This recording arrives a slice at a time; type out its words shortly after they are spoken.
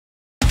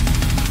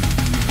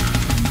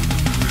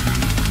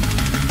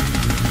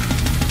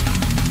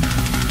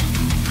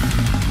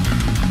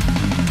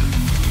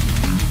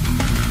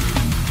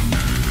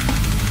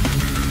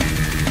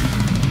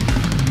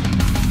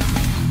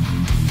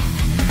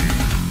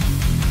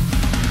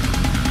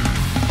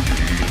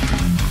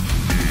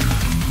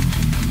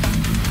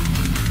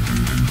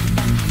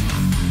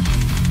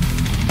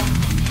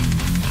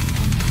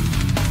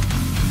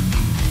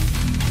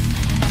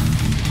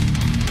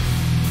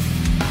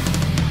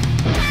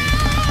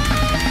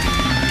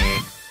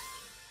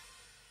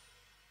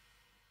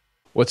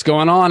What's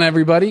going on,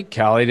 everybody?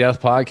 Cali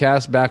Death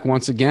Podcast back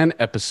once again,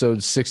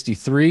 episode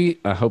 63.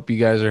 I hope you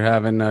guys are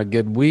having a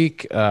good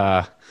week.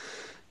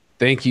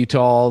 Thank you to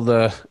all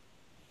the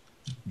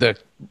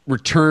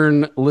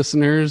return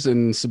listeners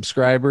and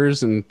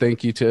subscribers, and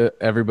thank you to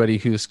everybody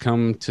who's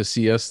come to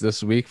see us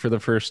this week for the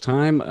first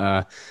time.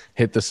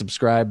 Hit the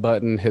subscribe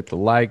button, hit the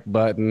like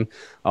button,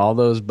 all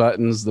those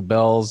buttons, the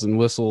bells and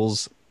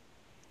whistles.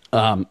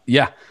 So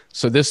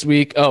this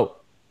week,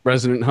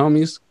 resident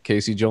homies,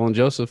 Casey, Joel, and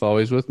Joseph,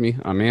 always with me.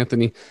 I'm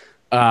Anthony.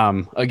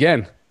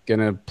 Again,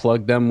 gonna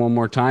plug them one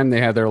more time.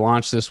 They had their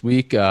launch this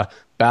week.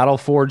 Battle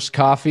Forged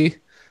Coffee.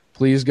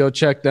 Please go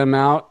check them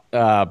out.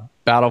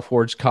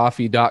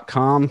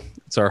 Battleforgedcoffee.com.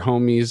 It's our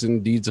homies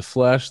in Deeds of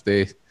Flesh.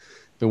 They've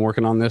been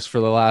working on this for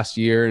the last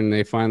year, and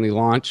they finally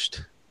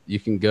launched. You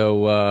can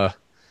go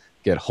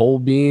get whole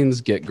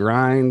beans, get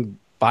grind,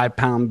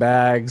 5-pound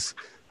bags,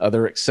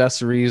 other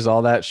accessories,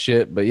 all that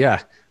shit. But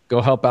yeah, go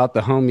help out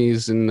the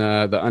homies in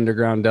the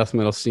underground death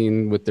metal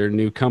scene with their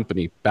new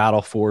company,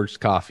 Battle Forged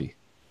Coffee.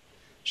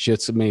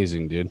 Shit's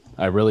amazing, dude.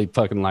 I really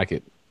fucking like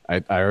it.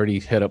 I already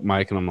hit up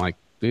Mike and I'm like,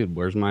 dude,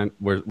 where's mine?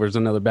 Where's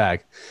another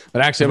bag?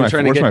 But actually,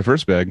 Where's my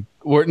first bag?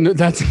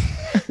 That's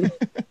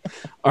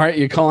all right.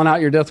 You're calling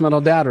out your death metal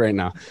dad right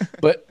now.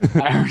 But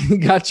I already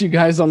got you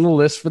guys on the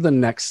list for the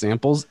next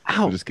samples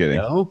out. I'm just kidding.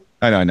 Yo.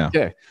 I know.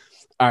 Okay.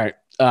 All right.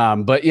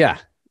 But yeah,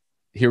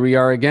 here we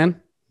are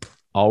again.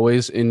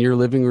 Always in your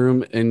living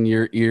room, in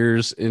your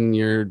ears, on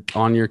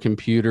your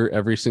computer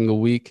every single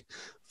week,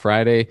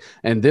 Friday.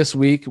 And this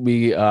week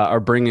we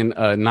are bringing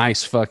a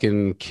nice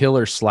fucking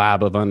killer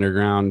slab of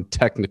underground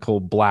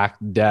technical black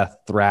death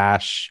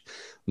thrash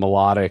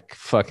melodic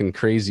fucking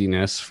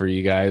craziness for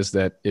you guys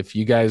that if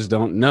you guys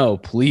don't know,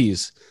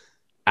 please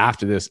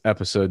after this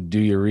episode do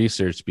your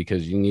research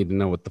because you need to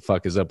know what the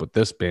fuck is up with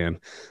this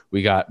band.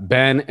 We got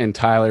Ben and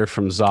Tyler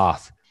from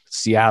Xoth,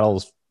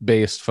 Seattle's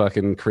based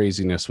fucking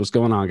craziness. What's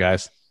going on,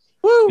 guys?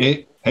 Woo!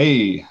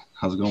 Hey,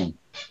 how's it going?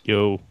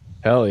 Yo,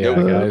 hell yeah,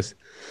 guys.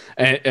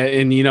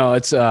 And you know,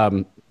 it's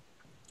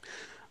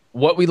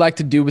what we like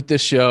to do with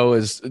this show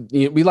is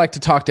we like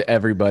to talk to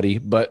everybody,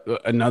 but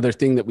another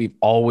thing that we've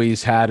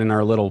always had in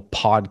our little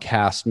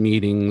podcast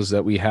meetings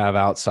that we have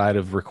outside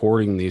of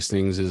recording these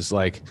things is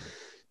like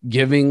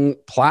giving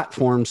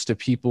platforms to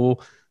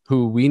people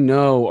who we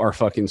know are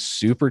fucking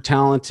super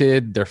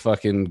talented. They're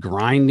fucking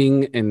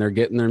grinding and they're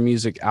getting their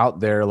music out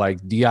there like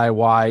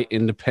DIY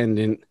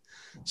independent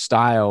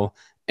style.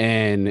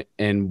 And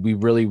we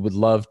really would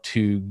love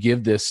to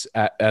give this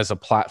as a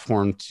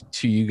platform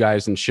to you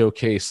guys and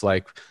showcase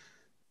like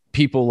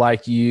people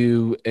like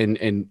you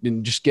and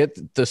just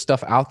get the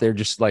stuff out there,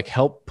 just like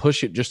help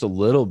push it just a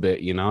little bit.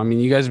 You know, I mean,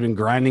 you guys have been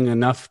grinding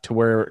enough to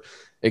where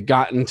it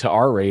got into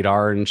our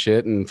radar and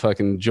shit, and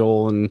fucking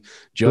Joel and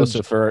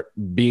Joseph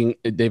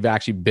they've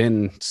actually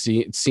been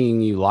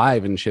seeing you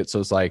live and shit. So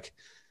it's like,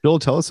 Joel,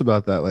 tell us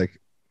about that, like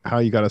how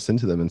you got us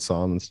into them and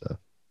saw them and stuff.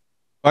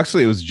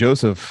 Actually, it was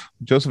Joseph.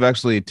 Joseph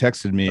actually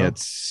texted me at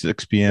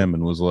 6 p.m.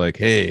 and was like,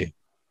 hey,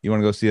 you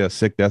want to go see a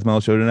sick death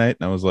metal show tonight?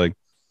 And I was like,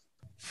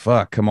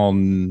 fuck, come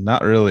on,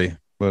 not really.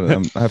 But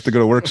I have to go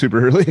to work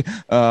super early.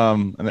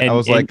 And I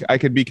was like, I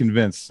could be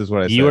convinced, is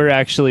what I said. You were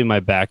actually my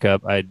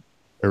backup. I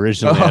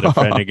originally had a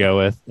friend to go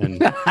with, and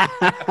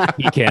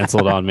he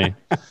canceled on me.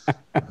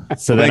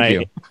 So then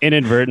I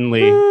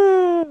inadvertently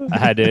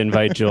had to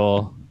invite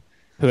Joel,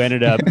 who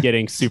ended up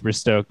getting super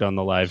stoked on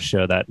the live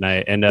show that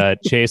night. And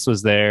Chase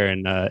was there,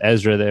 and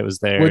Ezra that was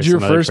there. Would your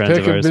first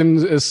pick have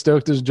been as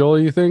stoked as Joel,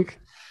 you think?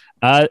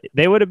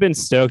 They would have been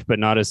stoked, but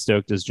not as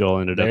stoked as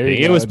Joel ended up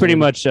being. It was pretty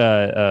much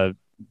a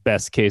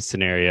best case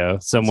scenario.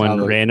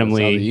 Someone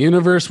randomly the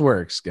universe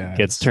works, guys.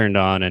 Gets turned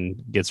on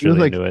and gets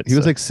really into it. He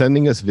was like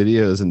sending us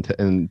videos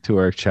and to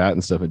our chat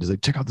and stuff, and just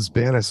like, check out this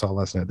band I saw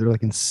last night. They're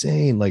like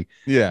insane. Like,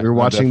 yeah, we were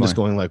watching, just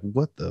going like,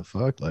 what the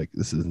fuck? Like,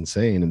 this is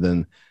insane. And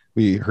then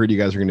we heard you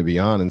guys were going to be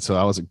on, and so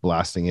I was like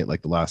blasting it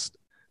like the last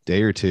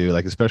day or two,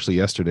 like especially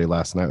yesterday,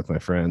 last night with my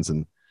friends,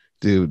 and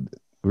dude,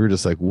 we were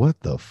just like, what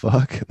the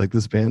fuck? Like,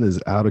 this band is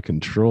out of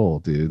control,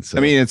 dude. So,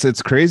 I mean,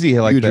 it's crazy,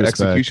 like the respect.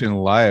 execution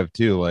live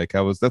too. Like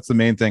that's the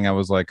main thing. I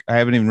was like, I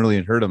haven't even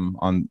really heard them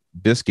on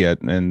disc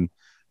yet, and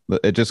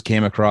it just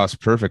came across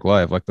perfect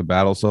live. Like the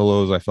battle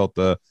solos, I felt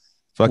the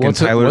fucking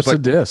Tyler's. What's a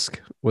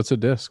disc? What's a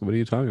disc? What are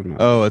you talking about?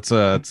 Oh,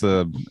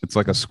 it's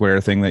like a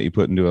square thing that you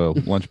put into a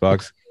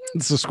lunchbox.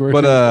 It's a square,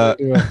 but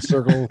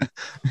circle.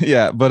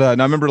 Yeah, but I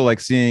remember like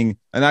seeing,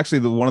 and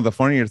actually one of the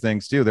funnier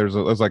things too, there's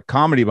like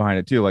comedy behind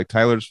it too. Like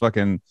Tyler's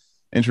fucking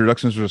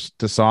introductions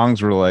to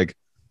songs were like,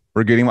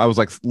 I was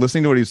like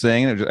listening to what he was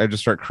saying, and I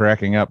just start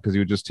cracking up because he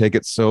would just take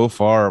it so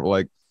far,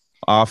 like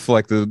off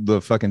like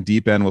the fucking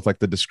deep end with like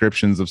the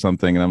descriptions of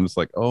something, and I'm just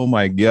like, oh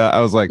my god,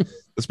 I was like,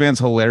 this band's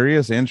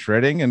hilarious and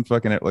shredding and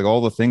fucking like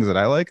all the things that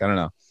I like. I don't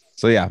know.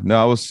 So yeah,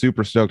 no, I was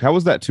super stoked. How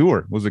was that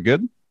tour? Was it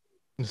good?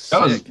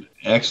 That was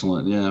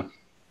excellent. Yeah,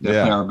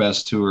 definitely our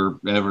best tour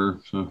ever.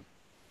 So,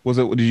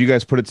 did you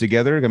guys put it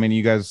together? I mean,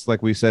 you guys,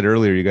 like we said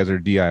earlier, you guys are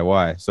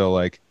DIY. So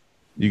like,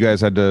 you guys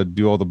had to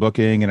do all the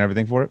booking and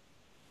everything for it.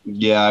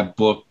 Yeah,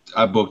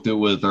 I booked it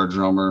with our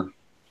drummer,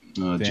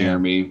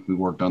 Jeremy. We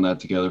worked on that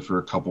together for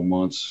a couple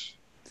months.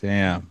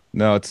 Damn.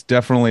 No, it's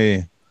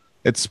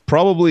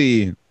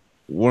probably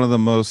one of the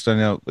most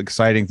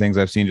exciting things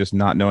I've seen, just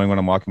not knowing what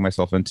I'm walking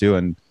myself into,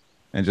 and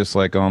just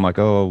like going like,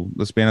 oh,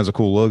 this band has a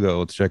cool logo,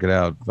 let's check it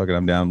out. Fuck it,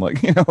 I'm down.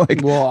 Like,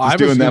 well, I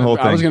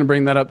was gonna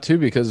bring that up too,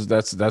 because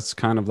that's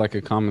kind of like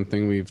a common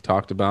thing we've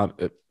talked about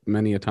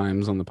many a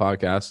times on the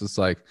podcast. It's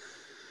like,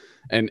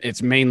 and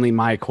it's mainly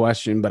my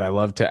question, but I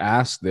love to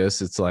ask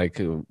this. It's like,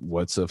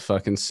 what's a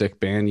fucking sick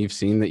band you've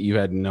seen that you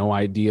had no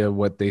idea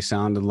what they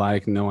sounded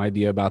like, no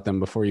idea about them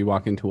before you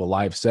walk into a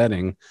live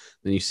setting?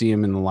 Then you see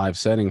them in the live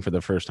setting for the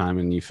first time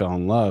and you fell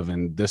in love.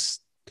 And this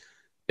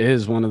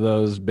is one of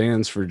those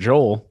bands for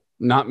Joel,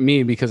 not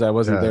me, because I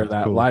wasn't there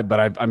that live,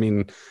 but I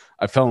mean,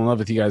 I fell in love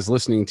with you guys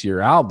listening to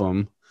your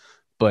album,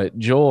 but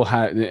Joel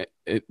had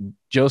it.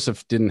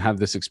 Joseph didn't have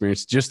this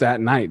experience just that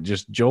night.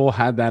 Just Joel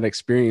had that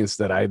experience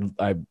that I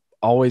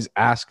always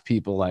ask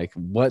people, like,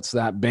 what's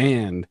that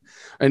band?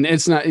 And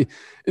it's not,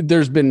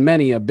 there's been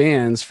many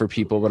bands for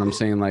people, but I'm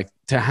saying, like,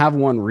 to have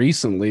one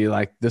recently,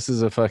 like, this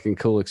is a fucking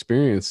cool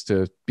experience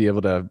to be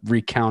able to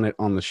recount it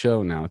on the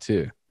show now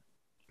too.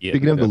 Yeah,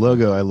 speaking of the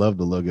logo, I love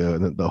the logo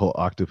and the whole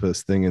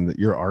octopus thing and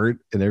your art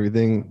and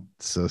everything.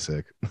 It's so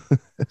sick.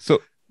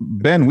 So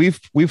Ben,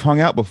 we've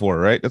hung out before,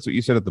 right? That's what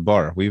you said at the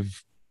bar.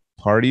 We've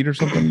partied or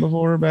something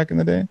before back in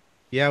the day.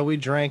 Yeah, we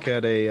drank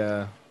at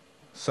a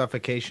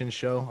Suffocation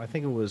show. I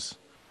think it was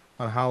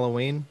on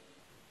Halloween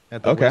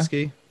at the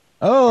Whiskey.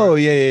 Oh,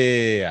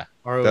 yeah.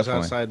 Or it was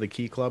outside the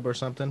Key Club or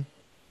something.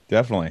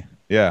 Definitely.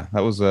 Yeah,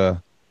 that was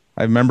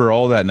I remember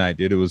all that night,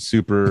 dude. It was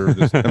super.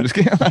 I'm just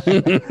kidding.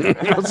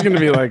 I was gonna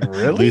be like,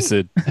 really?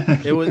 Lucid.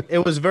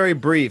 It was very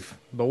brief,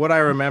 but what I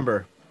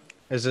remember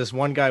is this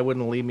one guy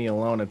wouldn't leave me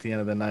alone at the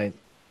end of the night,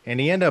 and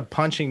he ended up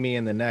punching me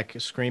in the neck,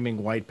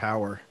 screaming "White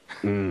Power."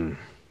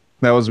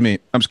 That was me.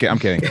 I'm just kidding. I'm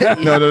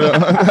kidding. No. Dude.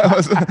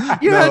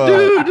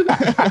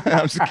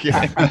 I'm just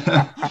kidding.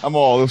 I'm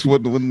all this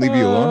wouldn't leave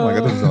you alone. Like,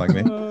 that doesn't sound like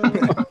me.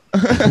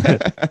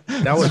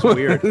 That was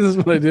weird. This is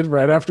what I did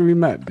right after we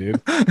met,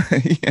 dude.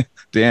 Yeah.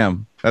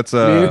 Damn. That's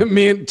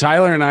me and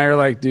Tyler and I are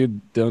like, dude,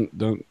 don't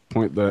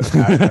point the.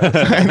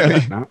 I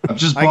know. I'm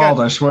just bald,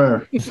 I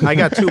swear. I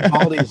got two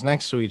Baldies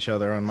next to each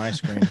other on my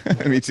screen.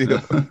 Me too.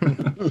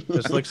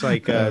 This looks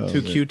like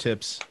two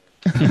Q-tips.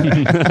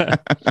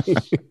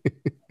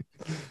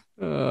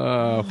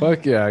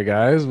 Fuck yeah,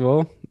 guys.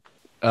 Well,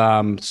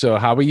 so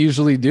how we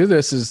usually do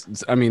this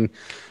is, I mean,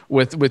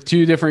 with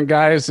two different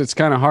guys, it's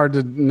kind of hard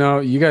to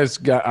know. You guys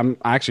I'm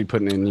actually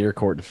putting it in your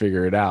court to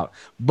figure it out,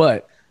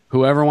 but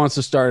whoever wants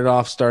to start it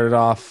off.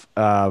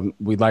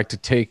 We'd like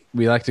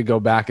to go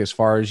back as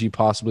far as you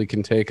possibly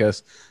can take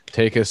us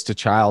to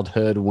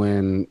childhood,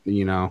 when,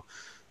 you know,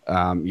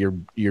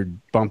 you're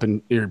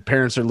bumping, your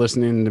parents are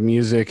listening to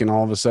music and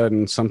all of a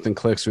sudden something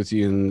clicks with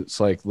you and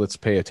it's like, let's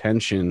pay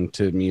attention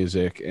to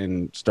music,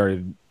 and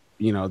started,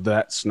 you know,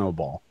 that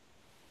snowball.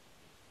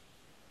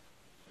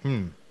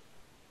 All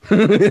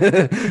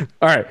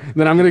right,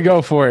 then I'm gonna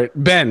go for it.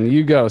 Ben,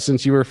 you go,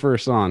 since you were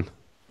first on.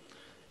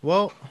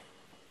 Well,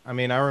 I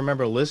mean, I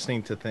remember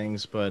listening to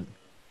things, but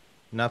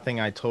nothing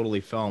I totally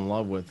fell in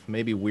love with.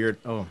 Maybe Weird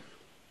Al.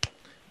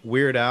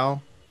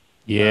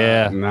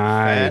 Yeah,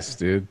 nice,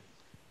 dude.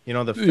 You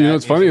know, you know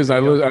what's funny is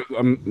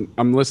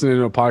I'm listening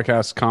to a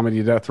podcast,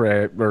 Comedy Death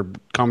Ray, or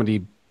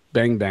Comedy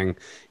Bang Bang.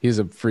 He's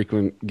a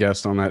frequent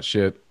guest on that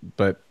shit,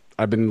 but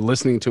I've been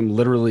listening to him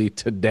literally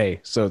today.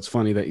 So it's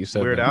funny that you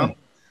said Weird that. Al.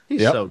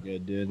 He's so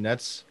good, dude. And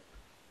that's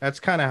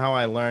kind of how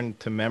I learned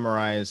to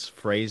memorize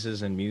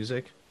phrases in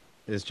music.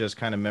 Is just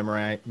kind of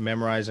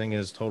memorizing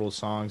his total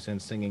songs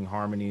and singing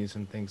harmonies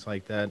and things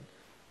like that.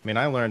 I mean,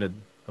 I learned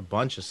a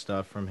bunch of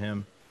stuff from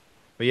him.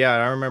 But yeah,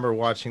 I remember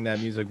watching that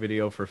music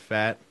video for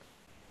Fat.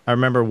 I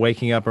remember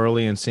waking up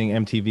early and seeing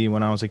MTV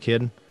when I was a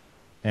kid,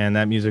 and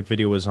that music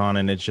video was on,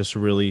 and it just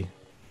really,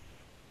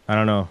 I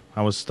don't know,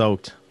 I was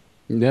stoked.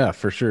 Yeah,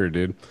 for sure,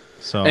 dude.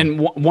 So, and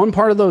one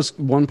part of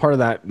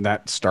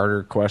that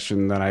starter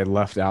question that I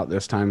left out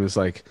this time is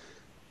like,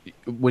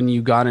 when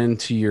you got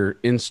into your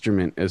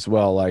instrument as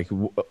well, like,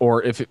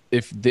 or if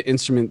the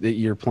instrument that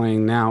you're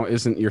playing now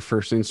isn't your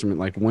first instrument,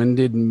 like, when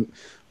did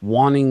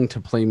wanting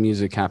to play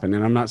music happen?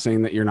 And I'm not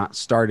saying that you're not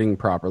starting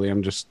properly.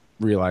 I'm just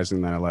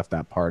realizing that I left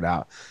that part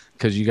out,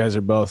 because you guys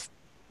are both,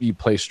 you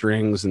play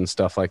strings and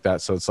stuff like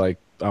that. So it's like,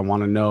 I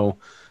want to know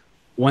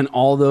when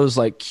all those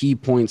like key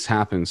points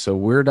happen. So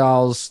Weird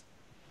Al's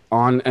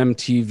on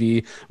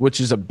MTV, which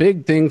is a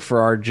big thing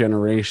for our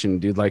generation,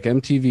 dude. Like,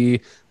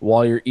 MTV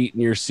while you're eating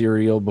your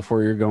cereal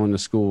before you're going to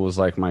school was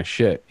like my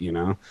shit, you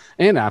know,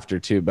 and after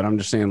too. But I'm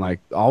just saying,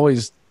 like,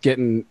 always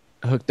getting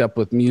hooked up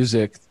with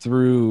music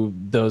through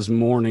those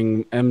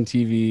morning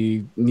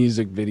MTV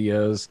music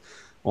videos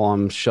while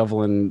I'm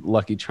shoveling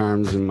Lucky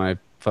Charms in my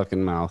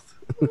fucking mouth.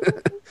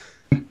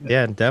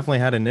 Yeah, definitely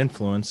had an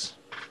influence.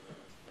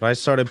 But I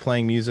started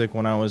playing music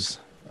when I was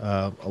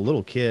a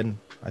little kid.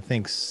 I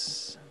think,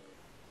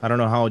 I don't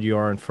know how old you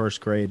are in first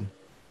grade.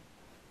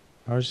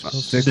 I was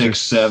 6 or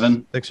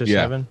 7. 6 or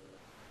 7.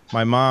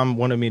 My mom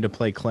wanted me to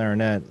play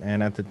clarinet,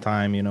 and at the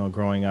time, you know,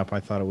 growing up, I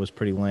thought it was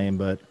pretty lame.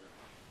 But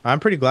I'm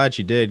pretty glad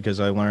she did because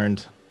I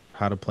learned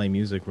how to play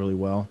music really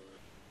well.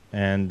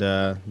 And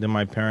then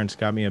my parents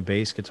got me a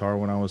bass guitar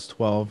when I was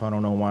 12. I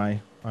don't know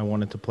why I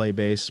wanted to play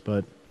bass,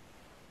 but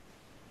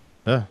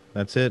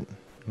that's it.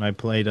 And I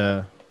played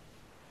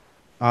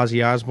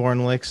Ozzy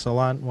Osbourne licks a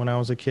lot when I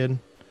was a kid.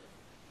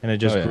 And it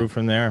just grew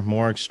from there.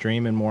 More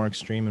extreme and more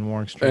extreme and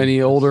more extreme.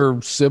 Any older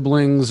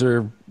siblings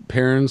or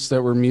parents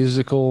that were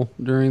musical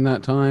during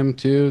that time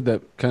too,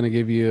 that kind of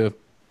gave you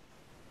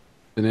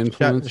an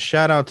influence?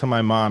 Shout out to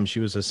my mom. She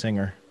was a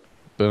singer.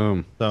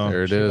 Boom. So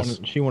there it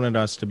is. She wanted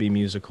us to be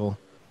musical.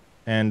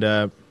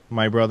 And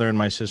my brother and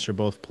my sister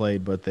both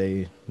played, but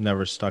they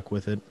never stuck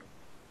with it.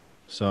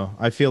 So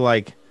I feel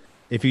like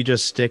if you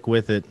just stick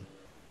with it,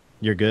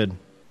 you're good.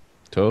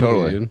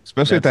 Totally. Dude.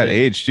 Especially at that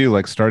age too,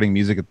 like starting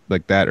music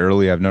like that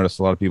early. I've noticed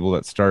a lot of people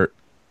that start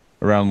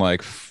around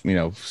like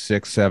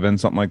 6, 7,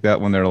 something like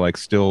that, when they're like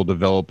still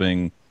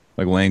developing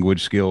like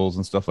language skills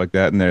and stuff like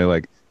that, and they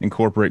like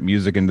incorporate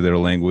music into their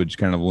language,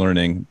 kind of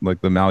learning like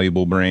the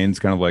malleable brains,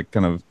 kind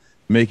of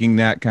making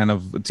that kind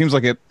of. It seems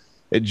like it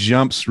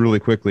jumps really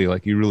quickly.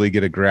 Like you really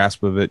get a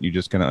grasp of it. You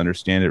just kind of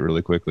understand it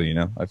really quickly.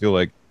 I feel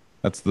like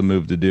that's the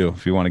move to do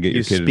if you want to get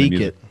your kid into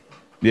music.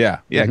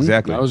 Yeah,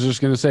 exactly. I was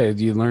just gonna say,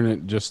 do you learn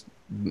it just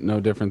no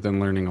different than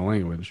learning a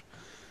language?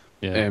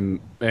 Yeah,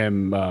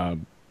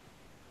 and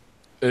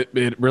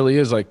it really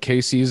is. Like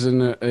Casey's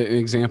an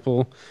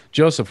example.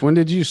 Joseph, when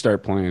did you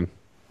start playing?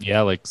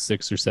 Yeah, like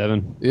 6 or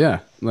 7. Yeah,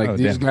 like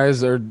these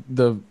guys are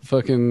the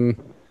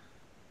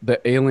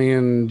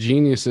alien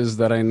geniuses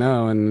that I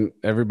know, and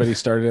everybody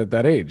started at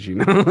that age.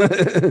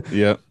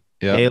 Yeah.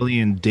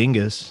 Alien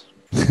dingus.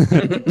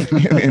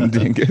 Alien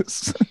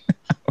dingus.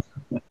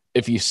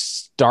 If you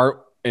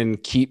start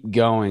and keep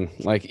going,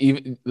 like,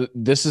 even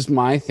this is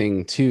my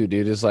thing too,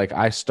 dude, is like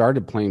I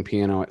started playing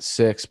piano at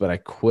 6, but I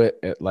quit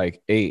at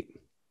like 8.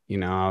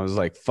 I was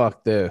like,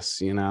 fuck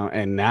this,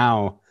 and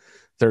now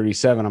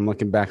 37, I'm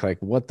looking back like,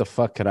 what the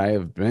fuck could I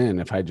have been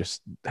if I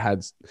just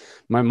had,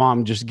 my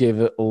mom just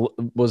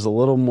was a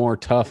little more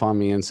tough on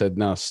me and said,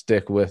 no,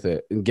 stick with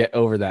it and get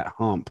over that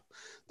hump.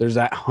 There's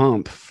that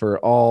hump for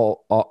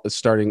all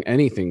starting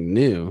anything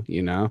new,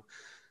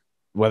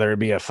 whether it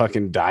be a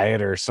fucking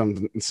diet or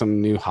some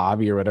new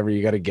hobby or whatever.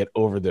 You got to get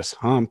over this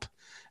hump.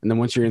 And then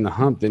once you're in the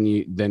hump,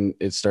 then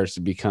it starts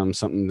to become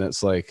something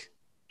that's like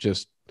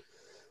just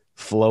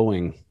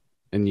flowing,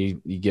 and you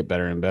get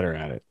better and better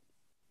at it.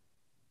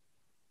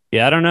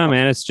 Yeah, I don't know,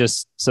 man. It's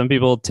just some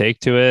people take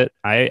to it.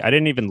 I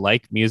didn't even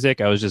like music.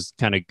 I was just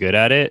kind of good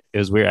at it. It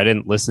was weird. I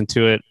didn't listen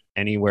to it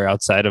anywhere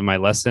outside of my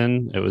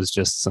lesson. It was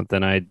just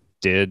something I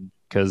did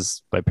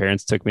because my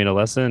parents took me to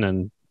lesson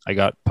and I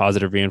got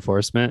positive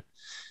reinforcement.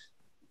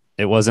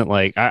 It wasn't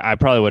like I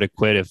probably would have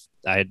quit if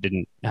I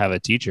didn't have a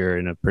teacher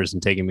and a person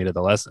taking me to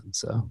the lesson.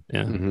 So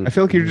yeah, I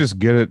feel like you're just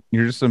good at.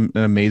 You're just an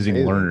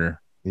amazing learner.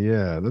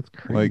 Yeah, that's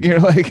crazy. Like you're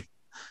like.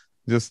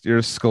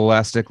 You're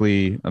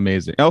scholastically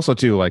amazing. Also,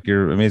 too, like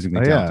you're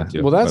amazingly talented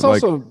too. Well, that's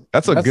also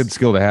that's a good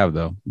skill to have,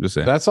 though. I'm just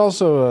saying. That's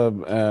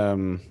also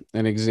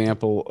an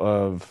example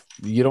of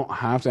you don't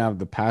have to have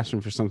the passion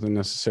for something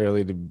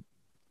necessarily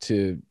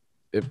to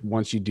if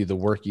once you do the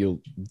work,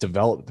 you'll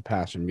develop the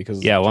passion because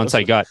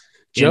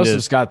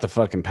Joseph's got the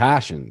fucking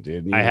passion,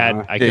 dude.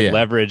 I could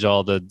leverage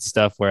all the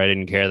stuff where I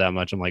didn't care that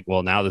much. I'm like,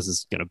 well, now this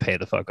is gonna pay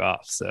the fuck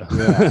off. So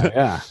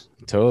yeah,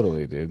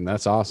 totally, dude. And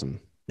that's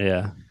awesome.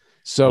 Yeah.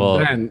 So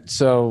Ben,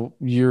 so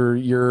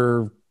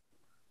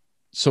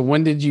so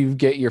when did you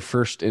get your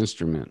first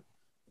instrument?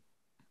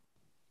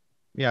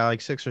 Yeah,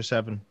 like 6 or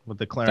 7 with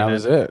the clarinet. That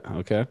was it.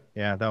 Okay.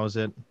 Yeah, that was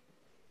it.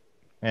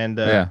 And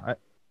I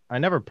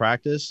never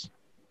practiced,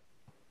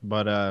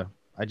 but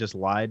I just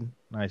lied.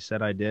 I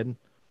said I did.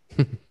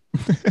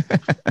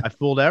 I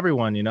fooled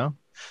everyone,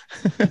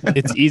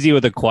 It's easy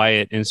with a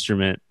quiet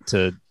instrument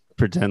to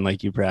pretend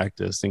like you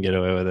practiced and get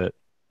away with it.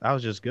 I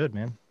was just good,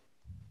 man.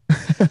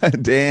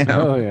 Damn.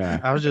 Oh yeah.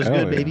 I was just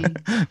good, baby.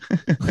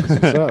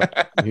 What's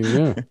up? You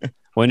knew.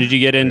 When did you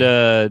get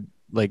into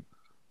like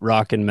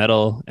rock and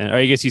metal? And or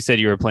I guess you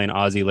said you were playing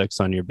Aussie licks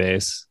on your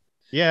bass.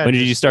 Yeah. When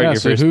did you start your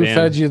first who band?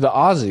 fed you the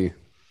Aussie?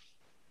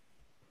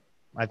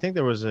 I think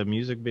there was a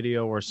music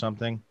video or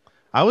something.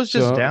 I was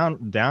just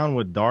down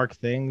with dark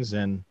things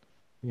and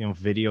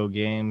video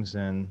games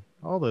and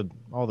all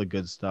the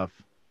good stuff.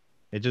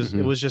 It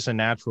was just a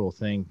natural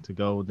thing to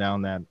go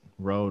down that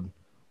road.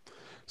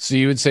 So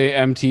you would say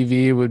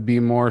MTV would be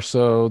more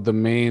so the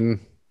main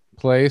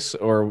place,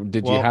 or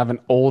did you have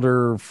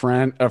a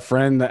friend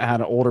that had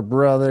an older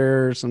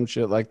brother or some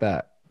shit like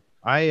that?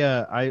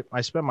 I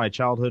spent my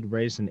childhood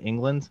raised in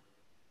England,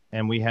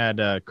 and we had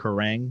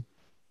Kerrang.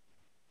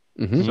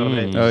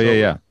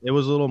 Mm-hmm. It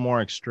was a little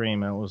more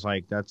extreme. It was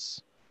like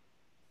that's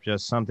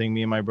just something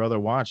me and my brother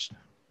watched.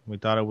 We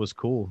thought it was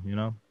cool,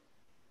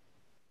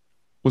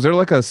 Was there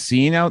like a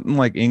scene out in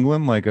like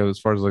England, like as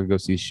far as like go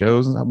see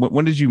shows?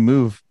 When did you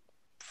move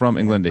from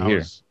England to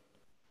here?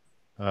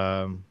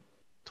 12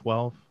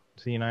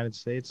 to the United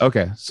States.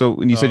 Okay, so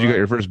when you said you got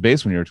your first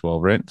bass when you were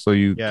 12, right? So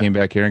you came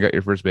back here and got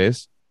your first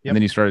bass, and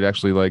then you started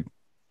actually like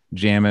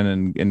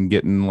jamming and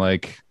getting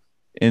like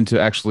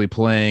into actually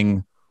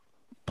playing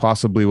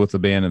possibly with the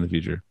band in the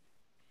future?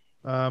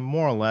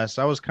 More or less.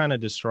 I was kind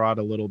of distraught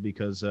a little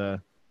because I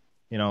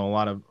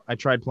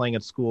tried playing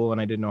at school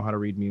and I didn't know how to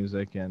read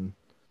music, and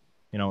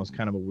it was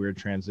kind of a weird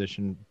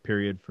transition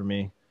period for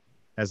me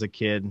as a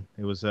kid.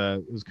 It was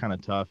kind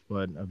of tough,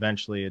 but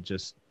eventually it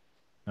just,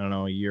 I don't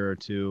know, a year or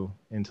two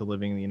into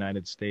living in the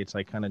United States,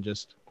 I kind of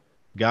just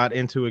got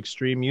into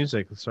extreme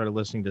music. Started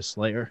listening to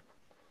Slayer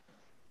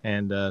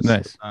and Nice.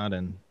 Slipknot,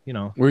 and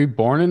Were you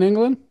born in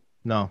England?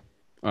 no,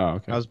 Oh,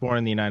 okay. I was born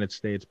in the United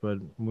States, but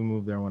we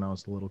moved there when I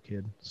was a little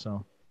kid.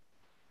 So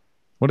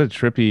What a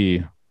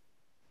trippy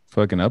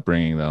fucking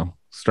upbringing, though.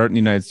 Start in the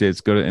United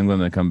States, go to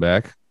England, and come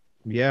back.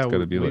 yeah, It's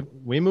gotta be like-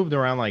 we moved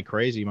around like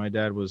crazy. My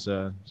dad was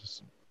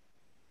just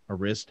a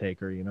risk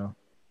taker,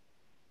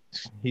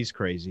 He's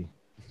crazy.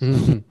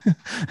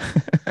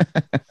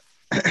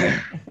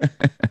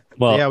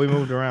 Well, Yeah, we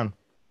moved around.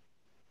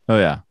 Oh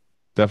yeah,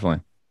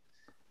 definitely.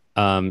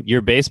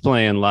 your bass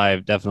playing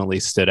live definitely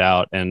stood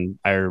out, and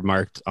I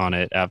remarked on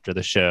it after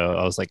the show.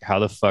 I was like, how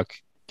the fuck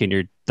can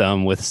your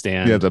thumb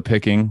withstand Yeah, the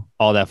picking.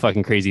 all that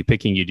fucking crazy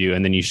picking you do?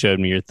 And then you showed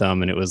me your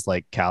thumb and it was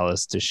like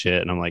calloused to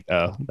shit, and I'm like,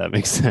 oh, that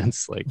makes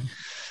sense. Like,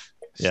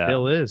 yeah.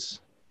 Still is,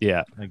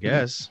 yeah, I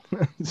guess.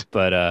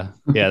 but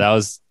yeah, that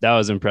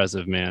was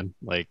impressive, man.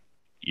 Like,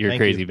 you're a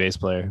Thank crazy you. bass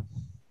player.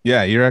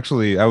 Yeah, you're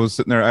actually. I was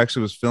sitting there. I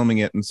actually was filming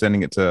it and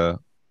sending it to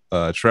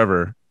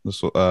Trevor,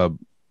 this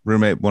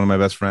roommate, one of my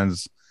best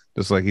friends.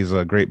 Just like, he's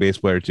a great bass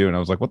player too. And I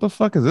was like, what the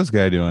fuck is this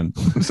guy doing?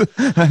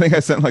 I think I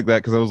sent like that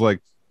because I was like,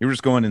 you were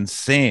just going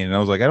insane. And I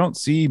was like, I don't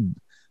see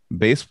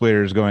bass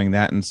players going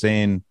that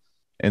insane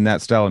in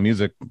that style of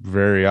music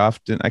very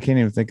often. I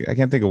can't think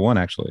of one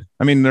actually.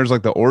 I mean, there's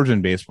like the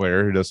origin bass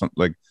player who does some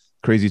like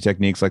crazy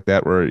techniques like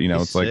that, where He's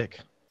it's like, sick.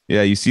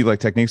 yeah, you see like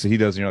techniques that he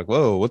does and you're like,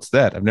 whoa, what's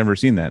that? I've never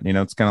seen that.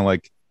 It's kind of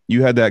like,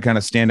 you had that kind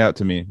of stand out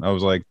to me. I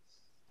was like,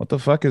 what the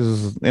fuck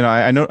is,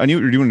 I knew what you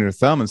were doing with your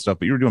thumb and stuff,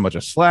 but you were doing a bunch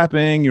of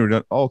slapping, you were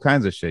doing all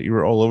kinds of shit, you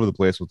were all over the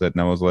place with it.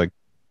 And I was like,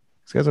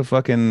 this guy's a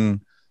fucking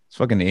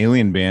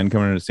alien band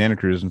coming into Santa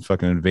Cruz and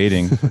fucking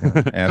invading,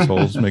 fucking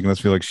assholes, making us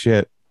feel like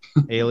shit.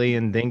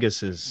 Alien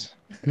dinguses.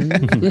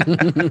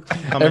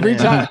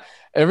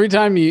 Every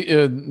time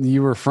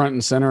you were front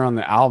and center on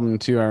the album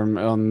too,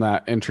 on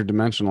that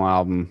interdimensional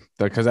album,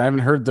 because I haven't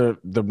heard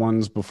the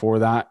ones before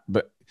that,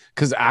 but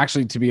because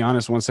actually, to be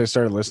honest, once I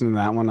started listening to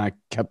that one, I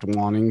kept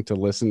wanting to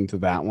listen to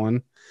that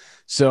one.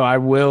 So I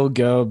will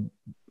go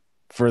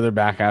further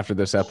back after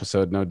this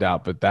episode, no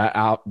doubt. But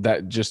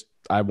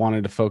I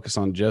wanted to focus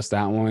on just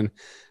that one.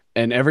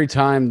 And every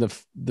time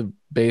the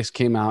bass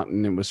came out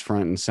and it was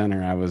front and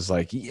center, I was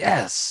like,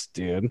 yes,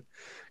 dude.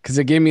 Because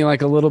it gave me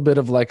like a little bit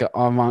of like an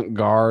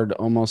avant-garde,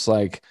 almost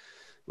like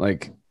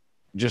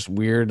just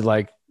weird,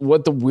 like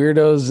what the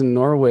weirdos in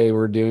Norway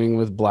were doing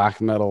with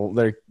black metal.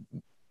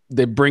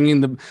 They're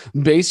bringing the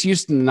bass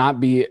used to not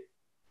be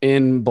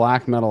in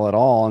black metal at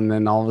all, and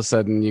then all of a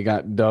sudden you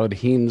got Dode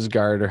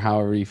Heemsgaard, or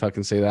however you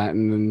fucking say that,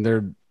 and then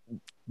they're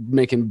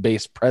making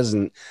bass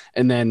present.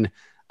 And then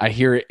I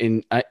hear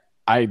it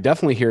I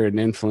definitely hear an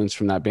influence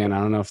from that band. I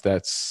don't know if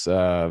that's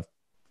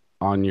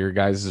on your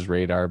guys'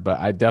 radar, but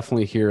I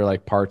definitely hear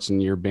like parts in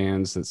your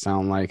bands that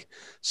sound like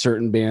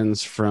certain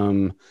bands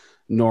from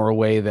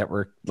Norway that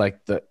were like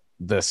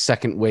the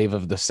second wave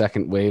of the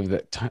second wave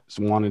that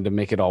wanted to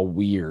make it all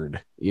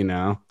weird,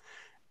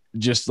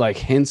 just like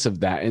hints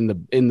of that in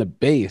the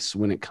bass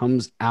when it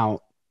comes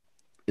out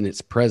and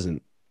it's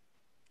present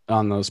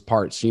on those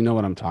parts. You know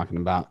what I'm talking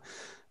about?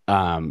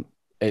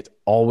 It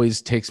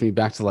always takes me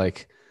back to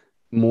like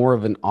more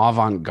of an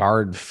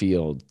avant-garde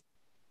field.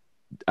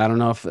 I don't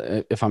know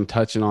if I'm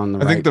touching on the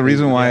I right think the thing.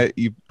 reason why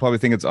you probably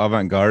think it's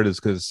avant-garde is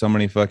because so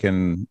many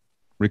fucking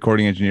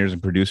recording engineers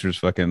and producers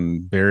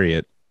fucking bury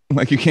it.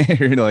 Like, you can't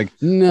hear like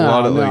No, a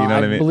lot of, no, like, you know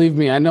what I mean? Believe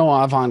me, I know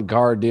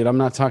avant-garde, dude. I'm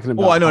not talking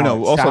about. Well, I know.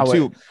 how Also, how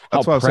too,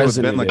 that's why I was saying with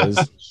present Ben, like, it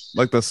is.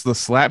 like the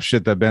slap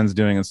shit that Ben's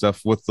doing and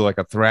stuff with like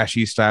a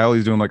thrashy style.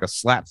 He's doing like a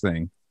slap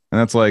thing, and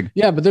that's like,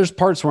 Yeah, but there's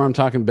parts where I'm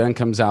talking Ben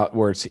comes out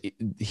where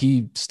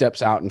he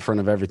steps out in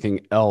front of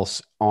everything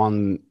else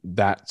on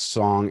that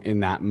song in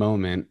that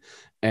moment,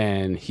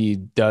 and he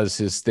does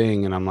his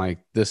thing, and I'm like,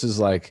 this is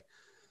like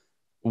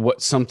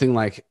what something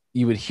like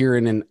you would hear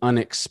in an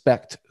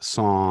Unexpect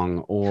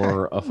song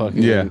or a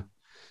fucking Yeah.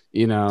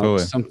 Totally.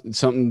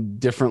 something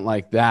different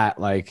like that.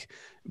 Like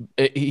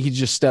he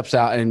just steps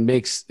out and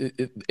makes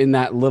in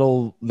that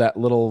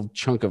little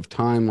chunk of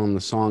time on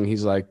the song.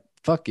 He's like,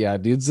 fuck yeah,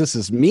 dudes, this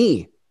is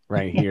me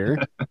right here.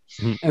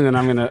 And then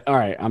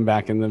I'm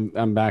back in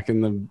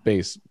the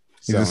bass.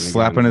 He's just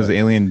slapping his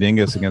alien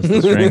dingus against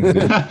the strings.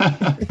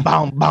 Dude.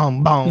 Boom,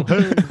 boom, boom.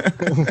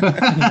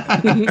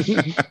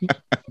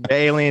 The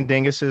alien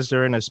dinguses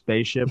are in a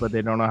spaceship, but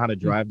they don't know how to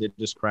drive. They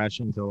just crash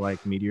into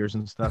like meteors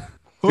and stuff.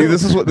 See,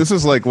 this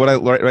is like what I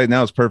right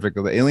now is perfect.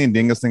 The alien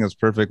dingus thing is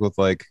perfect with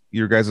like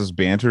your guys'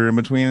 banter in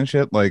between and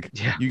shit. Like,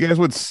 Yeah. you guys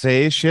would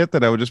say shit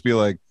that I would just be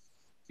like,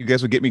 you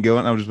guys would get me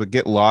going. I would just like,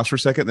 get lost for a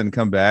second, then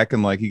come back,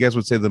 and like you guys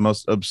would say the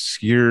most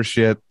obscure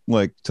shit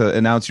like to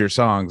announce your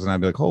songs, and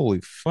I'd be like,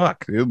 holy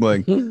fuck, dude!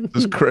 Like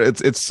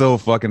it's so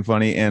fucking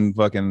funny and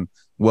fucking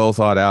well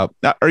thought out.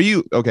 Now, are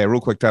you okay? Real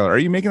quick, Tyler, are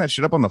you making that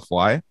shit up on the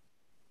fly?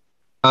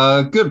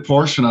 A good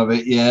portion of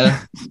it,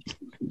 yeah.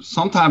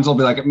 Sometimes I'll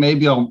be like,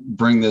 maybe I'll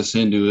bring this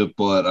into it,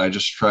 but I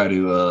just try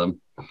to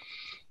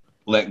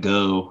let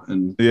go.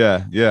 And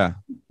yeah.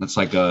 that's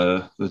like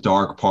the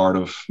dark part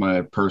of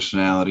my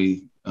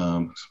personality.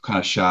 I'm kind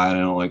of shy and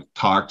I don't like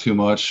talk too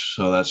much.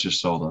 So that's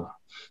just all the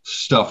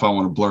stuff I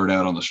want to blurt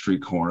out on the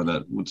street corner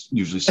that would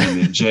usually send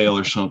me to jail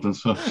or something.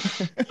 So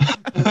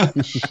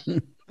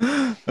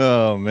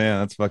oh man,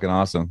 that's fucking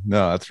awesome.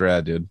 No, that's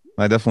rad, dude.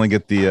 I definitely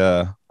get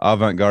the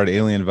avant-garde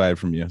alien vibe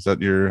from you. Is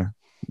that your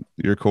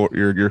core,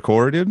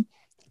 dude?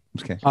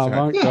 Okay.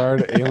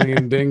 Avant-garde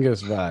alien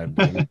dingus vibe,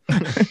 dude.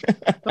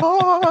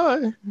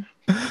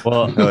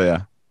 Well, oh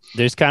yeah.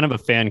 There's kind of a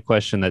fan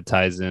question that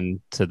ties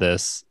into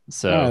this,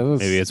 so Yeah,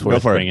 maybe it's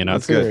worth bringing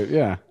up. That's good.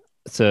 Yeah.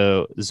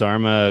 So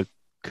Zarma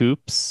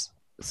Coops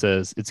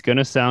says, it's going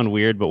to sound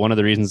weird, but one of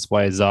the reasons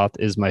why Xoth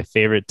is my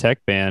favorite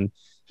tech band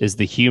is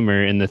the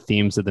humor in the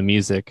themes of the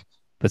music.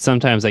 But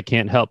sometimes I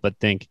can't help but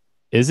think,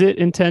 is it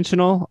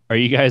intentional? Are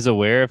you guys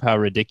aware of how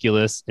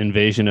ridiculous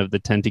Invasion of the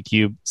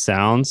Tentacube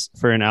sounds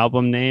for an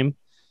album name?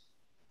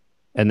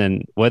 And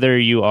then whether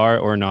you are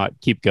or not,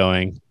 keep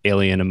going,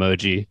 alien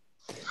emoji.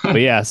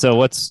 But yeah, so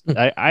what's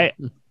I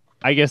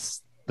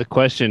guess the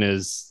question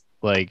is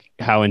like,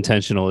 how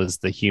intentional is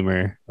the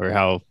humor, or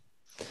how?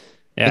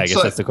 Yeah, I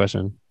guess that's the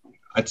question.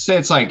 I'd say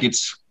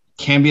it's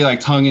can be like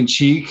tongue in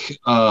cheek.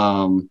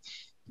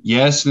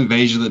 Yes,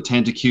 Invasion of the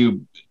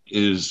Tentacube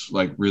is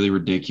like really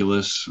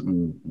ridiculous.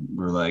 And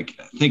we're like,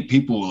 I think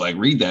people will like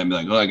read that and be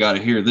like, oh, I got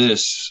to hear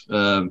this.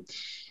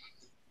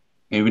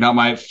 Maybe not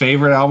my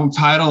favorite album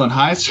title in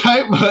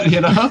hindsight, but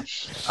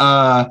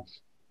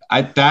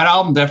that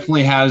album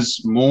definitely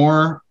has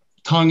more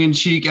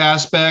tongue-in-cheek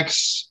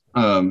aspects.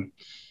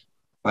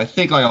 I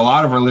think like a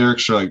lot of our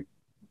lyrics are like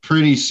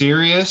pretty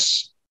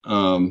serious,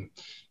 but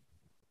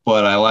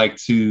I like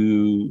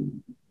to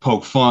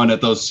poke fun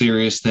at those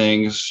serious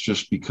things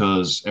just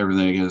because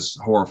everything is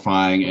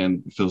horrifying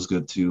and it feels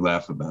good to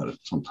laugh about it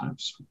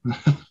sometimes.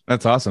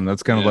 That's awesome.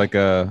 That's kind of like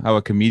how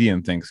a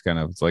comedian thinks. Kind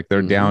of, it's like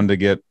they're down to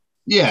get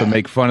to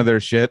make fun of their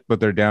shit, but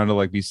they're down to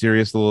like be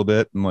serious a little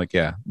bit and like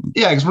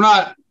because we're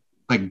not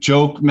like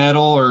joke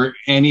metal or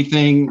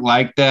anything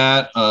like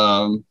that.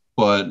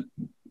 But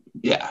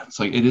yeah, it's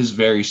like it is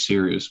very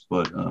serious.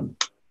 But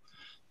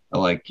I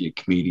like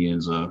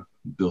comedians,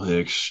 Bill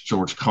Hicks,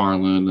 George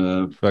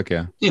Carlin, fuck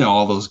yeah,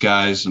 all those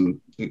guys,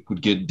 and it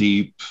would get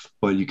deep,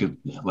 but you could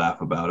laugh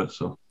about it.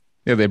 So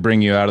yeah, they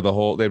bring you out of the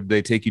hole.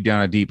 They take you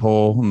down a deep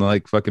hole and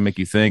like fucking make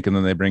you think, and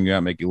then they bring you out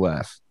and make you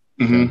laugh.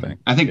 Kind of thing.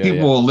 I think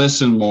people will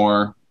listen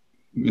more,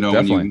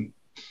 definitely.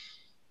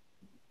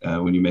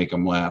 when you make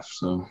them laugh.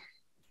 So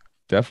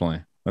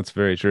definitely, that's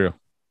very true.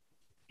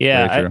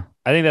 Yeah, very true.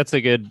 I think that's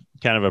a good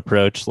kind of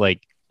approach.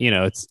 Like,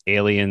 it's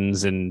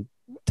aliens and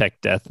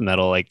tech death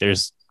metal. Like,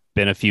 there's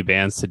been a few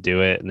bands to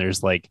do it, and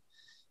there's like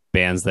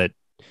bands that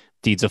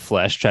Deeds of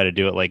Flesh try to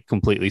do it like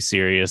completely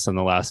serious on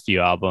the last few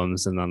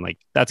albums, and then like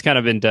that's kind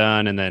of been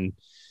done, and then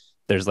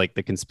there's like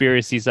the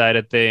conspiracy side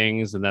of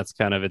things, and that's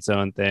kind of its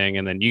own thing,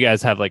 and then you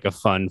guys have like a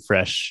fun,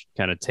 fresh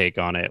kind of take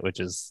on it, which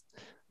is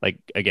like,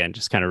 again,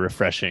 just kind of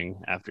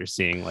refreshing after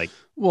seeing like.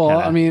 Well,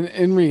 I mean,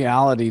 in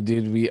reality,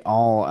 dude, we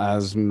all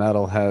as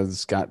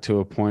metalheads got to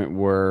a point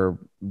where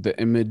the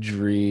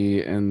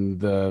imagery and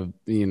the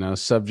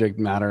subject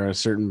matter of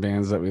certain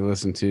bands that we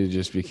listen to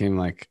just became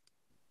like,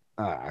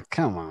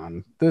 come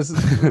on, this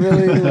is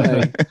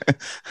really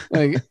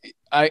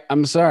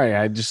I'm sorry,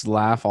 I just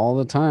laugh all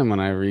the time when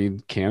I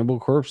read Cannibal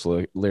Corpse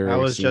lyrics. I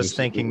was just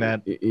thinking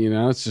that,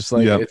 it's just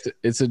like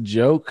it's a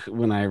joke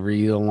when I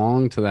read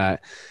along to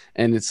that,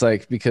 and it's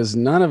like, because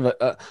none of it,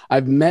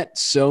 I've met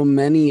so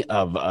many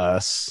of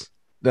us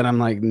that I'm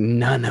like,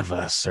 none of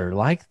us are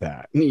like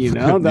that.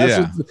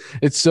 That's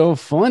it's so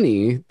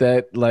funny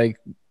that like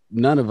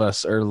none of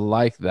us are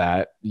like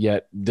that,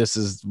 yet this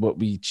is what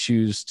we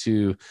choose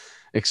to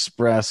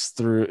express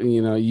through,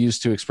 use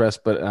to express.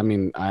 But I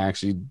mean, I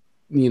actually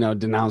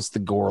denounce the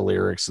gore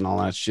lyrics and all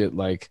that shit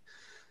like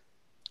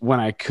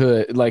when I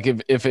could. Like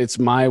if it's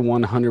my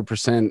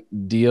 100%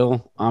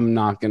 deal, I'm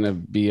not gonna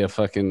be a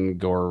fucking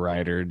gore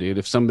writer, dude.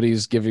 If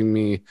somebody's giving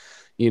me,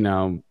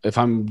 if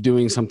I'm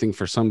doing something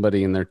for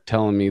somebody and they're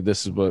telling me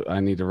this is what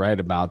I need to write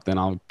about, then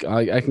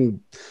I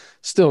can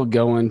still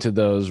go into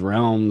those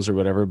realms or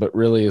whatever. But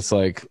really, it's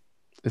like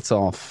it's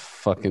all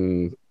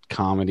fucking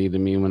comedy to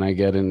me when I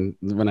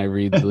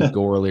read the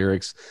gore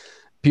lyrics.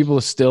 People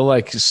are still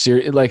like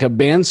like a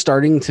band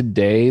starting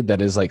today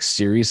that is like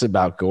serious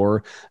about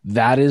gore.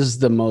 That is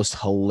the most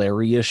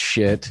hilarious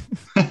shit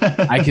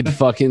I could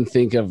fucking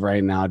think of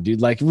right now,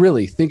 dude. Like,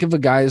 really think of the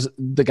guys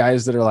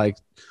that are like,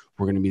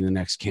 we're going to be the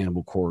next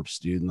Cannibal Corpse,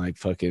 dude. And like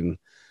fucking,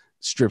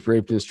 strip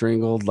raped and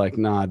strangled. Like,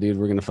 nah, dude,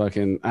 we're gonna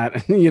fucking,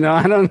 you know,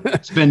 I don't.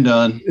 It's been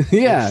done.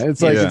 Yeah,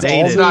 it's like it's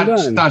all it's been not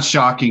done. not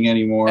shocking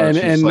anymore.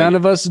 And none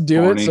of us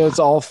do corny. it, so it's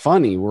all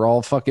funny. We're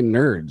all fucking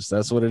nerds.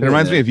 That's what it is. It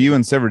reminds me of you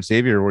and Severed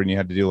Savior when you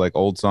had to do like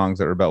old songs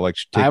that were about like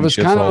taking I was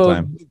shits kind the whole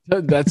time.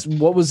 That's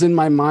what was in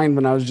my mind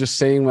when I was just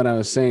saying what I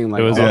was saying.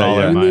 Like, It was on all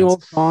our the minds.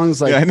 old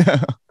songs, like I know.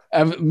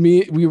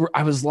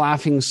 I was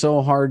laughing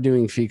so hard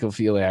doing Fecal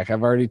Philiac.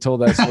 I've already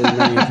told that story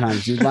many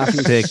times. Dude,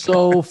 laughing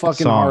so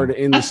fucking hard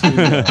in the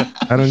studio.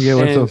 I don't get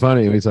what's so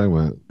funny. What are you talking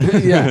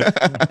about? Yeah,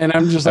 and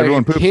I'm just like,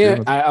 Everyone poops,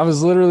 dude. I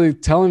was literally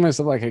telling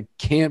myself like, I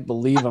can't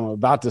believe I'm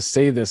about to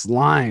say this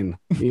line,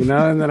 you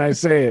know, and then I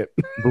say it.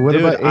 But what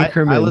Dude, about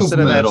increments? I listened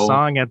to that Metal.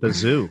 song at the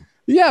zoo.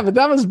 Yeah, but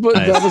that was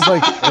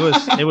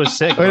like It was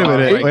sick. Wait a bro.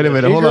 minute. Wait a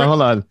minute. Hold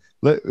Incre- on.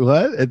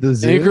 What at the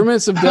zoo?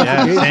 increments of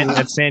Yeah, defecation.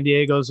 at San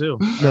Diego Zoo.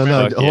 No.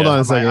 Fuck Hold yeah. on a On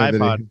my second.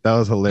 Anthony. iPod. That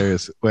was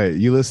hilarious. Wait,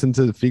 you listened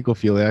to Fecal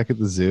Philiac at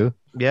the zoo?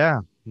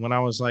 Yeah, when I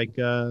was like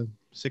That's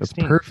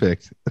 16.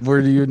 perfect. Were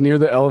you near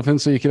the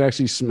elephant so you could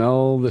actually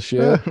smell the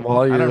shit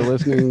while you were don't-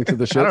 listening to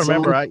the shit? I don't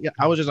remember. song?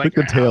 I was just Like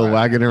like the tail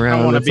wagging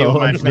around. wanna It's be with all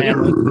my like-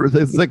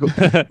 family. It's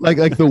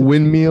like the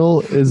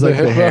windmill is like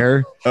the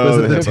hair. Oh, Was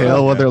it the the hippo,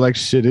 tail while yeah. they're like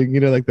shitting? You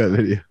know, like that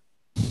video.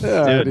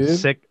 Yeah, dude,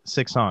 dude.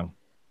 sick song.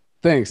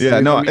 Thanks. Yeah,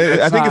 dude. no, I think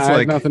it's I had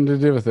like- nothing to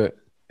do with it.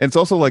 It's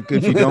also like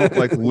if you don't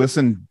like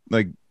listen,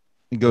 like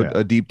you go Yeah.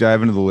 a deep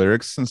dive into the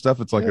lyrics and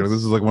stuff. It's like Yes. this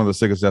is like one of the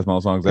sickest death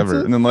metal songs ever.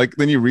 It's a- And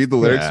then you read the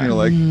lyrics Yeah. and you're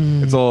like,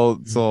 it's all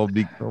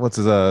what's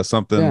his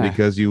something Yeah.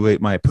 because you ate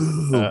my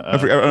poo. I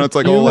forget, it's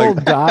like You all will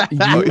like die.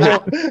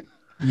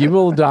 You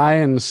will die,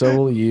 and so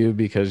will you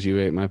because you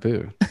ate my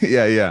poo.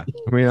 yeah.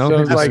 I mean, I don't So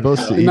think it's you're like,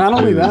 supposed to eat not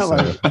only poo, that,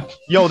 so like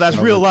Yo, that's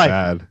that real was life.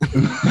 bad.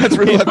 That's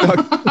real life,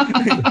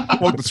 dog.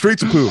 Walk the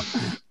streets of poo.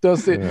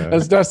 Dusty, Yeah.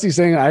 that's Dusty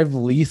saying, "I have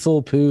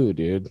lethal poo,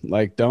 dude.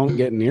 Like, don't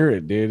get near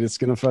it, dude. It's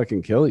gonna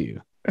fucking kill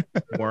you."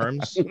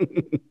 Worms.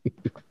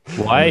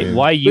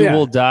 Why you Yeah.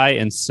 will die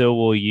and so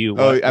will you?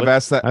 Oh, What- I've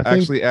asked that. I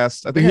think- Actually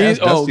asked. I think I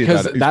asked Dusty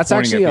because about it. He's that's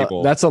pointing actually at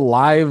people. that's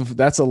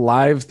a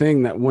live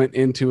thing that went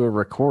into a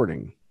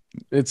recording.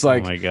 It's Oh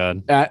like my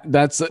god. it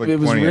was pointing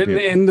at written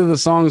people. into the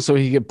song so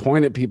he could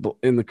point at people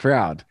in the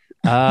crowd.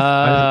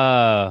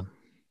 Ah,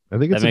 I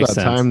think it's That about makes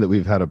sense. time that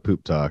we've had a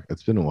poop talk.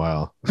 It's been a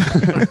while. Yeah.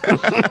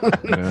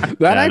 That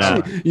Yeah,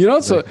 actually, you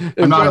know, so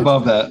I'm not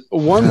above that.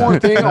 one more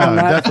thing No, on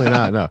that. definitely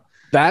not. No.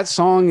 That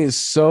song is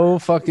so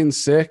fucking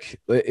sick.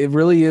 It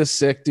really is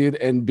sick, dude.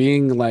 And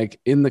being like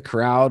in the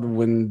crowd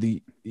when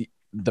the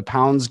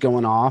pound's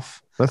going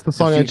off. That's the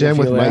song I Fecal jammed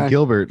with Mike Philiac.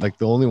 Gilbert, like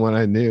the only one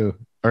I knew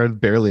or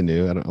barely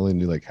knew. I only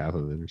knew like half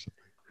of it or something.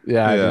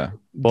 Yeah. Yeah.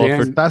 Well,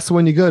 Dan, That's the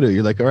one you go to.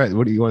 You're like, all right,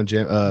 what do you want to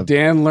jam?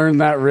 Dan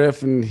learned that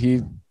riff and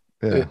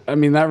Yeah. I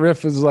mean, that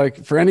riff is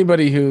like, for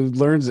anybody who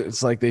learns it,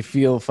 it's like they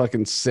feel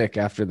fucking sick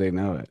after they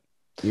know it,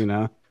 you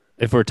know?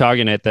 if we're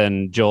talking it,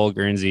 then Joel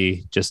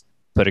Guernsey just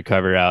put a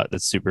cover out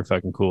that's super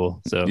fucking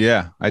cool. So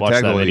Yeah, I Watch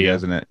tagged that all you video.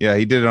 guys in it. Yeah,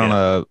 he did it on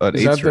an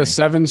Is 8 that string.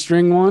 the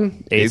 7-string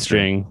one?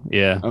 8-string.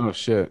 Yeah, Oh,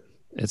 shit.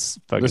 it's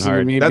fucking Listen to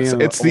hard. me That's being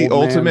an it's the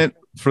old man. ultimate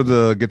for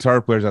the guitar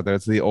players out there.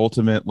 It's the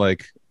ultimate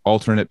like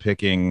alternate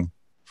picking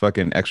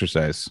fucking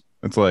exercise.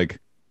 It's like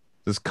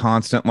this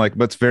constant like,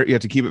 but it's very you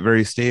have to keep it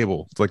very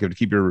stable. It's like you have to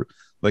keep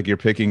your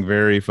picking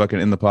very fucking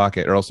in the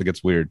pocket, or else it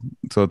gets weird.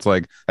 So it's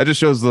like that just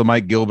shows the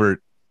Mike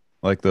Gilbert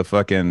like the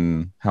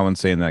fucking how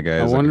insane that guy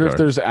I is. at wonder if guitar.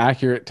 there's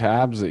accurate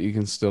tabs that you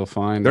can still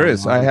find. There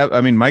is. online.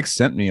 I mean, Mike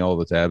sent me all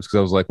the tabs because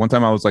I was like, one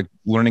time I was like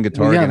learning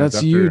guitar. Well, yeah, again. It was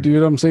that's you, after-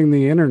 dude. I'm saying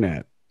the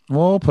internet.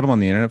 Well, put them on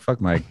the internet.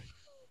 Fuck Mike.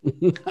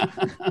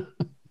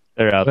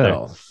 They're out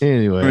Well,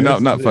 anyway, I mean,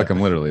 not yeah. fuck him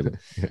literally. But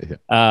Yeah.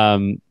 there.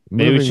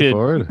 Maybe we Moving should.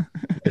 forward.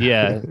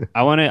 Yeah,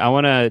 I want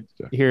to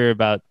hear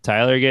about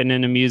Tyler getting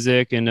into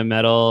music, into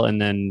metal,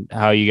 and then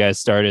how you guys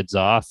started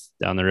Xoth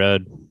down the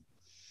road.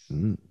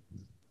 Mm.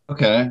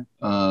 Okay.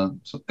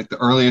 So like the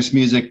earliest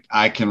music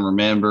I can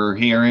remember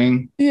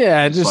hearing.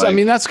 Yeah, It's just I like-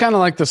 mean that's kind of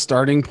like the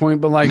starting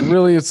point, but like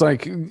really it's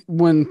like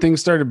when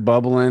things started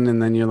bubbling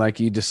and then you're like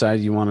you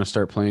decide you want to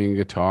start playing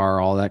guitar,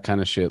 all that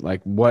kind of shit.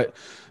 Like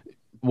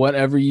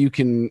whatever you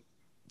can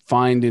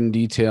find in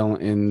detail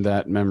in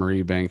that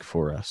memory bank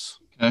for us.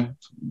 Okay.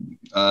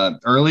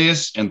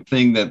 Earliest and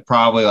thing that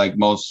probably like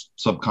most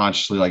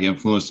subconsciously like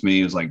influenced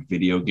me is like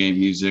video game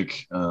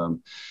music.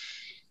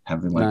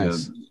 Having like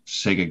Nice. a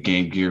Sega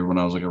Game Gear when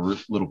I was like a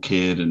little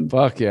kid and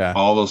Fuck yeah.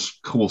 all those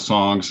cool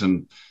songs,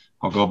 and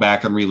I'll go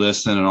back and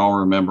re-listen and I'll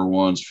remember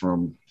ones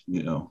from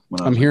when I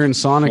was I'm hearing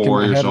Sonic in 4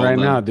 my years head old right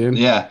then. now, dude.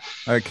 Yeah.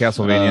 I like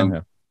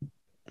Castlevania.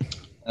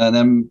 And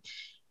then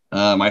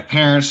my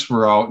parents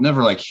were all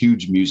never like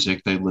huge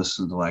music. They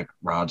listened to like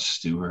Rod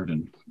Stewart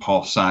and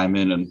Paul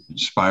Simon and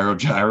Spyro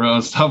Gyro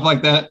and stuff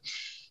like that.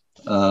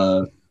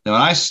 And when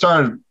I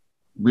started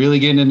really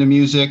getting into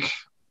music,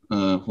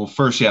 well,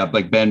 first, yeah,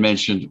 like Ben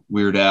mentioned,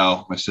 Weird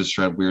Al. My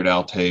sister had Weird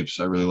Al tapes.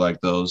 I really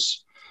liked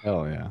those.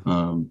 Hell yeah.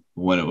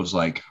 When it was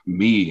like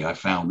me, I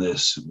found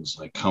this. It was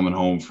like coming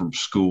home from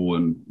school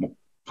and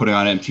putting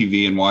on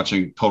MTV and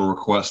watching Total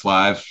Request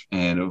Live.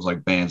 And it was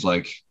like bands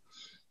like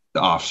The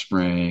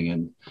Offspring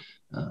and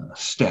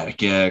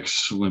Static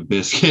X, Limp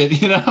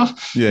Bizkit,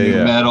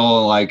 Yeah. metal,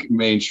 and like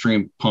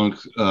mainstream punk,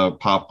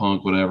 pop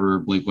punk, whatever,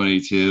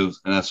 Blink-182.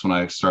 And that's when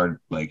I started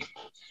like,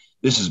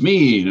 this is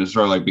me, and it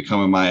started like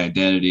becoming my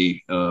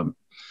identity. That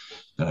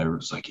I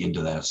was like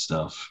into that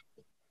stuff.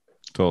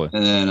 Totally.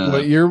 And then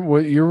What year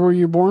were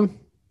you born?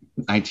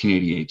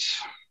 1988.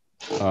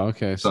 Oh,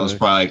 okay. So it was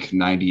probably like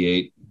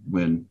 98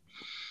 when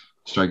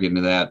I started getting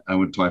into that. I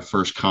went to my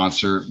first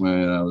concert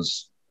when I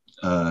was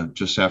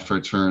just after I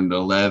turned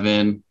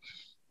 11.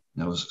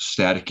 That was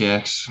Static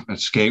X at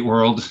Skate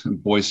World in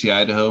Boise,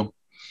 Idaho.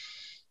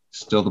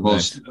 Still the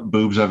most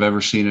boobs I've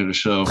ever seen at a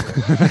show.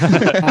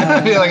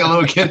 I feel like a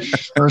little kid,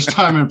 first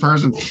time in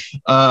person.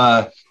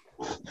 And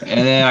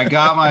then I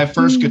got my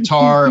first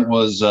guitar. It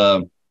was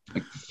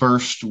like the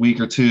first week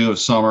or two of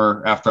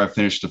summer after I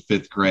finished the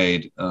 5th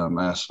grade. I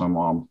asked my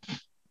mom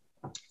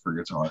for a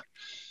guitar.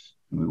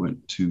 And we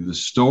went to the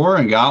store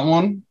and got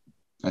one.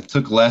 I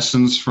took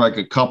lessons for like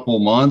a couple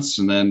months,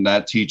 and then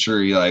that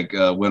teacher, he like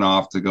went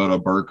off to go to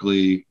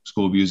Berkeley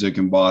School of Music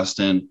in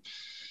Boston.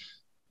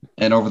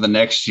 And over the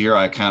next year,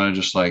 I kind of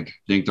just like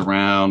dinked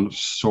around,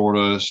 sort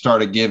of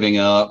started giving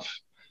up.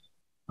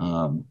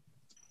 And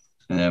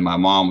then my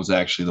mom was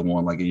actually the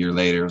one, like a year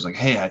later, was like,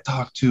 hey, I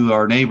talked to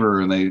our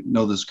neighbor and they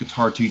know this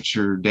guitar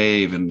teacher,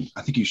 Dave, and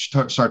I think you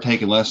should start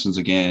taking lessons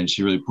again.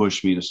 She really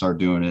pushed me to start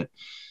doing it.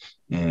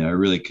 And I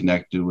really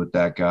connected with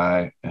that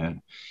guy.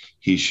 And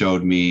he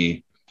showed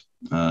me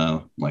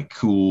like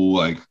cool,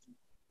 like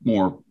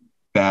more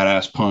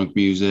badass punk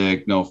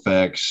music, No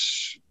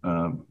Effects,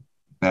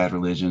 Bad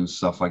Religion,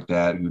 stuff like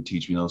that. He would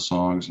teach me those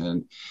songs.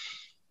 And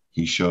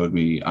he showed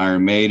me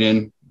Iron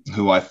Maiden,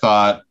 who I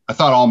thought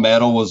all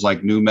metal was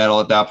like new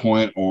metal at that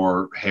point,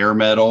 or hair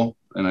metal.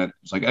 And I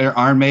was like,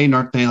 Iron Maiden,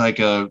 aren't they like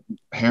a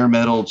hair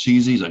metal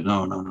cheesy? He's like,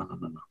 no.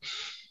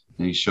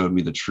 And he showed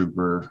me the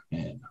Trooper,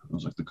 and it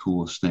was like the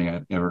coolest thing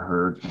I'd ever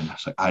heard. And I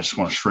was like, I just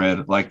want to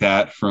shred like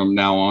that from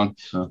now on.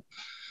 So,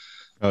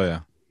 Oh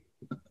yeah,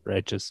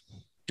 Righteous.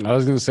 I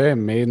was gonna say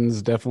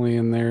Maiden's definitely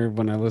in there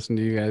when I listen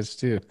to you guys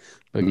too.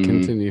 But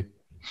continue.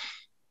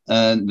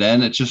 And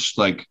then it just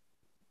like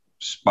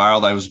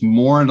spiraled. I was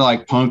more into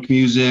like punk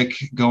music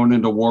going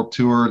into Warped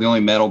Tour. The only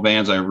metal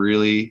bands I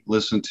really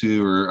listened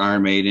to were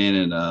Iron Maiden,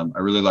 and I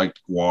really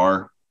liked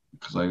Gwar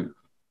because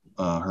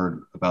I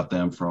heard about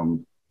them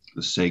from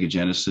the Sega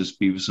Genesis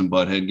Beavis and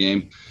Butthead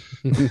game.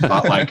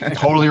 Like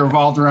totally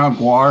revolved around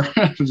Gwar,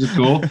 which is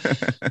cool.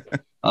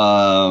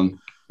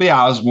 But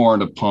yeah, I was more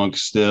into punk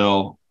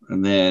still.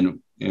 And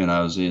then when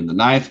I was in the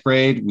 9th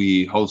grade,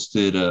 we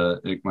hosted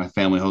my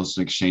family hosted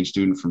an exchange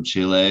student from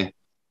Chile.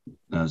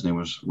 His name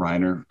was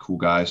Reiner, cool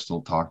guy,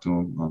 still talk to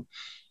him.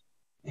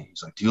 And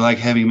he's like, do you like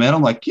heavy metal?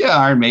 I'm like, yeah,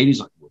 Iron Maiden.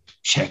 He's like, well,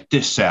 check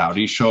this out.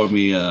 He showed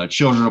me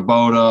Children of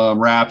Bodom,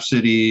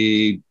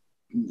 Rhapsody,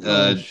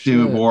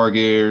 Dimmu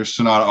Borgir,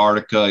 Sonata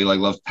Arctica. He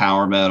like loves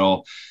power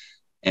metal.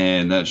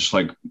 And that just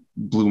like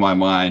blew my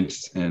mind.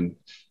 And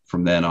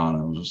from then on,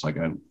 I was just like,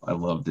 I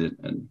loved it.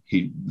 And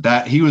he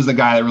was the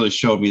guy that really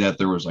showed me that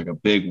there was like a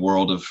big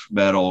world of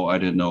metal I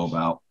didn't know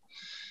about.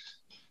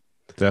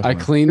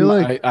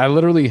 Definitely. I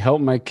literally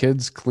helped my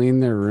kids clean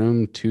their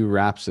room to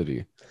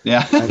Rhapsody.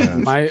 Yeah.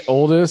 My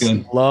oldest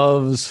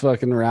loves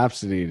fucking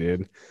Rhapsody,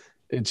 dude.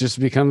 It just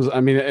becomes, I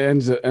mean,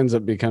 it ends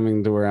up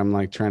becoming to where I'm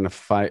like trying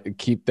to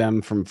keep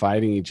them from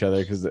fighting each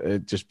other, because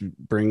it just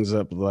brings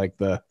up like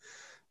the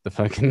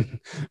fucking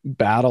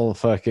battle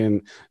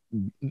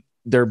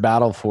they're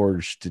battle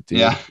forged, dude.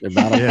 Yeah.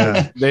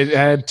 They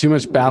had too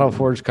much battle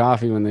forged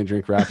coffee when they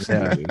drink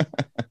Rhapsody. Dude.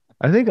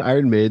 I think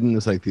Iron Maiden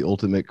is like the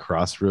ultimate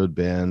crossroad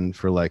band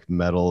for like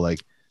metal. Like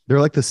they're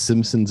like the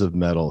Simpsons of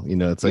metal.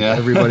 It's like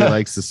everybody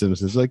likes the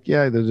Simpsons. Like,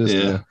 yeah, they're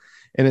just,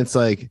 and it's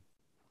like,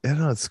 I don't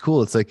know, it's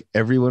cool. It's like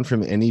everyone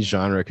from any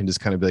genre can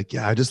just kind of be like,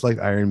 yeah, I just like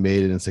Iron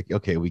Maiden. It's like,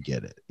 okay, we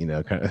get it.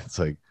 Kind of, it's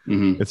like,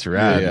 it's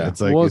rad. Yeah. It's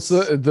like, well,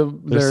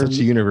 they're such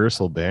a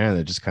universal band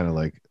that just kind of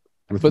like,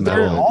 but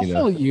they're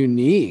also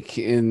unique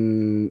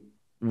in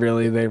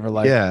really, they were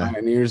like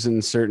pioneers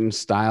in certain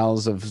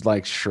styles of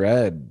like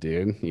shred,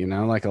 dude.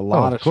 Like a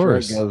lot of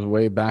shred goes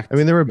way back. I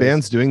mean, there were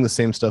bands doing the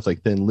same stuff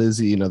like Thin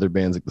Lizzy and other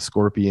bands like the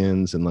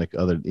Scorpions and like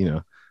other,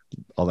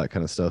 all that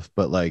kind of stuff.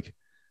 But like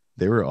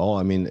they were all,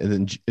 I mean,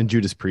 and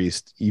Judas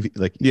Priest,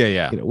 like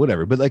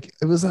whatever. But like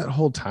it was that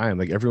whole time,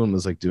 like everyone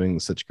was like doing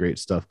such great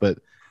stuff. But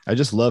I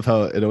just love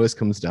how it always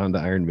comes down to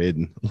Iron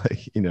Maiden,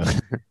 like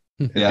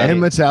and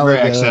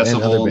Metallica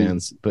and other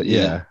bands. But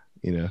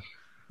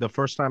the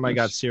first time I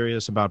got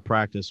serious about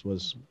practice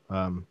was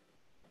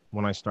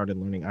when I started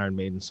learning Iron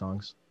Maiden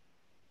songs.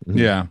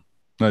 Yeah,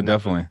 no,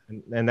 definitely.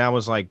 And that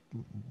was like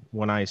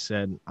when I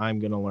said, I'm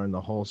going to learn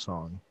the whole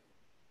song.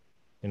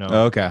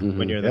 Okay.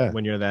 When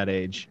you're that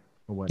age.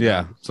 Or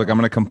yeah. It's like, I'm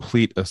going to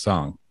complete a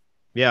song.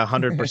 Yeah.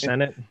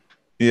 100% it.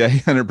 Yeah.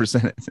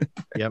 100% it.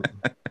 Yep.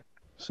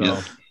 So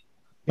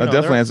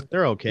definitely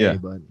they're okay,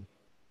 but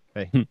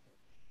hey,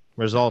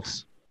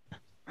 results.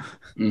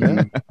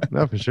 Yeah,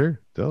 no, for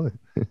sure. Totally.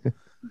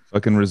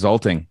 Fucking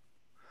resulting.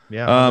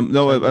 Yeah.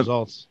 No,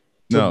 results.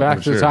 So No, back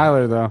for to sure.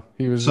 Tyler though.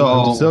 He was So-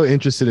 I'm so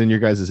interested in your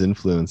guys'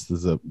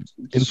 influences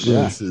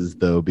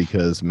though,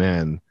 because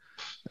man,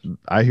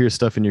 I hear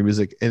stuff in your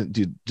music, and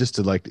dude, just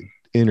to like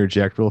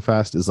interject real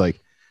fast is like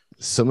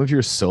some of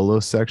your solo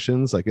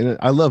sections, like, and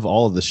I love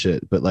all of the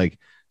shit, but like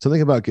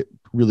something about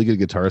really good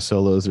guitar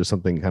solos, there's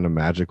something kind of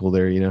magical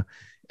there, you know.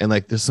 And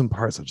like there's some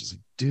parts I'm just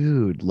like,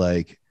 dude,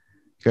 like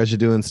you guys are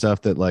doing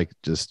stuff that like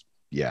just,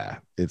 yeah,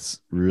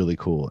 it's really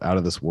cool, out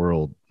of this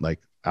world, like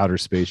outer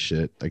space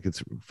shit. Like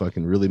it's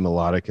fucking really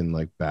melodic and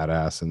like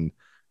badass and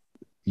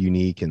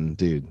unique, and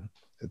dude,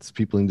 it's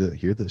people need to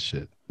hear this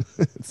shit.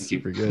 It's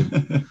super good.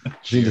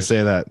 Just need to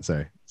say that.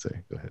 Sorry,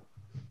 go ahead.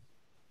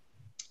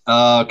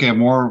 Okay,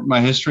 more of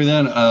my history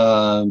then.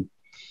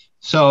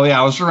 So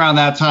yeah, I was around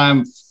that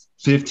time,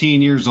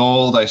 15 years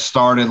old. I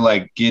started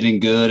like getting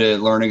good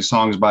at learning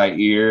songs by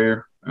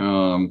ear.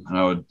 And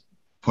I would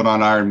put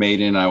on Iron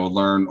Maiden. I would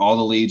learn all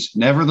the leads,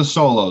 never the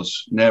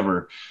solos,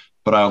 never.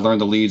 But I would learn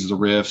the leads, the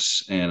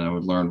riffs, and I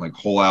would learn like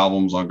whole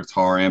albums on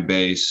guitar and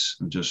bass,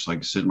 and just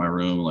like sit in my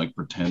room and like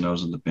pretend I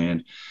was in the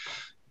band.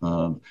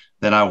 Then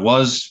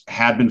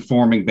had been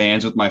forming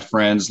bands with my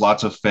friends,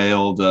 lots of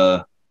failed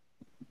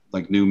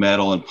like new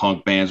metal and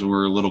punk bands when we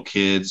were little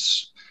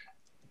kids.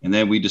 And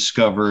then we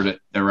discovered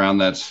around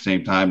that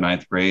same time,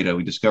 9th grade,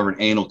 we discovered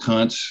Anal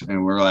Cunt,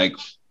 and we're like,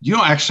 you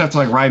don't actually have to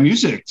like write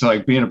music to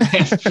like be in a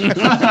band.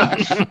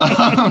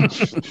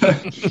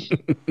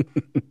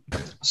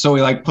 So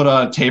we like put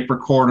a tape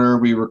recorder.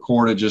 We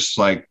recorded just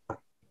like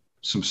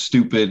some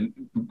stupid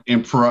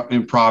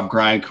improv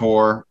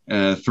grindcore,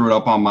 threw it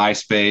up on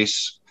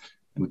MySpace,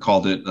 and we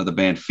called it the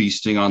band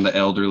Feasting on the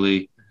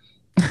Elderly.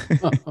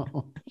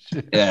 Oh,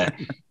 shit. Yeah.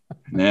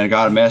 And then I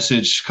got a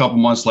message a couple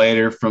months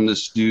later from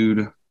this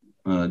dude,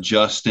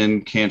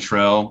 Justin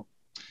Cantrell,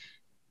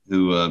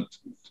 who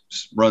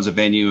runs a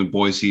venue in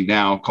Boise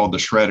now called The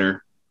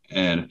Shredder.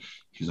 And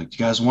he's like, do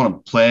you guys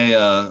want to play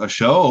a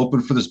show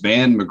open for this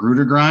band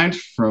Magruder Grind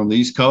from the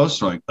East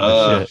Coast? We're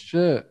like,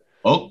 Shit.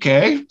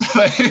 okay.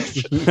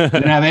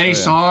 Didn't have any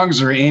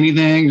songs or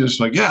anything. Just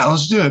like, yeah,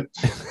 let's do it.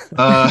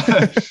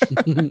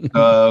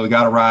 We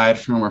got a ride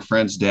from our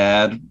friend's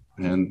dad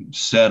and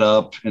set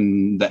up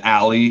in the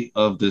alley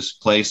of this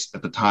place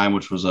at the time,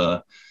 which was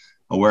a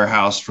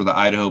warehouse for the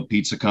Idaho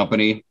Pizza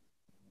Company,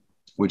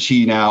 which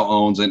he now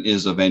owns and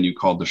is a venue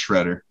called The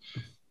Shredder.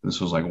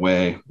 This was like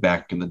way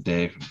back in the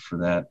day for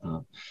that.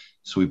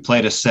 So we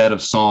played a set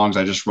of songs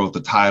I just wrote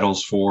the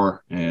titles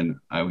for, and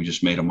we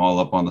just made them all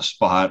up on the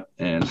spot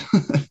and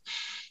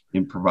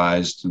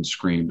improvised and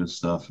screamed and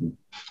stuff. And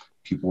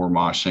people were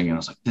moshing, and I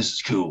was like, this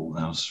is cool.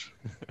 And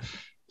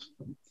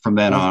from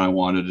then on, I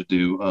wanted to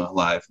do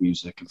live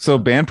music. So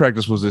band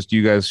practice was just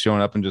you guys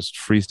showing up and just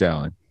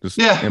freestyling, just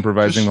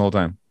improvising the whole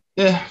time.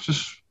 Yeah,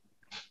 just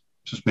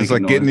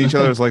like getting each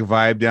other's like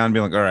vibe down,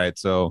 being like, all right,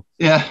 so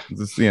yeah,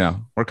 this,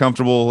 we're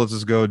comfortable. Let's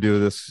just go do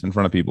this in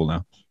front of people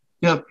now.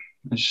 Yep.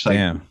 It's just like,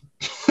 damn.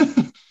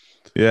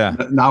 Yeah.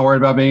 Not worried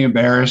about being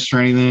embarrassed or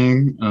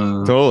anything.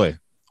 Totally.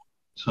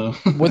 So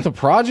with a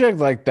project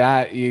like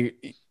that, you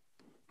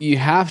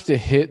have to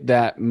hit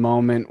that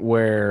moment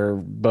where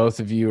both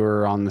of you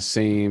are on the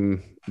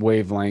same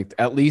wavelength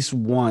at least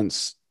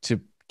once to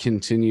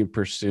continue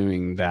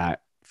pursuing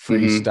that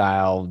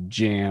freestyle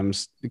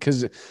jams.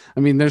 Because I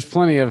mean, there's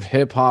plenty of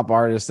hip hop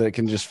artists that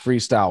can just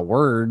freestyle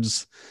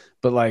words,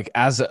 but like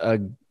as a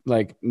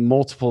like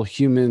multiple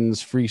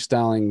humans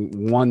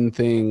freestyling one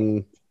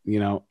thing,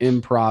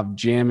 improv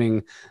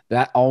jamming,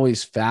 that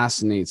always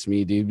fascinates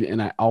me, dude. And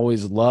I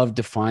always love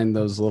to find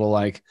those little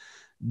like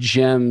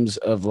gems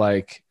of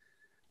like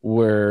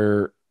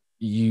where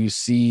you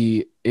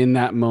see in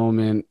that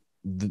moment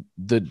the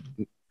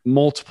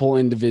multiple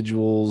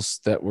individuals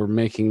that were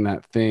making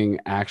that thing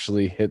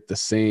actually hit the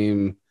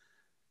same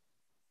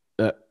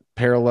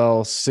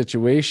parallel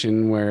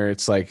situation where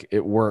it's like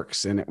it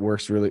works, and it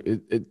works really.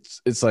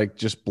 It's like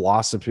just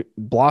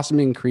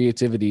blossoming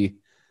creativity.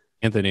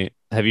 Anthony,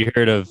 have you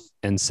heard of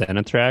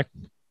Insanathrack?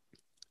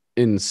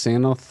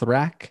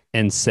 Insanathrack?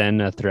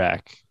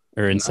 Insanathrack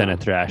or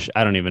Insanathrash.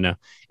 I don't even know.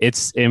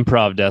 It's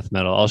improv death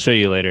metal. I'll show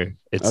you later.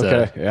 It's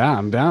okay. Yeah,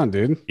 I'm down,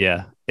 dude.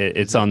 Yeah,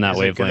 it's on that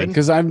wavelength.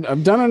 Because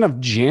I've done enough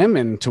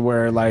jamming to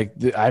where like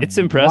it's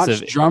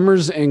impressive.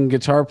 Drummers and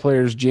guitar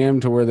players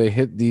jam to where they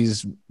hit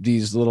these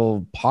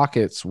little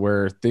pockets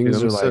where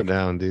things are so like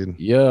down, dude.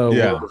 Yo,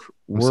 yeah,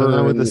 we're so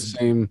down with the this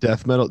same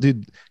death metal,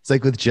 dude. It's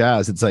like with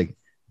jazz. It's like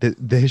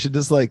they should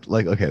just like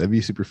okay, that'd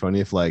be super funny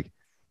if like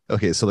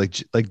okay, so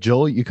like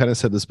Joel, you kind of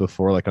said this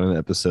before, like on an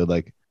episode,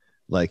 like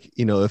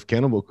if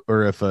Cannibal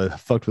or if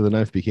Fucked with a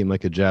Knife became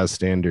like a jazz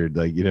standard,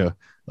 like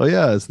oh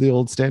yeah, it's the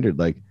old standard.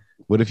 Like,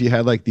 what if you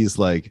had like these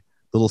like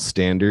little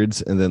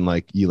standards, and then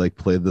like you like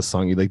played the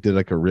song, you like did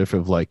like a riff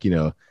of like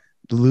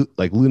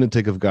like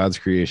lunatic of God's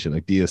creation,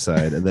 like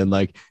deicide, and then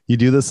like you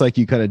do this, like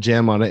you kind of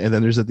jam on it, and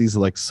then there's these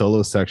like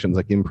solo sections,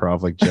 like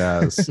improv, like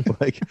jazz,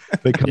 like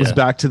that comes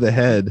back to the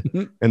head,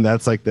 and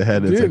that's like the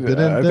head. Dude, It's like,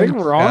 I think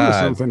we're on to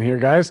something here,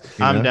 guys.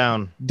 I'm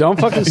down. Don't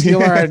fucking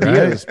steal our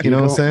ideas. Right? You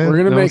know what I'm saying? We're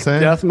gonna You know make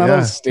death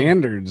metal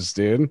standards,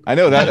 dude. I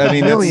know that. I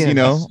mean, that's, you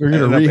know, we're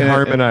gonna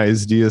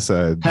reharmonize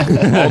deicide.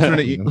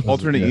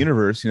 alternate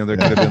universe. You know, there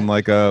could have been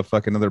like a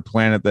fucking other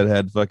planet that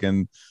had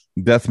fucking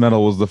death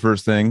metal was the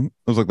first thing. It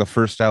was like the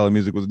first style of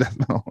music was death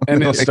metal,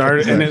 and it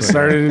started. And it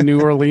started in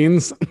New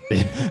Orleans.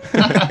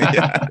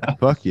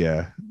 Fuck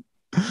yeah.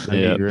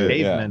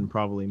 Cavemen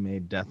probably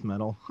made death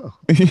metal.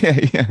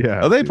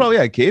 Yeah. Oh, they probably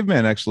had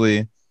cavemen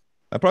actually.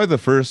 Probably the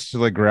first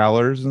like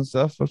growlers and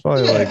stuff. That's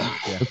probably like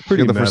it's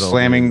pretty the first metal,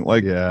 slamming. dude.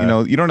 Like you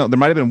know, you don't know. There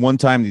might have been one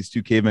time these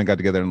two cavemen got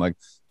together and like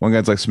one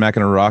guy's like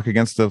smacking a rock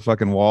against the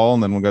fucking wall,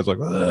 and then one guy's like,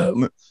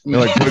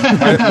 like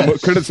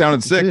could have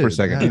sounded sick for a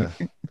second.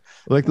 Yeah.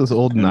 Like those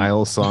old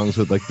Nile songs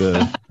with like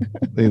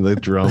the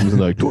drums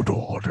and like,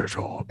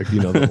 like, you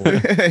know, the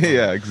whole,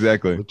 yeah,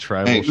 exactly. The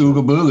tribal hey,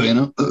 ooga booga, you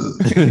know.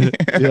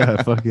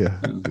 Yeah, fuck yeah.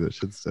 That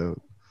shit's so.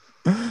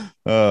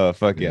 Oh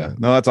fuck yeah.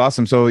 No, that's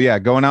awesome. So yeah,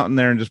 going out in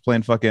there and just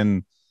playing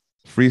fucking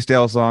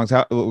freestyle songs.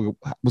 How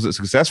was it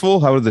successful?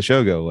 How did the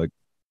show go? Like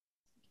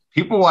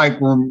people like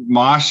were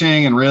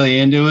moshing and really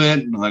into it,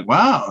 and like,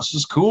 wow, this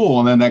is cool.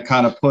 And then that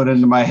kind of put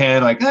into my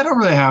head like I don't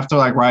really have to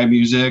like write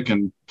music,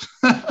 and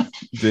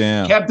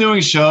damn, kept doing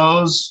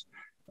shows,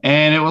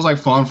 and it was like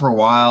fun for a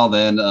while.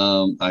 Then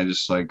I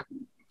just like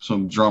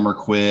some drummer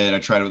quit. I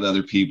tried it with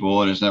other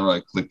people, and it's never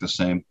like clicked the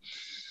same.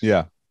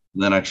 Yeah.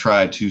 And then I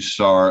tried to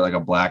start like a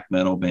black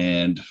metal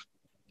band,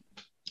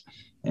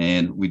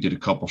 and we did a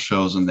couple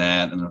shows in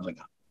that. And I was like,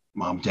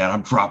 Mom, Dad,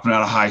 I'm dropping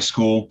out of high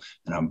school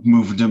and I'm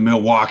moving to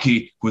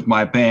Milwaukee with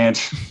my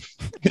band.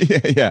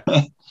 Yeah.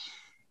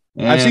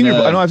 And, I've seen your.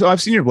 I know.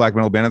 I've seen your black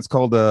metal band. It's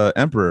called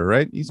Emperor,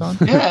 right?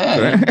 Eson?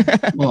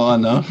 Yeah. Well, I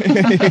know.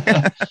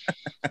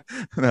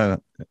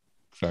 No.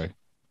 Sorry.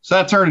 So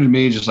that turned into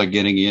me just like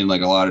getting in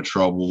like a lot of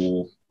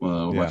trouble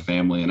with my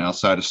family and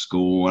outside of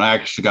school. And I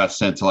actually got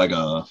sent to like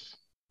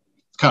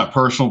it's kind of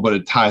personal, but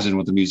it ties in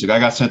with the music. I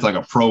got sent to like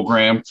a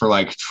program for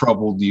like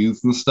troubled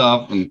youth and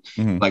stuff, and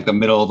like the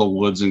middle of the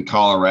woods in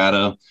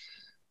Colorado.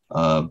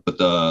 But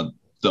the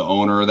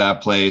owner of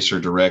that place or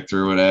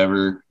director or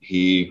whatever,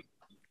 he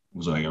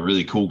was like a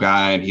really cool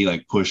guy, and he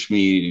like pushed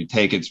me to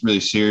take it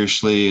really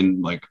seriously.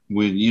 And like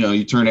when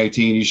you turn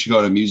 18, you should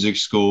go to music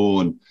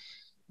school, and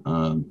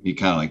he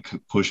kind of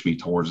like pushed me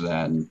towards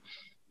that. And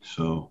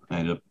so I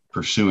ended up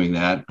pursuing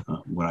that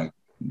when I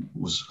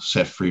was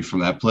set free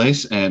from that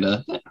place,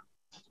 and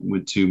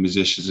went to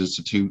Musicians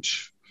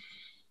Institute.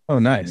 Oh,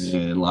 nice.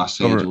 In Los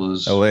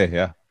Angeles. LA,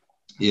 yeah.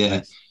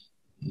 Yeah.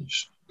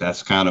 Nice.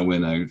 That's kind of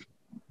when I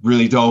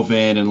really dove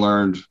in and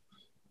learned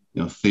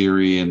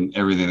theory and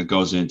everything that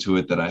goes into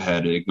it that I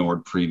had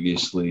ignored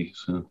previously.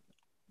 So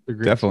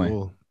definitely.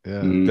 Cool.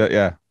 Yeah.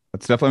 Yeah.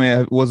 That's definitely, I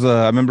mean, it was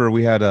I remember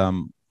we had I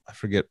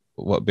forget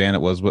what band it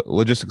was, but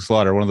Logistic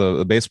Slaughter, one of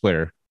the bass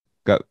player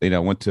got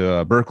went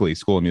to Berkeley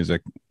School of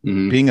Music.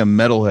 Being a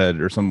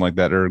metalhead or something like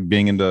that, or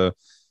being into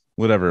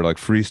whatever, like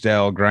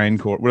freestyle,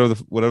 grindcore,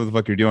 whatever the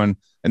fuck you're doing,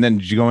 and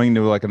then going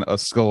to like a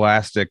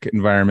scholastic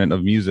environment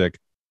of music,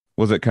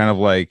 was it kind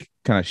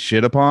of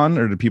shit upon,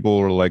 or did people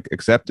were like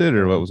accepted,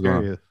 or what was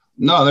going on?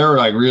 No, there were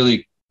like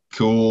really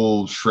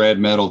cool shred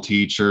metal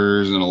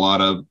teachers and a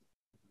lot of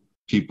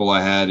people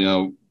I had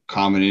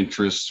common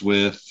interests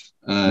with.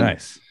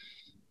 Nice.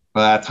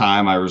 By that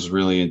time I was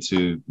really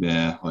into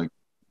like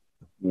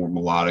more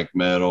melodic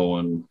metal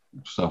and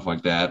stuff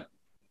like that.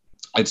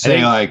 I'd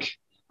say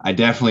I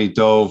definitely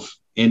dove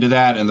into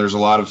that, and there's a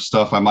lot of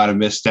stuff I might have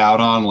missed out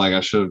on. Like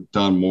I should have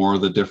done more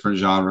of the different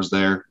genres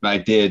there. I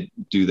did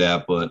do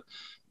that, but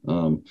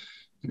kind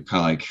of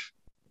like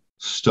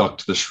stuck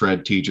to the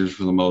shred teachers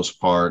for the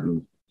most part.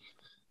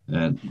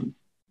 And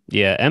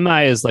yeah,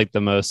 MI is like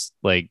the most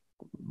like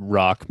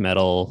rock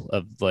metal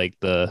of like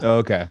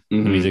the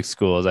music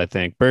schools. I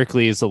think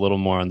Berkeley is a little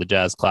more on the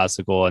jazz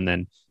classical, and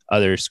then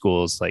other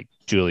schools like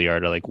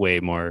Juilliard are like way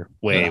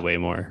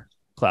more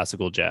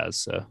classical jazz.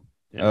 So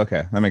yeah.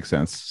 Okay, that makes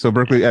sense. So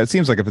Berkeley, it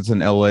seems like if it's in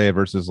LA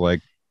versus like,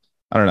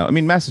 I don't know. I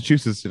mean,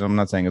 Massachusetts, I'm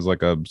not saying is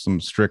like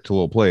some strict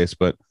little place,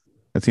 but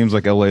it seems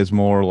like LA is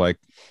more like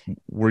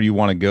where you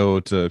want to go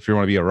to if you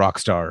want to be a rock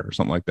star or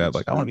something like that.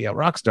 Like, I want to be a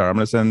rock star. I'm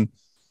going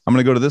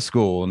to go to this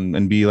school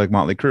and be like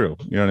Motley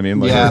Crue. You know what I mean?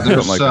 Like, yeah,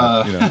 there's like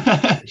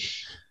that,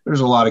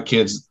 there's a lot of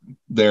kids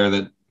there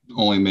that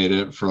only made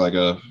it for like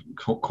a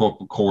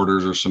couple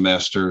quarters or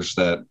semesters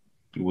that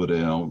would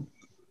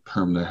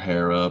perm their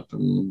hair up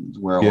and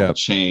wear all the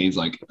chains,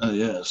 like, oh,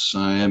 yes,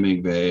 I am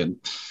Yngwie. And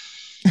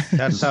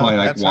that's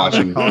how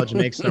college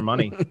makes their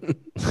money.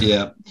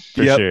 Yeah,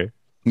 for sure.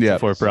 Yeah,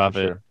 for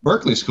profit. Sure.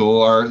 Berkeley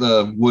School,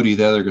 the Woody,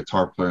 the other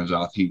guitar player in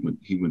Xoth,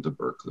 he went to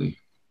Berkeley.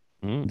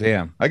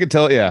 Damn, I could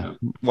tell. Yeah,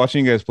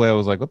 watching you guys play, I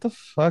was like, what the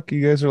fuck?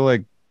 You guys are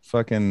like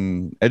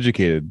fucking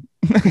educated.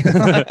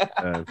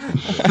 I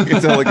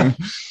could tell,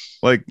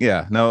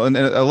 no, and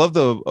I love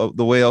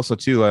the way also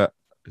too.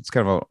 it's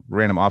kind of a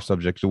random off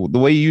subject. So the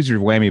way you use your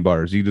whammy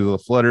bars, you do the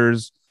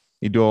flutters,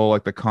 you do all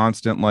like the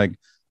constant like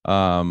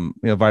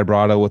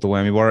vibrato with the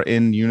whammy bar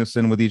in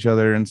unison with each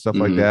other and stuff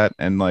like that,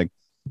 and like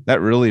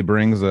that really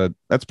brings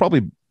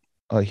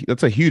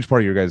that's a huge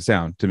part of your guys'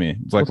 sound to me.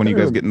 It's like when you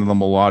guys get into the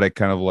melodic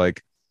kind of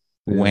like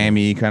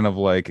whammy kind of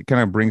like, it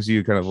kind of brings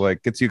you kind of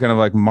like, gets you kind of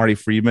like Marty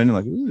Friedman,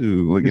 like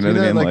ooh, like, you know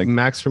what I mean, like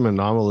Max from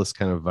Anomalous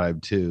kind of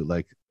vibe too,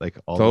 like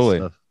all totally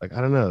the stuff, like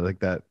I don't know, like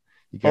that.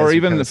 Or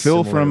even the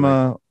Phil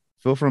from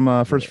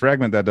First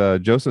Fragment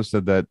that Joseph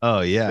said that. Oh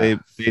yeah,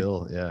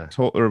 Phil,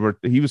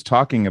 he was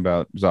talking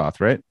about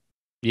Xoth, right?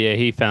 Yeah,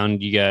 he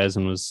found you guys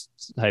and was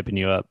hyping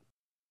you up.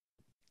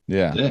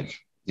 Yeah. Sick.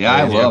 Yeah,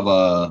 I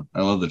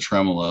love the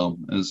tremolo.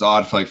 It's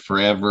odd for like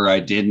forever. I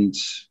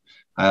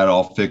had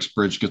all fixed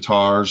bridge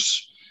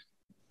guitars.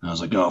 And I was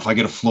like, no, if I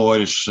get a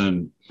Floyd,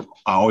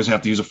 I always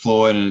have to use a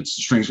Floyd, and the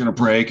string's gonna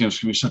break, and it's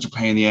gonna be such a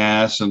pain in the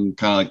ass, and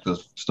kind of like the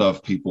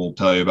stuff people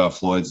tell you about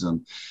Floyds.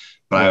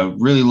 But I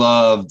really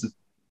loved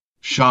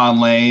Sean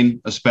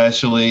Lane,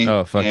 especially,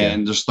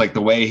 just like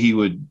the way he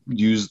would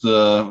use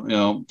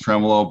the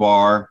tremolo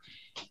bar,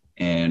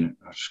 and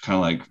I was just kind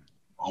of like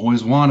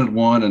always wanted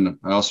one. And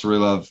I also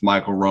really love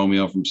Michael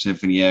Romeo from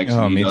Symphony X.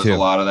 Oh, he does too. a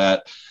lot of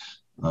that.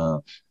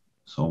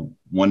 So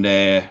one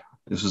day,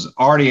 this was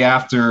already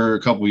after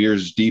a couple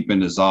years deep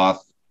into Xoth,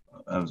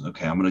 I was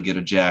okay. I'm gonna get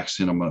a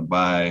Jackson. I'm gonna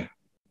buy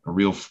a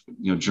real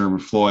German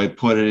Floyd,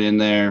 put it in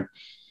there,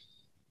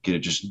 get it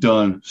just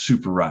done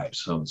super right.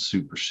 So it's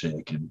super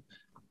sick. And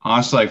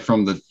honestly, like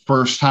from the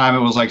first time it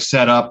was like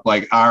set up,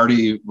 like I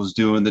already was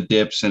doing the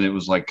dips and it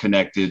was like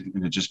connected,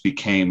 and it just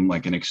became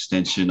like an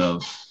extension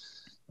of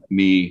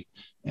me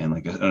and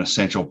like an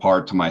essential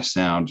part to my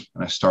sound.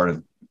 And I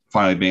started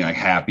finally being like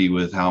happy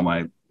with how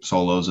my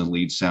solos and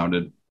leads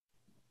sounded,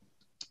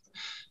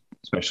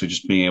 especially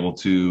just being able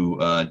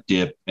to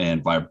dip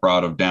and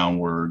vibrato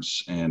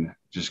downwards and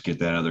just get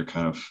that other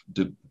kind of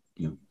the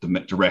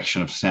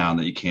direction of sound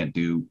that you can't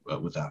do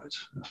without it.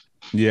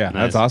 Yeah,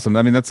 nice. That's awesome.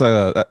 I mean, that's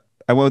I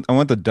went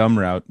the dumb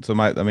route. So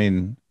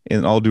in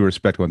all due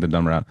respect, I went the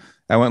dumb route.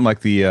 I went like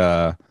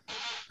the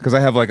because I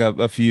have like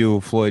a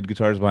few Floyd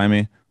guitars behind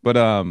me, but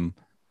I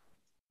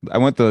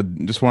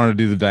just wanted to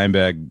do the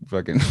Dimebag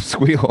fucking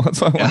squeal.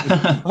 That's all I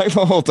wanted. Like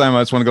the whole time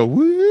I just want to go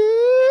woo.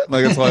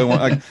 Like that's all I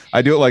want. Like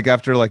I do it like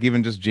after like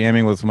even just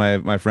jamming with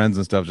my friends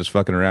and stuff, just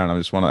fucking around. I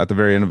just want to, at the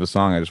very end of a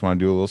song, I just want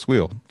to do a little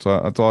squeal. So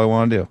that's all I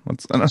want to do.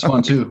 That's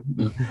fun too.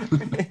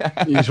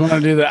 Yeah. You just want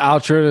to do the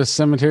outro to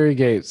Cemetery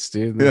Gates,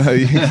 dude. Yeah,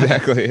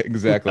 exactly.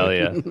 Hell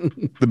yeah.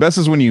 The best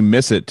is when you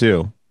miss it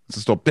too. It's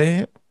just a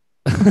bam.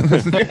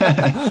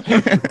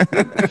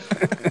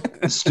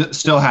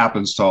 Still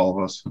happens to all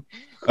of us.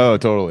 Oh,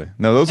 totally.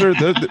 No, those are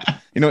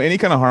any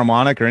kind of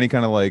harmonic or any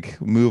kind of like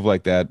move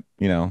like that,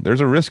 there's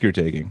a risk you're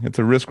taking. It's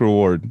a risk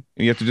reward.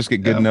 You have to just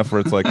get good enough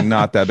where it's like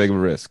not that big of a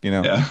risk,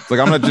 It's like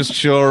I'm gonna just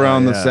chill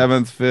around the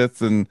 7th,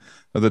 5th, and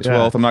the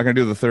 12th. I'm not gonna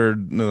do the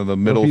third, the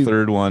middle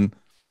third one.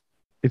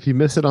 If you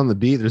miss it on the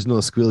beat, there's no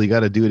squeal. You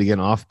got to do it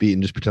again off beat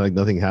and just pretend like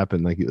nothing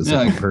happened, like it was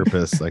like on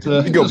purpose. Like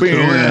you go,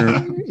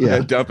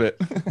 dump it.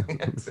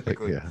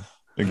 Exactly.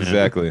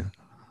 Exactly.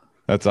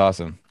 That's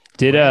awesome.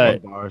 Did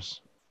Eddie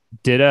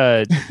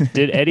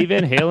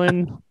Van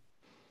Halen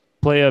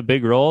play a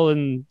big role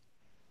in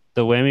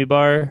the whammy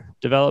bar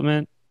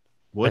development?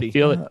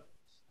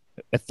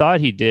 I thought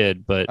he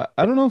did, but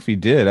I don't know if he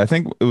did. I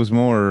think it was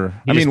more.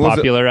 He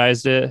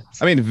popularized it.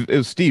 I mean, it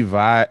was Steve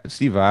Vai.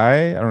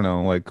 I don't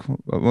know. Like,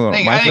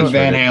 I think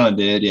Van Halen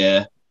did.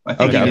 Yeah, I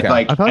think he did.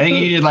 Like, I think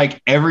he did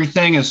like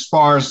everything as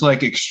far as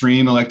like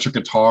extreme electric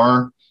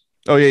guitar.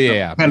 Oh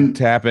yeah. And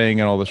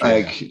tapping and all this.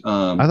 Like,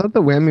 I thought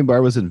the whammy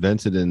bar was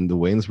invented in the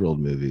Wayne's World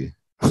movie.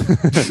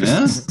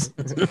 Yeah.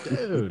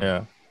 Dude.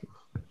 Yeah.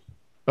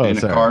 Oh,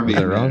 sorry. Is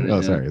that wrong?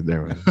 Oh, sorry.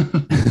 There we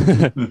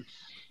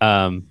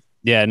go.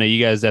 Yeah, no,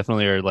 you guys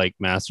definitely are like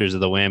masters of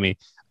the whammy.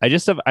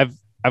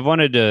 I've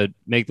wanted to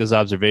make this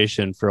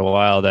observation for a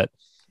while that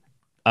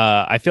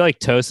I feel like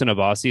Tosin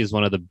Abasi is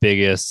one of the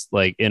biggest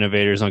like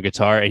innovators on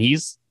guitar, and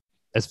he's,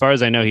 as far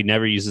as I know, he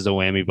never uses a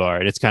whammy bar,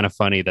 and it's kind of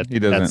funny that he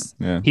doesn't.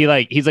 Yeah.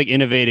 He's like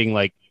innovating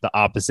like the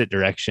opposite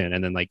direction,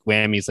 and then like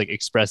whammy's like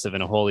expressive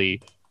in a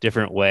wholly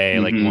different way,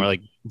 like more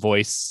like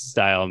voice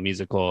style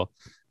musical.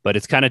 But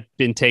it's kind of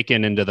been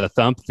taken into the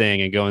thump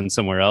thing and going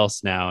somewhere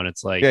else now. And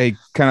it's like, he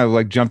kind of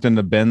like jumped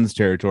into Ben's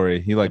territory.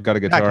 He like got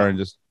a guitar and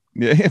just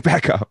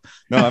back up.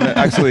 No, I mean,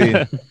 actually,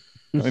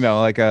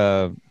 like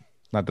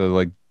not to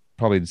like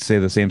probably say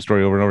the same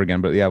story over and over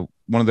again, but yeah,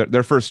 one of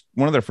their first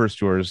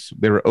tours,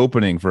 they were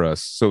opening for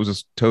us. So it was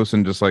just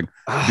Tosin just like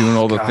doing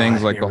all the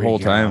things like the whole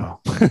time.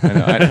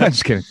 I'm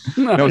just kidding.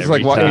 No, it's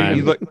like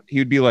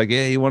he'd be like,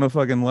 yeah, you want a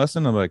fucking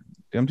lesson? I'm like,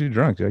 I'm too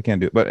drunk, dude. I can't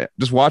do it. But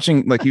just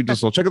watching, like, he'd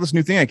just check out this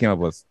new thing I came up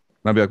with.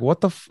 And I'd be like,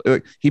 what the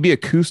like, he'd be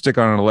acoustic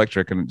on an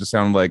electric, and it just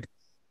sounded like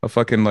a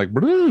fucking like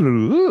it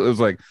was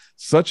like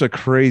such a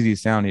crazy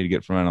sound he'd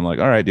get from it. I'm like,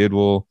 all right, dude,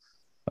 we'll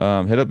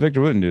hit up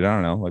Victor Wooten, dude. I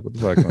don't know, like what the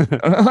fuck.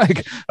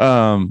 Like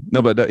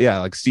no, but yeah,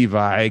 like Steve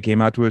Vai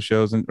came out to his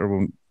shows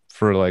or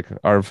for like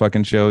our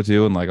fucking show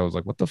too, and like I was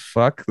like, what the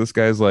fuck? This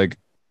guy's like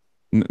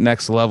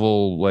next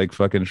level like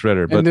fucking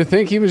shredder. But And to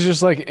think he was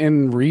just like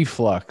in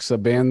Reflux, a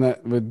band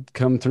that would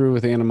come through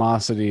with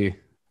Animosity.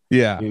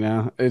 yeah, You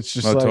know, it's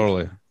just no, like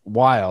totally.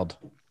 wild.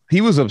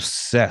 He was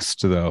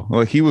obsessed though.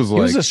 Like he was He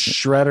like was a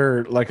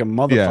shredder like a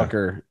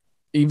motherfucker,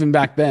 even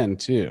back then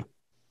too.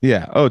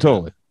 yeah. Oh,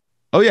 totally.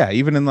 Oh yeah.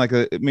 Even in like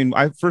I mean,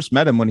 I first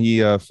met him when he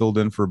filled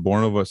in for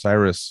Born of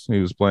Osiris. He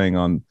was playing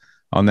on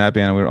that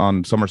band. We were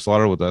on Summer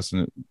Slaughter with us,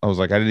 and I was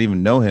like, I didn't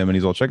even know him, and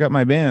he's all, check out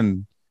my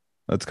band.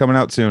 It's coming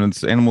out soon.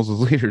 It's Animals as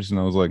Leaders, and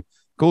I was like,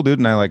 cool, dude.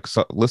 And I like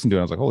listened to it.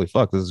 I was like, holy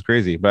fuck, this is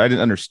crazy. But I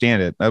didn't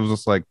understand it. I was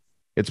just like,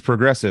 it's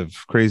progressive,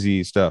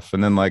 crazy stuff.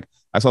 And then like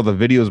I saw the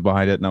videos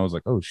behind it, and I was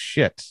like, oh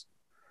shit.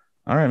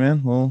 All right,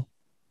 man. Well,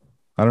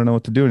 I don't know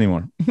what to do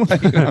anymore.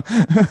 Like, you know,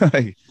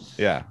 like,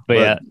 yeah. But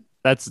yeah,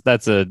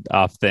 that's a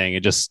off thing.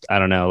 It just, I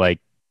don't know, like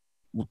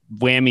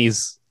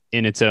Whammy's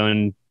in its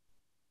own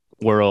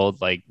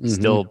world, like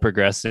still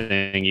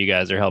progressing. You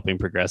guys are helping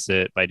progress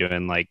it by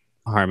doing like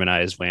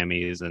harmonized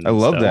whammies, and I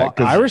love that.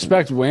 Well, I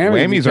respect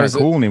whammies aren't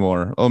cool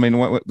anymore. I mean,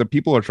 what the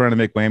people are trying to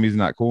make whammies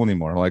not cool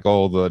anymore. Like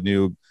all the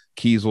new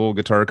Kiesel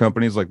guitar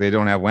companies, like they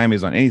don't have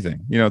whammies on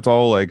anything. You know, it's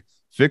all like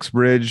fixed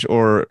bridge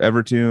or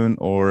Evertune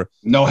or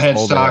no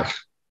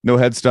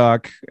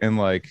headstock, and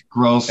like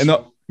gross. And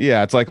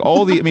yeah, it's like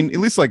all the, I mean, at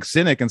least like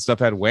Cynic and stuff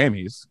had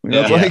whammies. You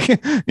know, Yeah. it's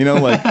like, you know,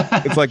 like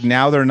it's like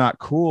now they're not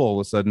cool all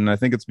of a sudden. I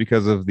think it's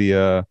because of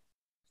the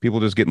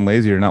people just getting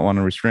lazier, not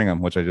wanting to restring them,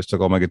 which I just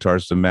took all my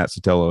guitars to Matt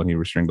Sotelo and he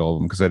restringed all of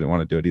them because I didn't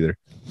want to do it either.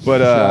 But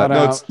shout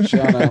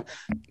no, out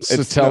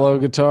Sotelo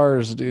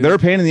guitars, dude. They're a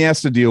pain in the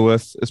ass to deal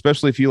with,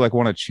 especially if you like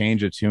want to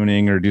change a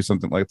tuning or do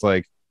something like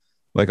a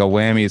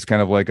whammy is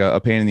kind of like a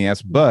pain in the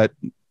ass, but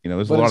you know,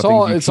 there's a lot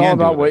of things it's all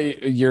about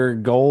what your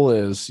goal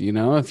is. You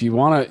know, if you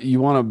want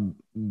to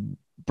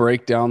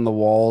break down the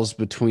walls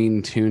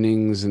between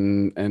tunings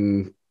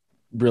and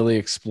really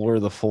explore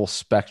the full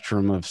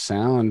spectrum of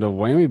sound, a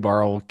whammy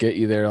bar will get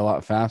you there a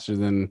lot faster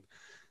than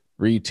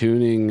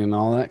retuning and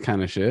all that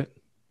kind of shit.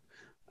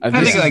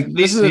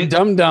 This is a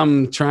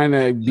dum-dum trying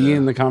to be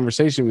in the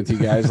conversation with you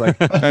guys. Like,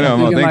 I know.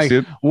 Well, thanks,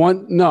 dude.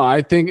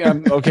 I think,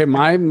 okay,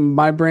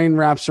 my brain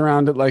wraps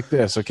around it like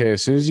this. Okay,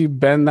 as soon as you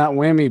bend that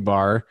whammy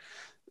bar,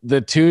 the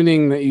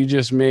tuning that you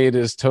just made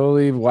is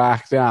totally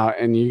whacked out,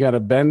 and you got to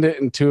bend it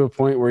into a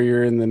point where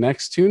you're in the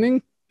next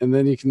tuning, and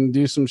then you can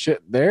do some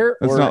shit there.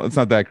 It's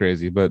not that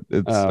crazy, but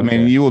it's. Okay. I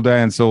mean, you will die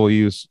and so will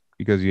you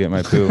because you hit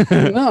my poo.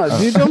 No,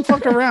 dude, don't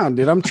fuck around,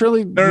 dude. I'm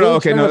truly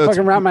okay, no,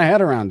 fucking wrap my head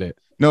around it.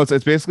 No,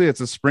 it's basically a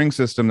spring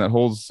system that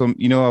holds some.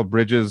 You know how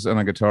bridges on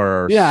a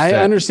guitar are. Yeah,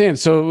 set. I understand.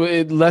 So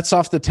it lets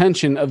off the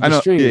tension of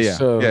the strings. Yeah.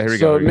 So here we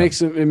go. It makes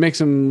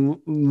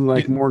them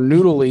like more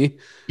noodly.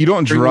 You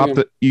don't drop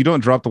the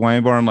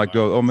whammy bar and like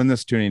go, oh, I'm in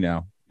this tuning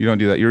now. You don't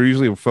do that. You're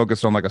usually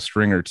focused on like a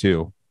string or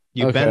two.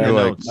 You bend the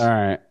notes. All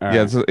right.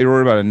 Yeah, so you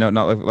worry about a note,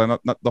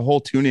 not the whole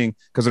tuning,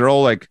 because they're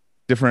all like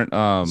different.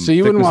 So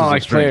you wouldn't want to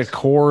like play a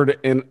chord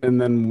and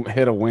then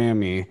hit a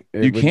whammy.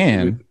 You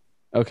can.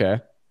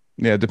 Okay.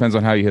 Yeah, it depends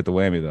on how you hit the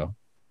whammy though.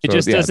 It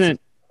just doesn't.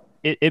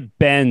 It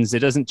bends. It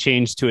doesn't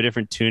change to a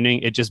different tuning.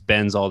 It just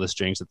bends all the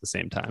strings at the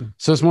same time.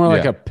 So it's more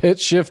like a pitch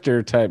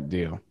shifter type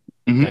deal.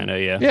 Mm-hmm. Kind of,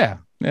 yeah. Yeah.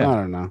 I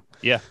don't know.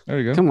 Yeah. There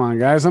you go. Come on,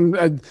 guys.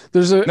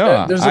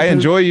 I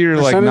enjoy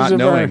your like not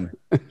knowing.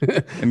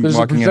 There's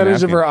a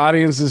percentage of our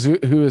audiences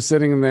who is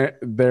sitting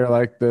there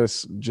like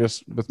this,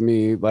 just with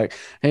me. Like,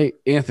 hey,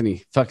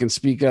 Anthony, fucking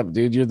speak up,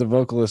 dude. You're the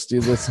vocalist,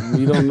 dude.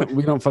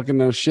 We don't fucking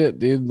know shit,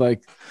 dude.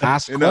 Like,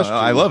 ask questions.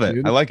 I love it.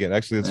 Dude. I like it.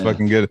 Actually, it's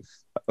fucking good.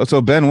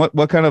 So Ben,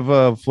 what kind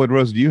of Floyd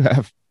Rose do you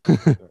have?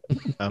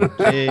 A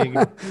big,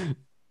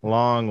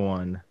 long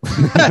one.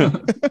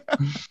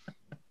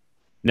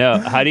 No,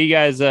 how do you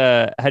guys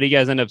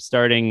end up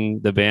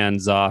starting the band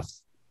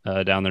Xoth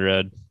down the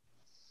road?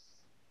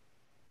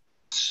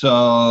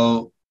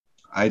 So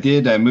I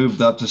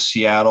moved up to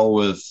Seattle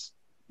with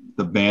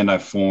the band I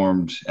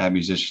formed at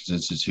Musicians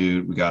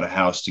Institute. We got a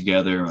house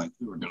together. Like,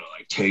 we were gonna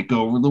like take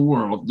over the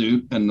world,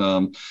 dude. And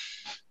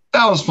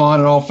that was fun.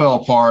 It all fell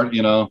apart,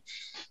 you know.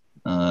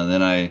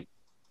 Then I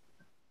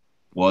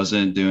was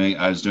doing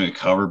a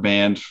cover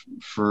band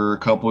for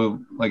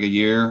a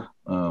year.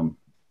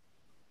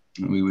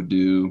 We would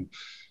do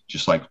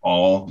just like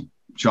all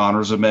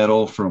genres of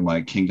metal from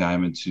like King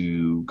Diamond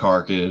to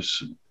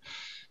Carcass.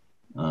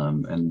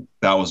 And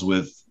that was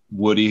with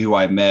Woody, who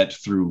I met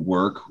through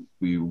work.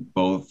 We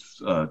both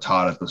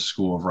taught at the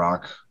School of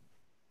Rock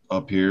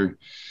up here.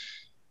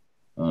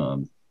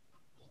 And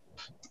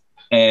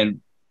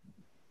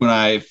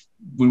when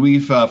we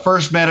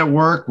first met at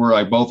work, we're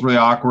like both really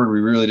awkward.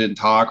 We really didn't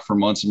talk for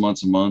months and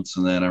months and months.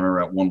 And then I remember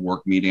at one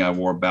work meeting, I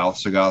wore a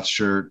Balthagoth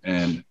shirt,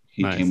 and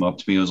he came up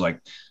to me and was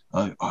like,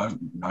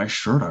 nice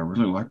shirt. I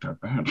really like that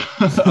band.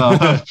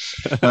 All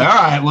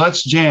right,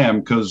 let's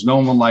jam, because no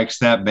one likes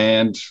that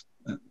band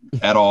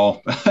at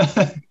all.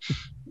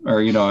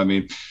 Or, you know, I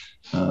mean,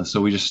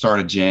 so we just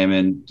started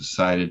jamming,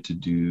 decided to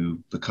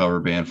do the cover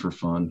band for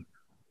fun.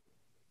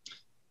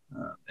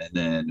 And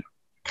then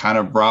kind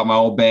of brought my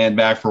old band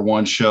back for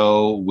one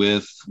show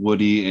with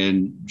Woody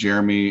and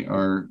Jeremy,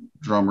 our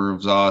drummer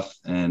of Xoth,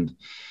 and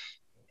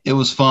it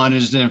was fun. It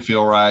just didn't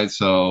feel right,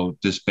 so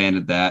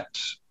disbanded that.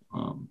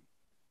 Um,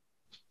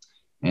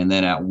 and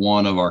then at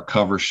one of our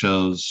cover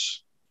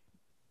shows,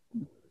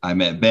 I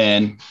met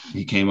Ben.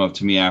 He came up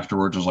to me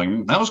afterwards. Was like,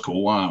 "That was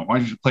cool. Wow, why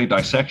did you play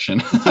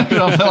Dissection?" Something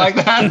like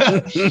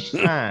that.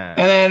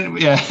 And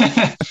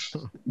then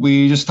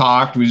we just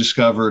talked. We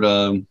discovered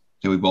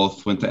that we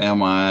both went to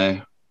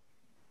MI.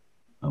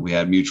 We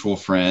had mutual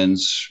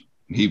friends.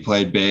 He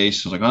played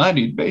bass. I was like, "Oh, I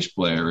need a bass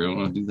player. I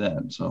want to do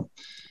that." So,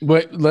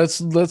 but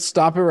let's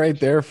stop it right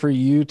there for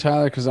you,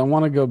 Tyler, because I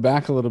want to go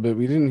back a little bit.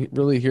 We didn't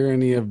really hear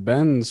any of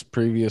Ben's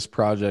previous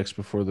projects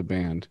before the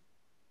band.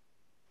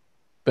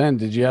 Ben,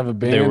 did you have a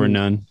band? There were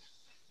none.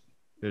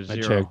 There's I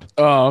zero. checked.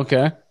 Oh,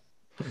 okay.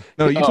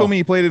 No, you told me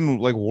you played in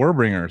like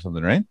Warbringer or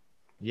something, right?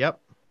 Yep.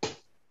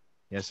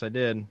 Yes, I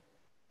did.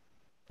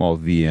 Well,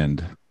 the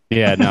end.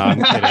 Yeah, no,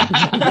 I'm kidding.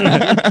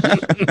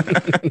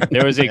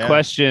 There was a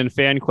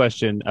fan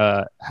question.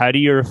 How do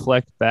you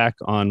reflect back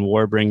on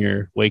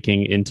Warbringer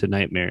waking into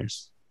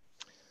nightmares?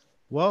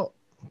 Well,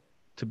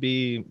 to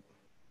be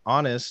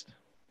honest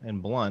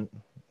and blunt,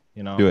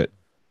 Do it.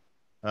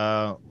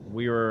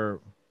 we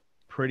were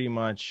pretty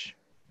much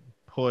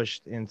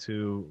pushed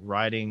into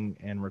writing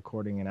and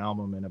recording an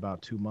album in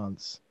about 2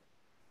 months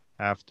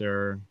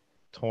after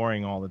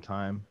touring all the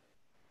time.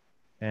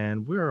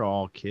 And we were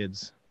all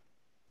kids.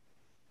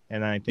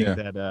 And I think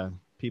that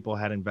people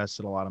had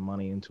invested a lot of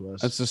money into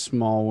us. That's a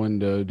small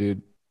window,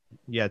 dude.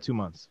 Yeah, 2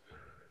 months.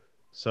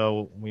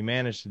 So we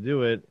managed to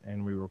do it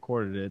and we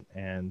recorded it.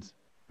 And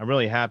I'm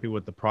really happy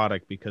with the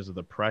product because of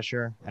the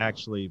pressure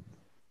actually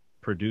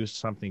produced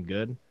something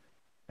good.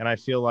 And I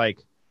feel like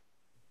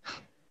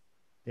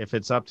if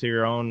it's up to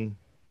your own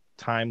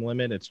time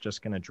limit, it's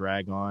just going to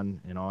drag on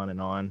and on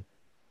and on.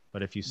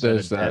 But if you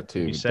set,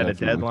 a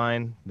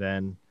deadline,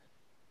 then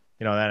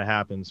that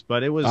happens.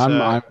 But it was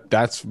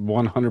that's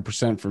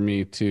 100% for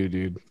me too,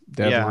 dude.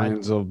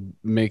 Deadlines will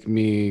make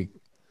me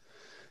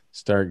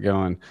start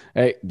going,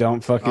 hey,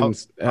 don't fucking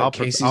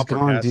Casey's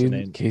gone,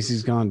 dude.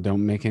 Casey's gone.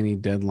 Don't make any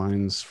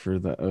deadlines for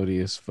the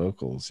odious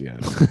vocals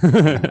yet.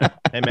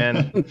 Hey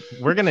man,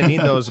 we're gonna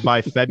need those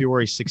by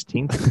February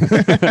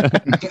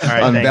 16th. All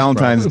right, on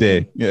Valentine's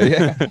Day.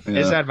 Yeah.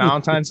 Is that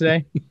Valentine's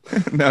Day?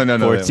 No.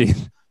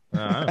 14th.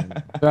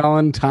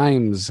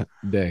 Valentine's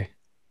Day.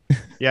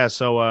 Yeah,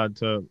 so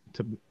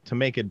to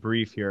make it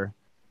brief here,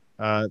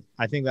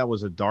 I think that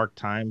was a dark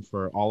time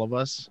for all of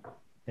us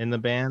in the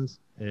band.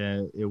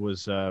 It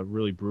was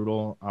really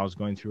brutal. I was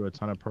going through a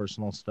ton of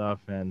personal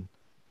stuff, and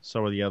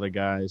so were the other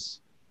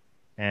guys.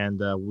 And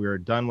we were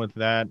done with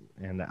that,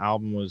 and the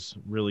album was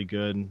really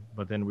good.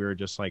 But then we were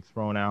just like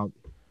thrown out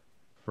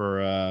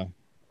for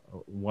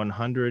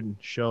 100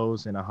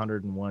 shows in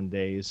 101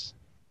 days.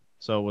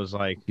 So it was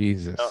like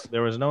Jesus.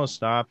 There was no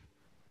stop.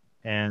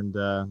 And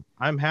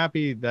I'm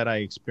happy that I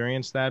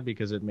experienced that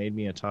because it made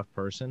me a tough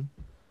person.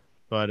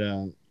 But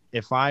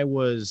if I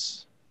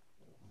was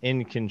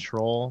in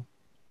control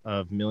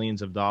of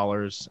millions of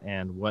dollars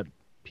and what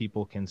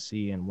people can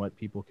see and what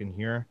people can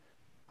hear,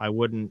 I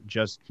wouldn't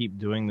just keep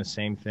doing the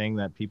same thing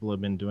that people have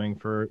been doing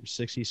for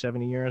 60,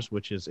 70 years,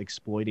 which is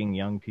exploiting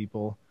young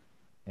people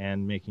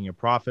and making a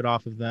profit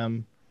off of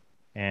them.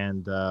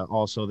 And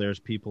also there's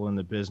people in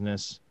the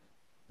business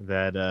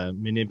that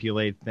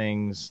manipulate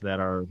things that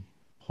are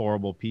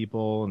horrible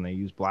people, and they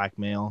use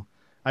blackmail.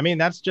 I mean,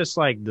 that's just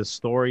like the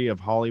story of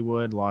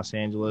Hollywood, Los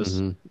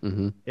Angeles.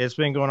 It's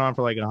been going on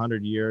for like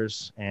 100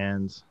 years,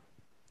 and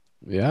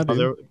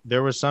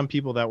there were some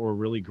people that were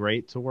really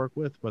great to work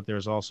with, but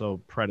there's also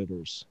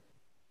predators.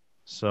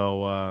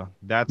 So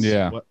that's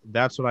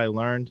what I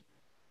learned.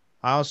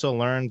 I also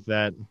learned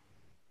that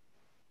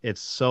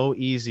it's so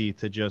easy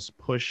to just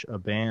push a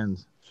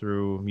band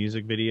through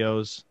music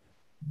videos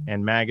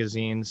and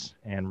magazines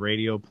and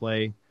radio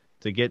play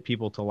to get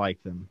people to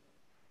like them.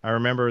 I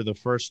remember the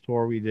first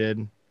tour we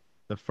did,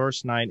 the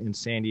first night in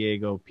San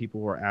Diego,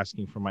 people were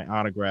asking for my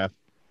autograph,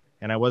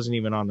 and I wasn't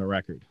even on the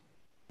record.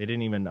 They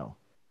didn't even know.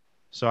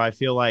 So I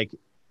feel like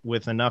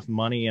with enough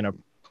money in a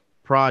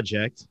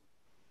project,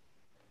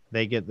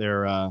 they get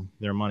their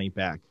money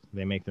back.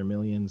 They make their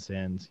millions,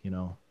 and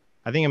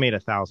I think I made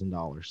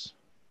 $1,000.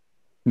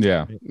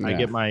 Yeah. I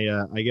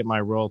get my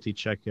royalty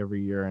check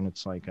every year, and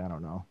it's like, I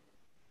don't know,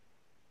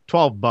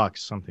 $12,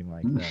 something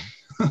like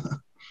that.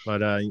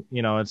 But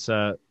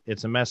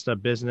it's a messed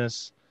up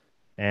business,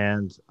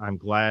 and I'm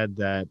glad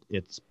that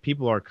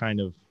people are kind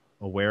of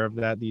aware of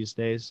that these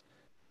days.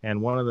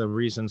 And one of the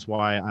reasons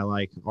why I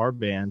like our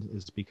band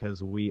is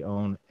because we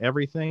own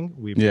everything,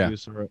 we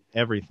produce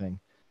everything,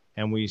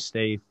 and we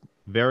stay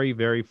very,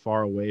 very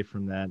far away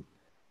from that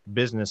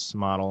business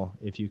model,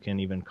 if you can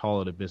even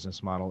call it a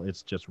business model.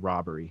 It's just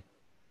robbery.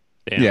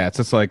 Damn. Yeah, it's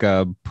just like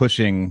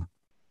pushing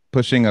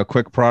a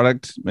quick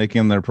product, making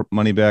them their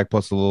money back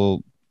plus a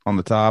little on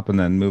the top, and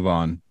then move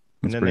on.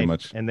 That's pretty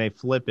much. And they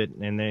flip it,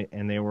 and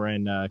they were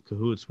in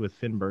cahoots with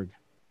Finberg.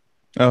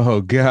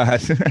 Oh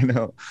God, I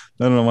know.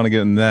 I don't want to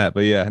get in that,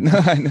 but yeah, no,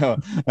 I know.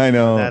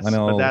 But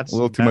a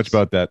little too much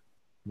about that.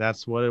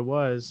 That's what it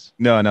was.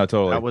 No,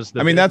 totally. That was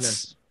the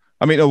business.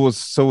 I mean, it was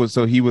so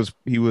he was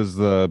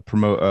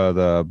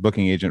the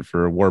booking agent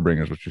for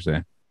Warbringers. What you're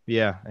saying?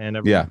 Yeah, and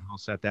everyone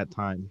else at that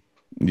time.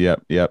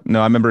 Yep. No,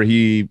 I remember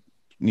he,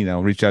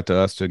 reached out to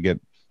us to get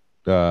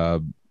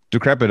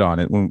Decrepit on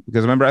it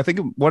because I remember I think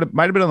it might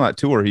have been on that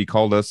tour. He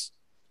called us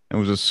and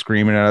was just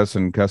screaming at us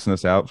and cussing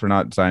us out for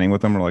not signing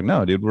with them. We're like,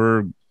 no, dude,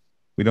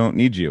 we don't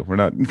need you. We're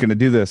not going to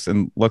do this.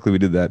 And luckily we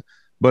did that.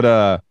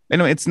 But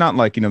it's not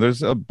like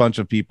there's a bunch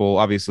of people.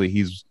 Obviously,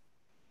 he's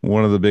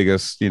one of the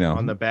biggest,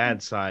 on the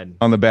bad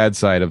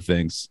side of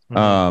things.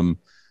 And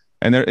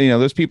there,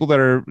 there's people that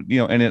are,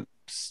 in it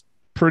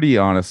pretty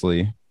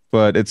honestly,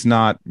 but it's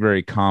not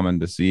very common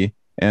to see.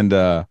 And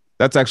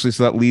that's actually,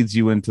 so that leads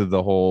you into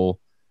the whole,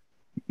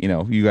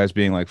 you guys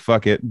being like,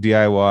 fuck it,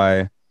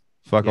 DIY,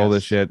 fuck all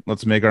this shit.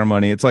 Let's make our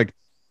money. It's like,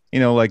 we,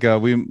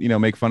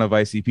 make fun of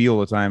ICP all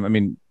the time. I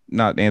mean,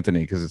 not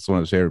Anthony, because it's one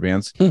of his favorite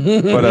bands, but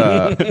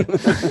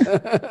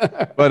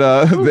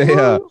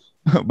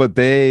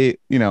they,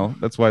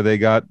 that's why they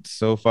got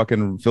so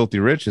fucking filthy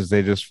rich, is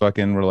they just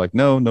fucking were like,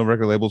 no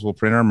record labels will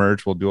print our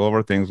merch, we'll do all of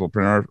our things, we'll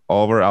print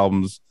all of our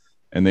albums,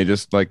 and they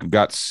just like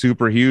got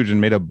super huge and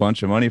made a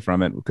bunch of money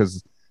from it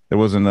because there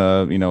wasn't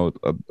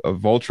a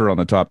vulture on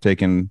the top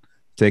taking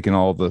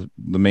all the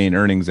main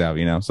earnings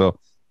out, so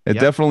it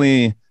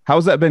definitely.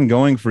 How's that been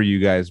going for you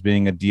guys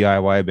being a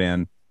DIY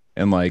band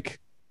and like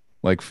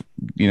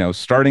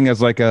starting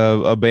as like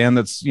a band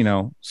that's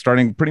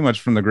starting pretty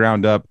much from the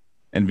ground up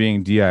and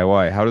being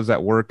DIY? How does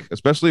that work?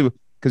 Especially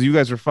because you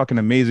guys are fucking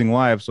amazing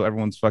live, so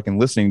everyone's fucking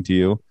listening to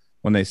you.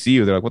 When they see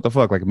you, they're like, what the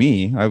fuck? Like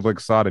me, I like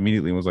saw it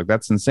immediately and was like,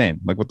 that's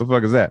insane. Like, what the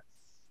fuck is that?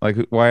 Like,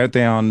 why aren't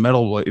they on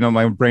metal?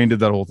 My brain did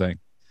that whole thing,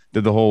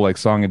 did the whole like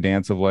song and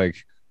dance of like,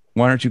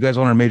 why aren't you guys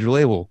on our major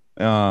label?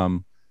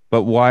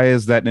 But why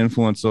is that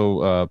influence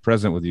so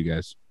present with you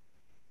guys?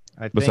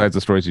 Besides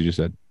the stories you just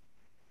said.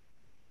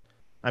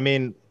 I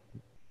mean,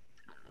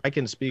 I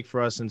can speak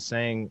for us in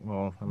saying,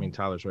 well, I mean,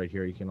 Tyler's right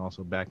here. You can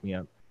also back me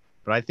up.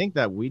 But I think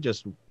that we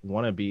just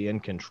want to be in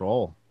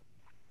control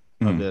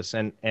of this.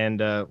 And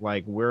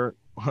like we're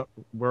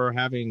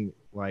having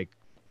like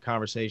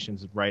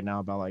conversations right now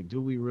about like,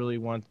 do we really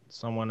want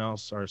someone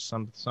else or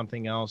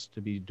something else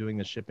to be doing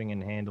the shipping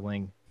and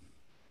handling?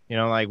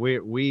 Like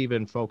we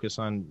even focus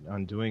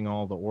on doing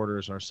all the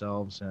orders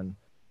ourselves. And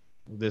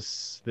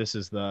this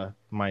is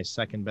my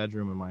second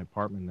bedroom in my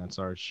apartment. That's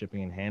our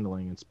shipping and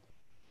handling. It's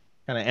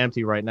kind of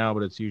empty right now,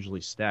 but it's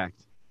usually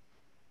stacked.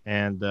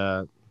 And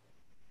I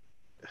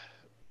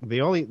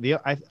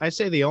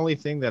say the only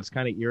thing that's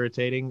kind of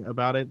irritating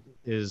about it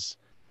is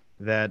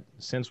that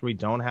since we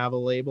don't have a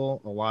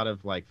label, a lot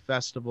of like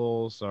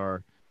festivals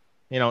or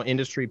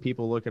industry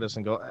people look at us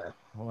and go,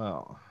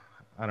 well,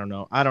 I don't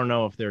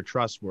know if they're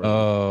trustworthy.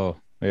 Oh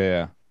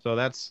yeah. So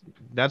that's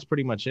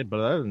pretty much it. But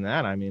other than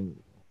that, I mean,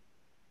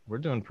 we're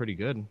doing pretty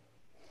good.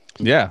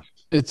 Yeah.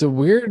 It's a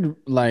weird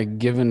like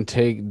give and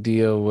take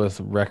deal with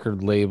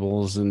record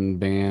labels and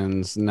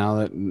bands. Now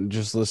that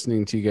just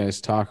listening to you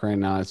guys talk right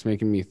now, it's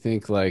making me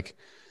think like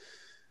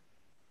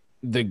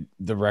the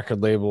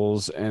record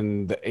labels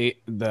and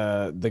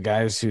the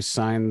guys who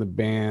sign the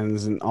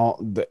bands and all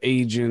the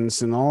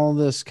agents and all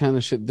this kind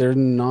of shit. They're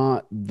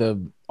not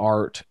the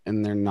art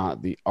and they're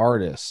not the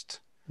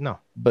artist. No,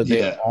 but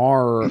they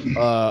are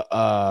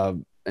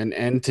an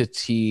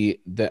entity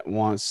that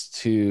wants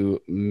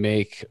to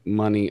make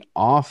money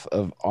off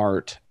of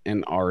art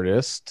and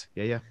artist.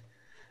 Yeah.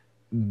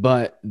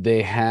 But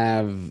they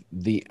have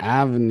the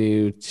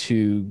avenue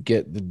to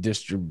get the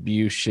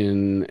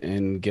distribution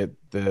and get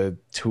the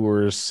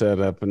tours set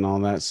up and all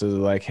that. So they're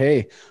like,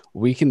 hey,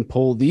 we can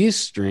pull these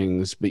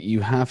strings, but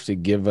you have to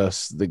give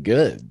us the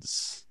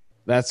goods.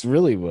 That's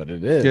really what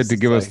it is. You have to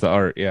give us the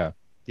art. Yeah.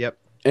 Yep.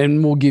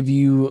 And we'll give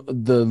you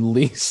the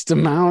least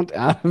amount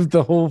out of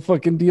the whole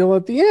fucking deal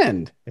at the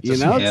end. It's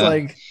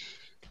like,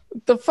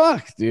 what the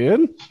fuck,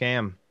 dude?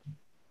 Scam.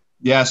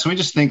 Yeah. So we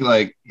just think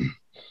like,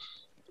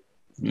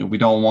 we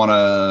don't want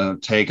to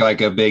take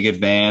like a big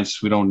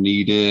advance. We don't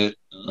need it.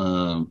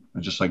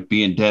 Just like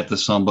be in debt to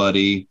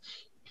somebody.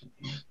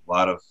 A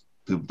lot of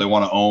they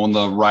want to own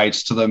the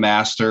rights to the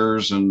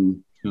masters.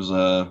 And he was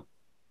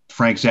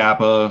Frank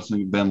Zappa. I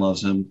think Ben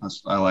loves him.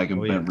 I like him.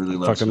 Ben really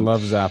loves him. Fucking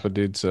love Zappa,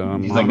 dude. So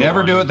he's like,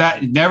 never do it.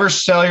 That never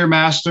sell your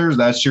masters.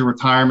 That's your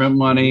retirement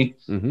money.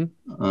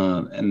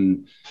 Mm-hmm.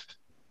 And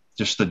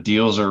just the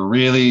deals are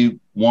really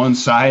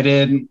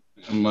one-sided.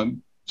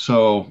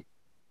 So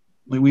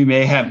we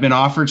may have been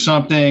offered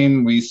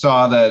something. We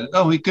saw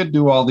that, we could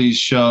do all these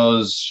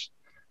shows.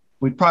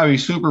 We'd probably be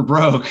super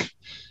broke.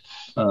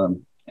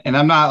 And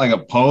I'm not like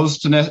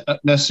opposed to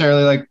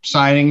necessarily like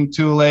signing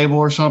to a label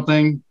or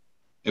something.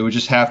 It would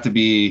just have to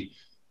be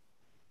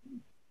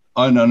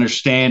an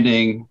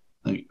understanding.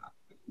 Like,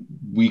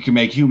 we can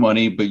make you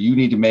money, but you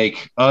need to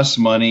make us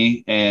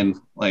money and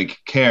like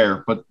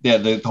care. But yeah,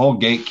 the whole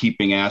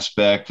gatekeeping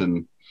aspect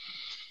and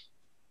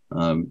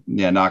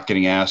not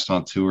getting asked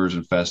on tours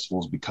and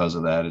festivals because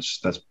of that.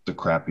 That's the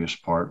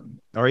crappiest part.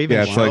 Or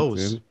even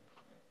shows.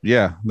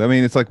 I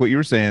mean, it's like what you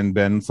were saying,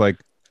 Ben. It's like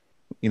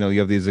you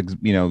have these,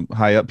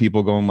 high up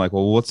people going like,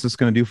 well, what's this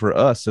going to do for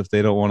us if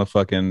they don't want to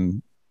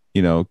fucking,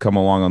 come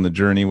along on the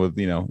journey with,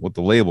 with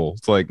the label?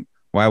 It's like,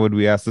 why would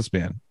we ask this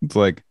band? It's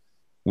like,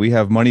 we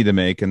have money to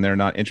make and they're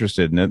not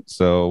interested in it.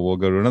 So we'll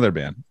go to another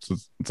band. So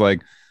it's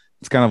like,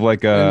 it's kind of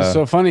like, and it's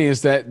so funny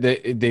is that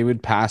they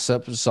would pass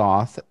up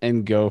Xoth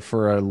and go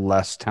for a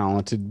less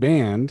talented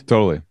band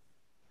totally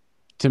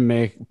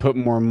to put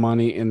more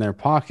money in their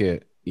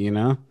pocket,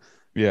 Yeah.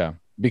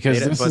 Because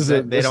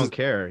they don't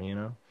care,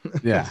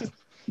 Yeah.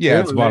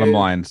 Yeah, it's bottom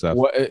line stuff.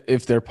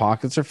 If their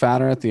pockets are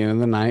fatter at the end of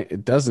the night,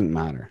 it doesn't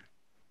matter.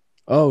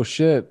 Oh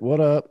shit, what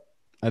up?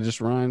 I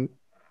just rhymed.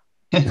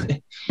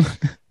 I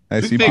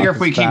figure if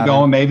we keep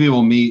going, maybe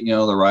we'll meet,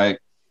 the right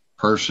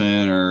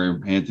person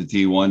or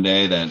entity one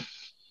day that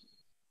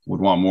would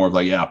want more of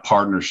like,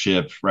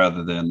 partnership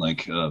rather than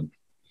like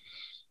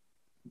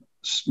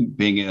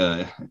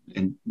being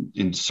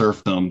in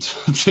serfdom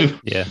to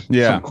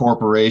some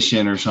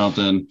corporation or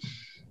something.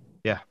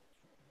 Yeah.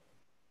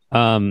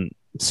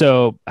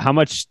 So how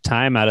much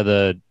time out of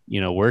the,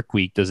 work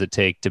week does it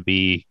take to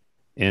be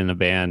in a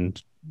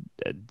band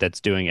that's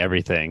doing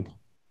everything?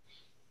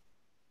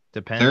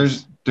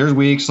 Depends. There's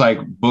weeks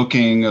like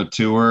booking a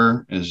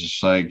tour is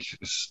just like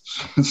it's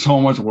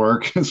so much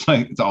work. It's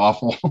like it's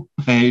awful.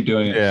 I hate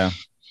doing it. Yeah.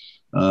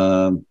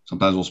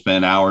 Sometimes we'll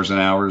spend hours and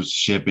hours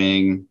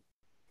shipping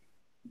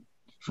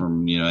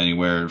from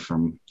anywhere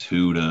from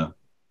 2 to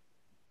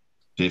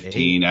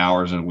 15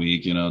 hours a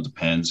week. It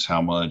depends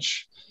how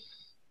much.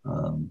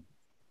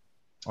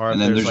 Or if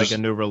there's like a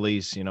new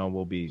release,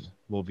 we'll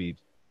be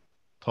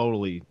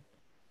totally,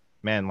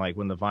 man. Like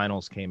when the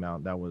vinyls came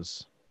out, that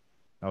was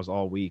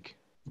all week.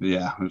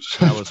 Yeah,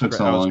 that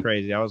was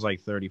crazy. I was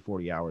like 30,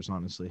 40 hours,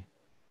 honestly,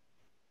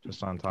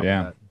 just on top of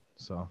that.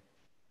 So,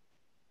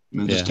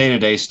 just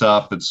day-to-day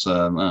stuff. It's I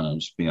don't know,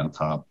 just being on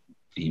top,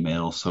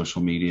 email,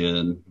 social media,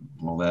 and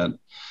all that.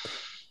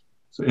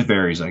 So it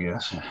varies, I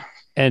guess.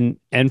 And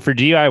for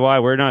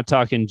DIY, we're not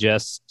talking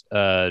just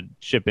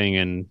shipping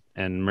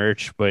and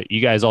merch, but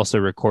you guys also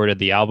recorded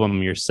the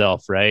album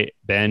yourself, right?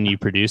 Ben, you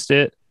produced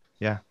it.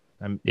 Yeah,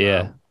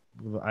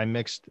 I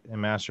mixed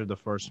and mastered the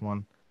first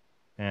one,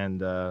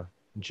 and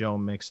Joe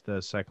mixed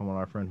the second one.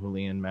 Our friend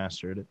Julian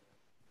mastered it.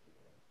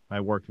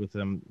 I worked with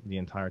him the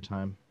entire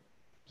time.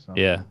 So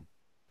yeah,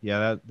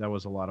 that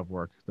was a lot of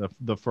work.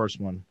 The first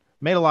one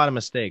made a lot of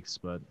mistakes,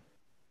 but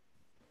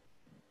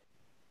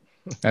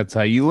that's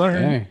how you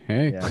learn.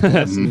 Hey,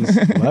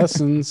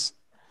 lessons.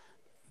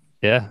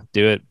 Yeah,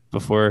 do it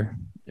before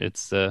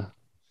it's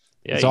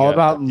it's all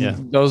about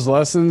those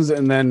lessons,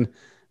 and then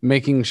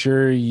making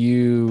sure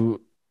you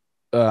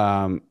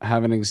have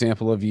an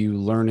example of you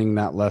learning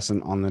that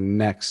lesson on the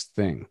next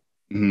thing.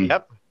 Mm-hmm.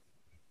 Yep.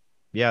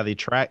 Yeah,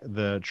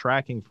 the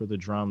tracking for the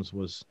drums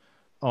was,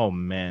 oh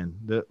man,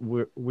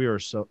 we are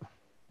so.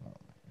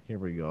 Here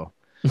we go.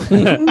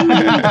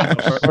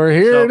 We're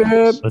here,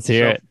 dude. Let's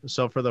hear it.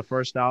 So for the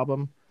first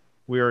album,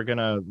 we were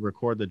gonna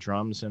record the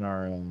drums in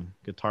our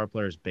guitar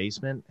player's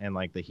basement, and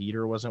like the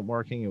heater wasn't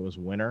working. It was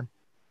winter,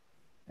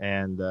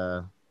 and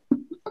the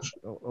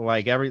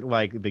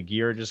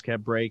gear just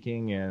kept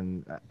breaking,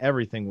 and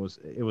everything was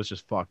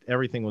just fucked.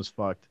 Everything was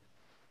fucked,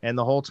 and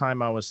the whole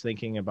time I was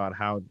thinking about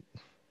how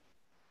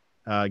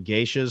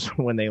geishas,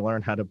 when they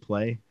learn how to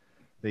play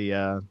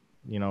the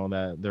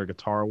their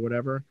guitar or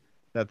whatever,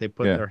 that they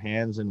put their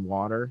hands in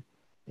water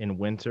in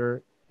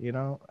winter,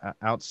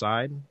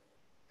 outside,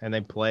 and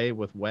they play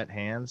with wet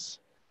hands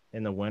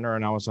in the winter.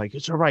 And I was like,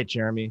 it's all right,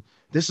 Jeremy.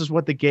 This is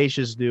what the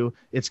geishas do.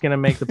 It's going to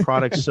make the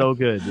product so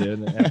good, dude.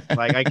 And,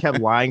 like, I kept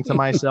lying to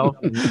myself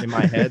in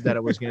my head that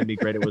it was going to be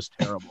great. It was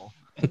terrible.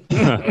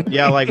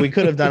 Yeah, like we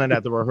could have done it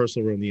at the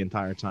rehearsal room the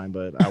entire time,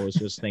 but I was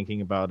just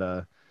thinking about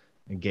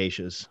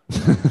geishas.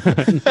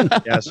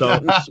 Yeah,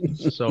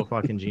 so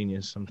fucking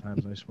genius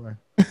sometimes, I swear.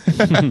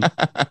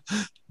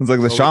 It's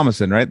like the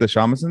shamisen, right? The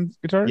shamisen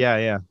guitar?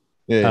 Yeah.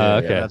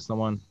 Okay. That's the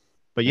one.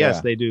 But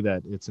yes, they do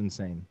that. It's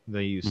insane.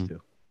 They used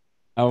to.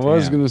 I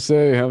was gonna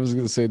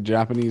say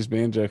Japanese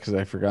banjo because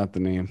I forgot the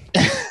name.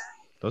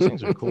 Those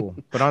things are cool.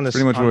 But on this,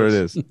 pretty much where it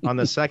is. On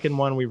the second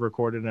one, we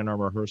recorded in our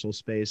rehearsal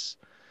space,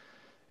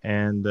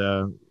 and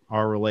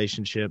our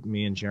relationship,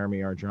 me and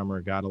Jeremy, our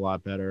drummer, got a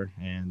lot better,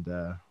 and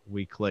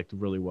we clicked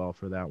really well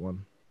for that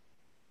one.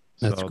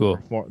 That's cool.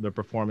 The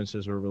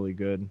performances were really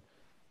good.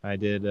 I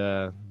did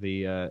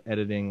the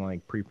editing,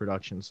 like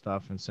pre-production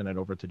stuff, and sent it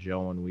over to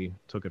Joe, and we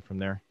took it from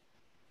there.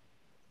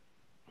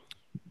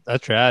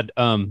 That's rad.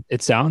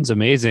 It sounds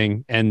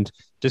amazing. And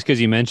just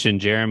because you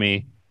mentioned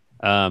Jeremy,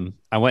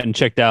 I went and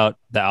checked out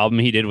the album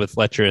he did with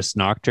Lecherous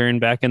Nocturne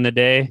back in the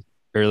day,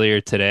 earlier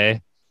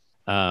today.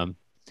 And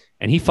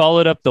he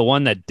followed up the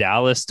one that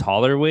Dallas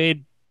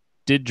Tollerwade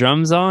did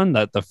drums on.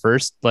 That the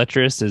first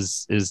Lecherous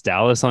is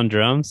Dallas on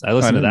drums. I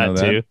listened to that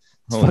too.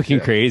 It's Holy fucking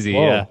shit. Crazy.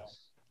 Whoa.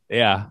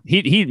 Yeah.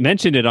 He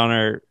mentioned it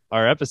on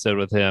our episode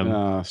with him,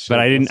 but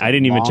I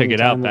didn't even check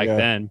it out back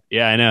then.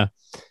 Yeah, I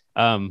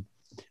know.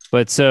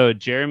 But so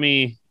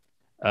Jeremy,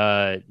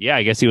 I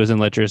guess he was in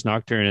Lecherous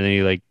Nocturne, and then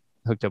he like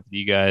hooked up with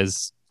you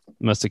guys.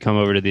 Must have come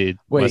over to the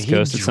West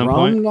Coast at some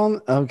point.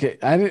 Okay,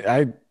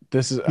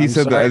 This is. He I'm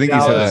said that. sorry, I think he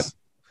said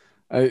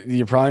Dallas.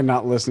 You're probably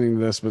not listening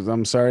to this, but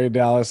I'm sorry,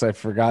 Dallas. I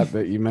forgot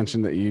that you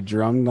mentioned that you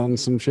drummed on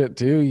some shit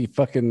too. You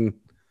fucking.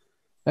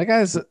 That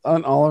guy's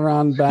an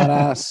all-around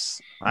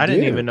badass. I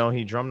didn't dude. even know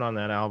he drummed on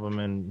that album,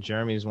 and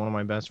Jeremy's one of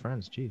my best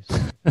friends. Jeez.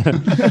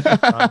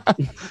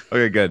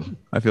 Okay, good.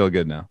 I feel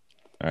good now.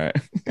 All right.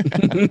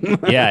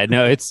 Yeah,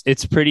 no,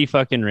 it's pretty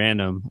fucking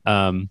random.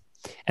 And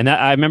that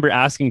I remember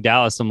asking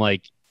Dallas, I'm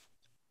like,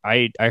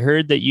 I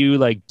heard that you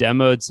like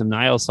demoed some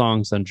Nile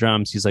songs on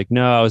drums. He's like,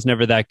 no, I was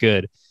never that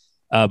good.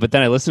 But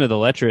then I listened to the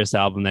Lecherous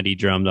album that he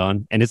drummed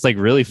on, and it's like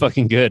really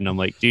fucking good. And I'm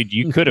like, dude,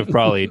 you could have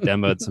probably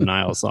demoed some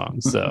Nile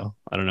songs. So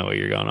I don't know what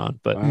you're going on,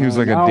 but He was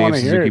like a now I Dave wanna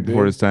hear Suzuki it,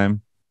 before dude. his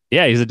time.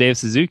 yeah, he's a Dave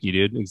Suzuki,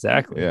 dude.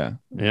 Exactly. Yeah,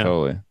 Yeah.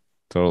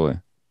 totally.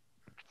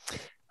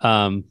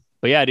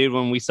 But yeah, dude,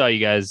 when we saw you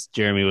guys,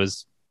 Jeremy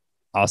was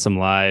awesome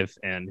live,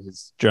 and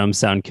his drums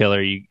sound killer.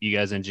 You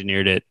guys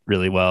engineered it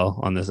really well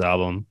on this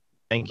album.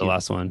 Thank The you.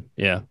 last one,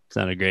 yeah,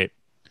 sounded great.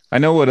 I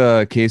know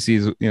what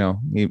Casey's,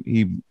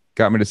 he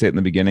got me to say it in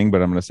the beginning,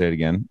 but I'm gonna say it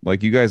again.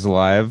 Like, you guys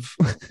live,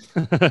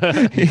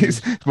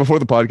 before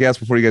the podcast,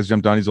 before you guys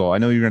jumped on, he's all, I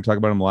know you're gonna talk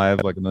about him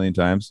live like a million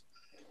times,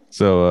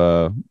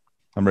 so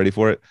I'm ready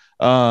for it.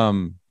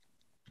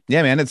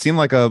 Yeah, man, it seemed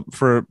like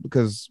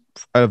because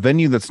a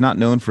venue that's not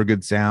known for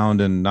good sound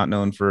and not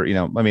known for,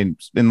 I mean,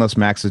 unless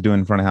Max is doing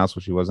in front of house,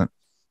 which he wasn't.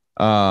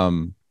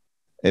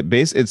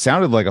 It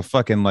sounded like a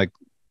fucking like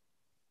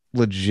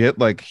legit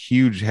like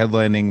huge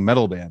headlining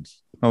metal band.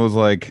 I was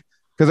like,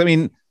 because I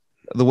mean,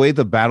 the way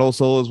the battle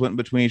solos went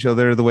between each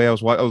other, the way I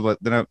was like,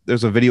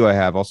 there's a video I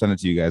have, I'll send it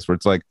to you guys, where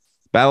it's like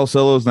battle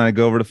solos, and then I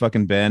go over to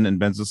fucking Ben, and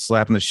Ben's just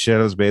slapping the shit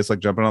out of his bass, like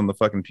jumping on the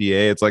fucking PA.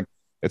 It's like,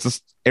 it's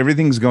just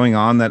everything's going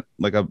on that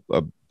like a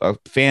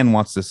fan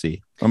wants to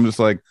see. I'm just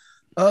like,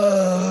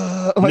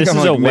 like, This I'm is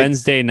like, a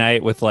Wednesday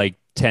night with like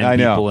 10 I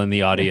know. people in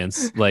the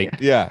audience. Like,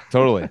 yeah,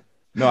 totally.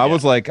 No, I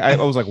was like, I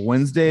was like,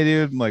 Wednesday,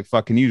 dude. I'm like,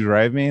 fuck, can you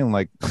drive me and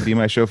like be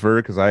my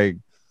chauffeur? Because I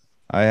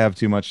have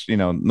too much, in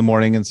the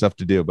morning and stuff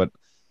to do. But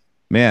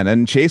man,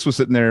 and Chase was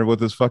sitting there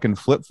with his fucking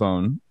flip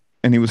phone,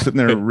 and he was sitting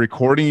there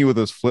recording you with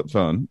his flip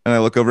phone. And I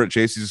look over at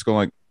Chase, he's just going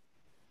like,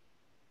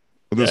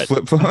 with his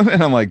flip phone,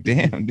 and I'm like,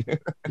 damn,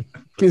 dude.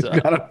 He's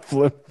got a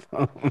flip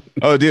phone.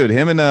 Oh, dude,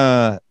 him and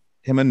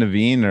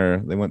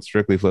Naveen they went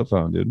strictly flip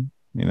phone, dude.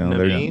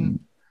 Naveen?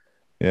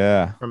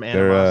 Yeah, From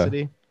they're,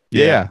 Animosity.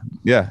 yeah.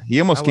 He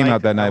almost came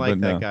out that night, I like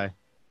but that no. guy.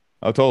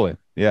 Oh, totally.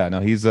 Yeah,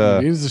 no, he's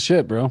He's the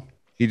shit, bro.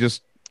 he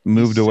just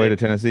moved away to sick.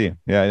 Tennessee.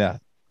 Yeah.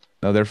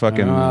 No, they're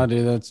fucking. Oh,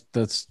 dude,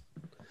 that's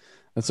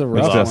a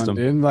rough awesome. one,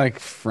 dude. Like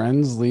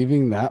friends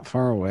leaving that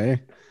far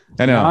away.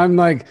 I know.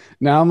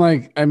 Now I'm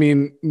like, I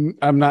mean,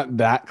 I'm not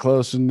that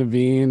close with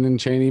Naveen and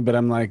Cheney, but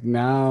I'm like,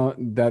 now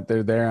that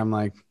they're there, I'm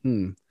like,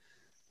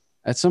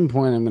 at some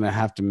point I'm gonna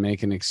have to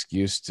make an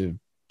excuse to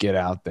get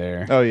out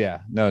there. Oh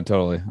yeah, no,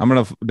 totally. I'm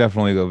gonna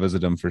definitely go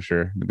visit them for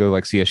sure. Go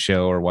like see a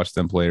show or watch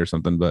them play or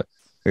something. But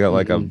they got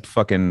like a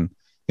fucking,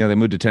 they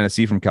moved to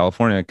Tennessee from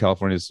California.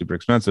 California is super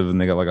expensive, and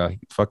they got like a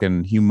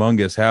fucking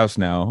humongous house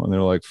now. And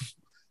they're like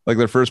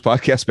their first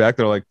podcast back,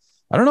 they're like,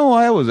 I don't know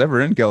why I was ever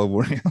in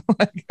California.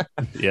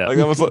 yeah, Like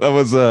that was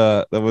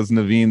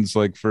Naveen's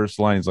like first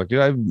line. He's like,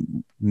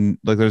 dude,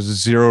 there's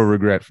zero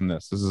regret from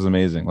this. This is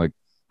amazing. Like,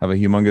 have a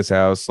humongous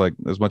house. Like,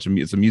 there's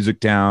it's a music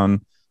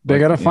town. They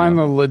Like, gotta find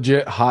the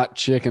legit hot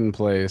chicken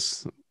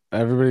place.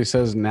 Everybody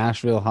says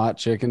Nashville hot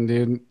chicken,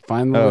 dude.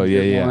 Find the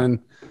legit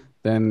one.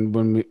 Then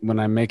when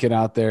I make it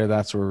out there,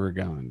 that's where we're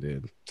going,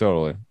 dude.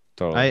 Totally.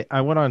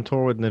 I went on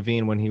tour with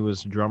Naveen when he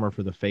was drummer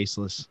for the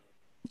Faceless.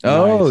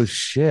 Oh Nice.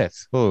 shit!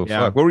 Oh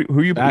Yeah. fuck! Who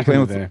are you Back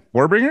playing in the with? day.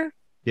 Warbringer?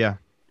 Yeah.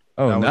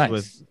 Oh, that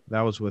nice.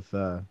 was with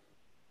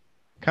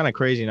kind of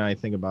crazy now I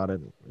think about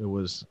it. It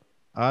was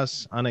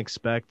us,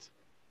 Unexpect,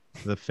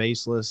 the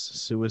Faceless,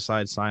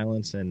 Suicide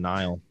Silence, and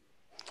Nile.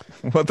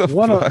 What the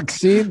fuck?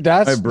 See,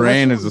 that's My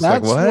brain is just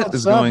like, what what's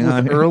is up going with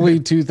on here? early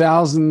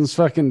 2000s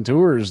fucking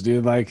tours,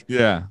 dude. Like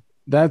Yeah,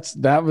 that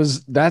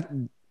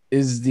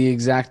is the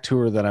exact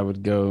tour that I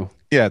would go.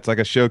 yeah. It's like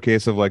a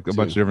showcase of like a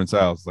bunch of different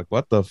styles. Like,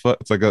 what the fuck?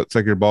 It's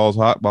like your balls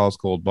hot, balls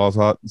cold, balls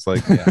hot. It's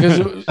like, yeah.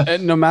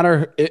 Because no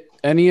matter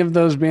any of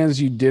those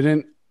bands you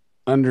didn't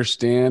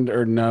understand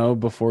or know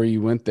before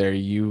you went there,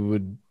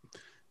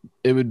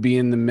 it would be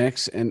in the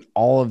mix, and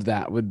all of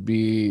that would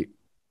be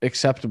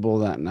acceptable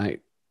that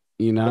night.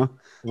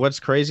 What's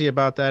crazy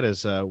about that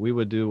is we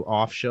would do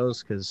off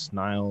shows because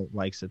Nile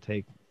likes to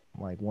take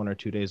like 1 or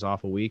 2 days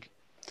off a week.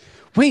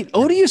 Wait,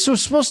 Odious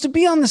was supposed to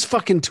be on this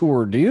fucking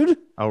tour, dude.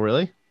 Oh,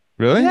 really?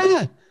 Really?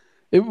 Yeah,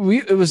 it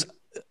was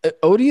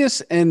Odious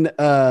and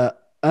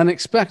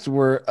Unexpect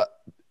were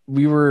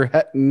we were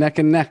neck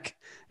and neck,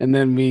 and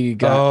then we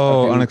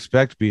got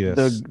Unexpect beat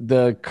us.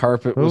 the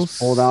carpet was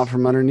pulled out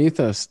from underneath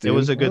us. Dude. It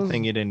was a good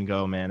thing you didn't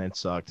go, man. It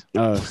sucked.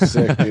 Oh,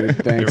 sick, dude.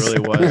 It Thanks. really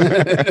was.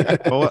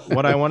 But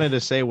what I wanted to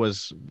say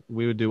was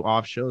we would do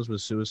off shows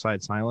with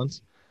Suicide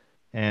Silence,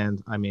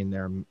 and I mean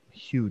they're a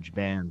huge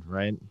band,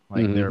 right?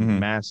 Like they're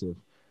massive.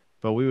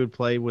 But we would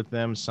play with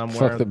them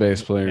somewhere. Fuck the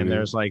bass player. and dude.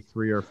 there's like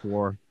three or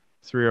four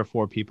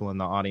people in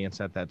the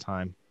audience at that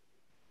time.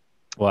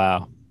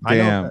 Wow. I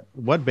know Damn.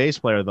 what bass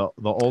player, the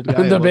old guy.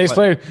 The that bass looked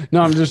like- player.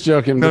 No, I'm just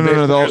joking. No, The no, bass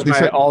no, player's the-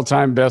 my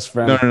all-time best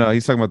friend. No.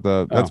 He's talking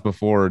about that's Oh.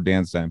 before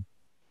Dan's time.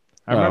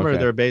 I remember okay.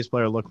 their bass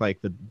player looked like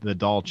the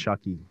doll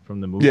Chucky from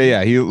the movie.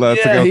 Yeah. He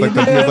that's Yeah, the guy he with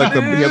like the, he had like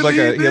the did, he had like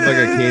a he had like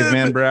a dude.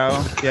 caveman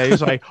brow. Yeah, he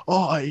was like,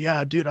 oh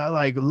yeah, dude, I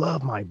like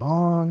love my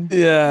bong.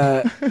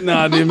 Yeah,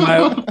 no, dude,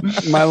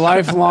 my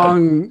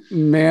lifelong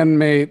man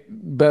mate,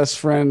 best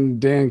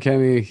friend Dan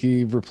Kenny,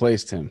 he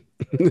replaced him.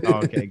 Oh,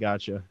 okay,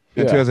 gotcha.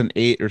 In Yeah.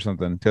 2008 or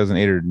something,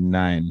 2008 or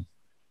 9,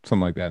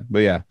 something like that. But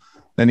yeah,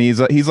 then he's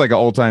like an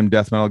all-time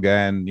death metal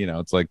guy, and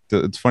it's like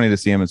it's funny to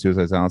see him in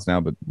Suicide Silence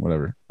now, but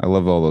whatever. I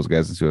love all those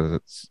guys in Suicide.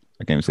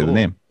 I can't even say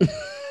the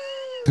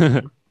Cool.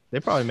 name. They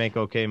probably make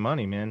okay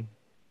money, man.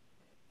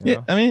 You Yeah,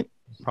 know? I mean,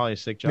 Probably a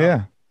sick job.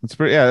 yeah, it's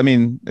pretty. Yeah, I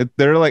mean, it's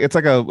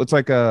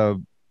like a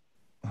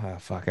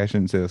fuck. I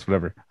shouldn't say this.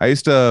 Whatever. I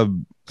used to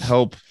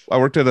help. I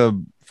worked at a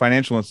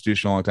financial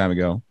institution a long time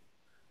ago,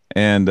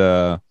 and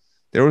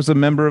there was a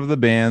member of the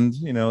band,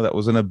 that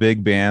was in a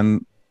big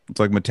band. It's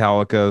like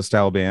Metallica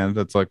style band.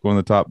 That's like one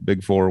of the top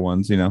big four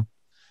ones,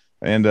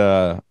 And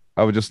I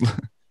would just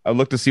I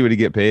look to see what he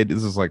get paid.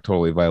 This is like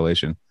totally a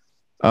violation.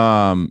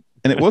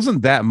 And it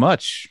wasn't that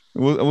much. It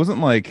wasn't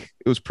like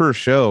it was per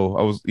show.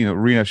 I was,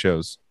 arena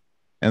shows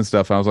and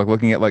stuff. I was like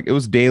looking at like it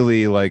was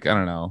daily, like I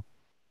don't know,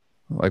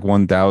 like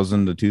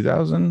 1,000 to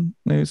 2,000,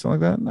 maybe something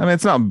like that. I mean,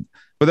 it's not,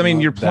 but I mean,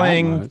 Not you're that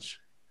playing, much.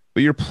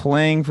 but you're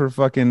playing for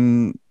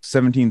fucking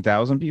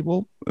 17,000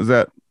 people. Is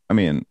that? I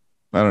mean,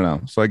 I don't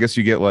know. So I guess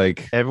you get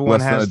like Everyone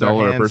less has than their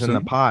 $1 a hands person. in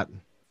the pot.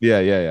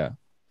 Yeah.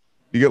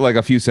 You get like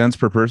a few cents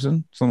per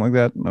person, something like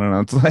that. I don't know.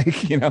 It's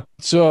like,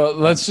 So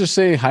let's just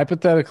say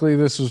hypothetically,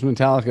 this was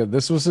Metallica.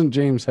 This wasn't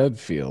James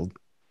Hetfield,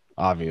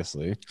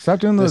 obviously.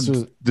 stop doing This the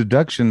was-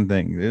 deduction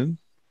thing, dude.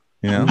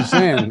 I'm just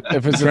saying,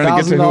 if it's Trying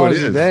to get to who it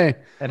 $1,000 a is. day,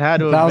 It had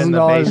to have been the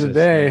 $1,000 a bassist,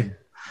 day.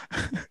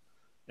 man.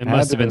 It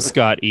must have been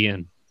Scott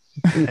Ian.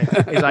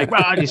 He's like,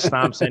 well, he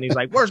stomps in. He's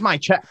like, where's my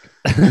check?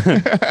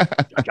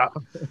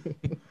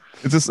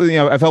 It's just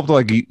I've helped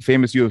like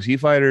famous UFC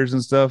fighters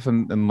and stuff,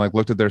 and like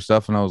looked at their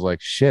stuff, and I was like,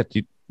 shit,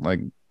 you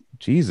like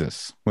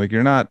Jesus, like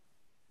you're not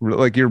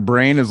like your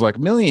brain is like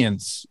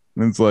millions,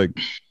 and it's like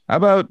how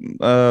about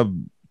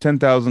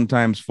 10,000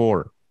 times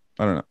 4?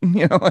 I don't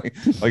know, like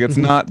it's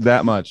not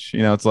that much,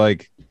 it's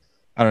like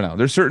I don't know.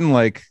 There's certain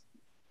like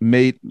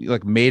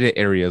meta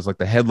areas, like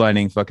the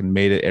headlining fucking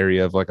meta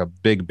area of like a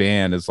big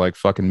band is like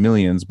fucking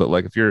millions, but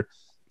like if you're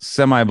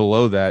semi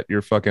below that,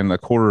 you're fucking a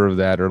quarter of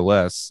that or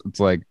less. It's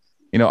like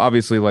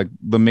obviously like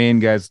the main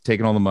guy's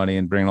taking all the money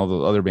and bringing all the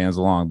other bands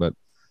along, but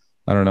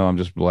I don't know. I'm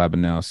just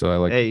blabbing now. So I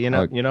like, Hey, you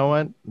know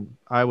what?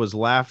 I was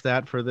laughed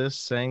at for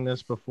saying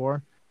this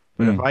before,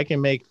 but if I can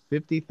make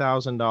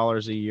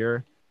 $50,000 a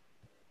year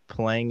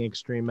playing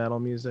extreme metal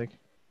music,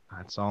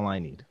 that's all I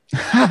need.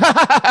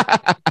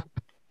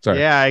 Sorry.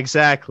 Yeah,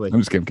 exactly. I'm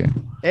just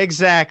kidding.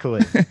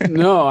 Exactly.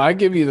 No, I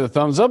give you the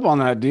thumbs up on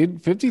that,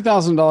 dude.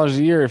 $50,000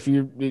 a year if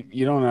you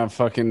don't have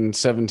fucking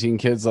 17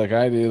 kids like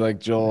I do, like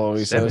Joel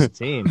always says.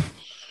 17.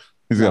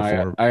 He's No,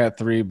 got 4. I got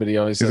 3, but he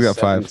always He's says got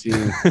 5.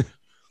 17.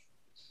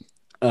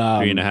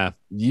 3.5.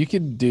 You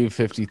could do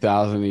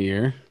 50,000 a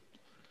year,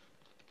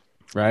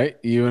 right?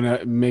 You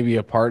and maybe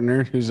a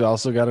partner who's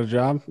also got a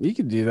job. You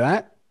could do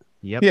that.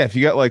 Yep. Yeah, if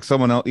you got like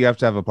someone else, you have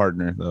to have a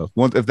partner though.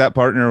 If that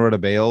partner were to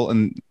bail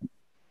and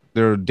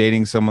they're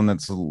dating someone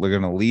that's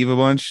going to leave a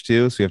bunch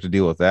too, so you have to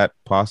deal with that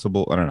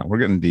possible. I don't know. We're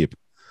getting deep,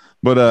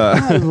 but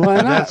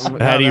Why not?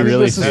 How do you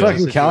really This is feel?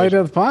 fucking Cali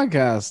to the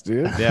podcast,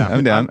 dude. Yeah.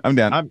 I'm down. I mean,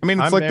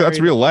 it's I'm like that's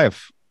married. real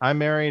life. I'm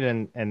married,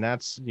 and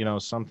that's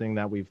something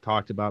that we've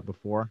talked about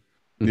before.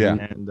 Yeah.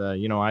 And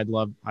I'd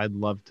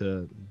love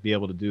to be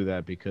able to do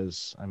that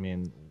because I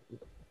mean,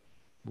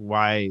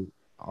 why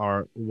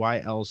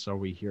else are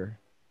we here?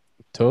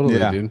 Totally,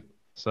 Yeah. dude.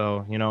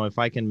 So if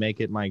I can make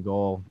it my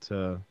goal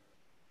to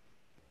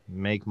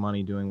make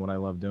money doing what I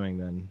love doing,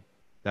 then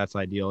that's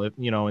ideal. If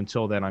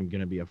until then, I'm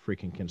gonna be a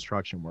freaking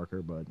construction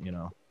worker. But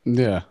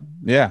Yeah.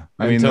 Yeah.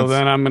 I mean, Until that's-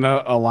 then, I'm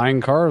gonna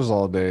align cars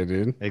all day,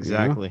 dude. You know?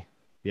 exactly.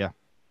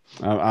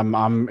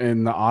 I'm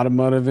in the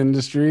automotive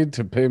industry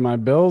to pay my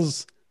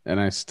bills, and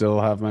I still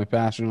have my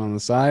passion on the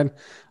side.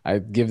 I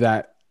give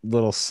that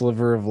little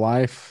sliver of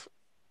life,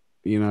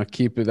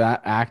 keep it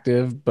that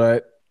active.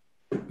 But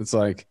it's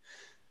like,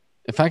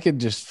 if I could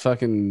just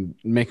fucking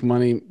make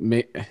money,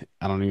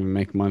 I don't even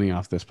make money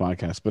off this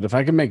podcast, but if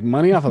I could make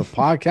money off of the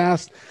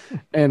podcast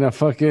and a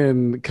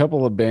fucking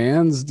couple of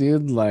bands,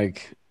 dude,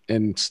 like,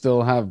 and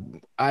still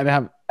I'd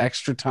have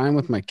extra time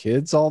with my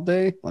kids all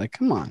day. Like,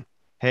 come on.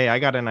 Hey, I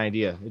got an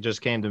idea. It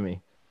just came to me.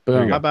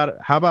 Boom. How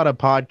about a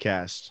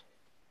podcast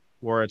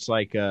where it's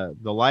like the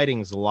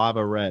lighting's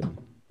lava red,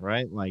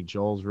 right? Like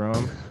Joel's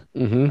room,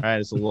 Mm-hmm. right?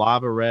 It's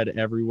lava red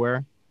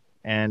everywhere,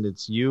 and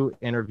it's you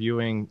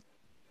interviewing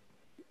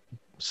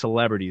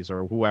celebrities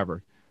or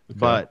whoever,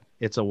 but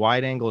it's a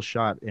wide angle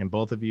shot, and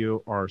both of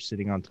you are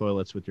sitting on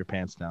toilets with your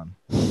pants down.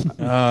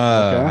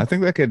 I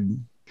think that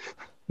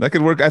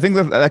could work. I think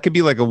that could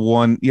be like a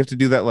one. You have to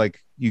do that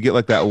like you get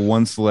like that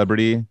one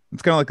celebrity.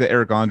 It's kind of like the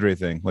Eric Andre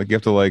thing. Like you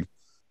have to like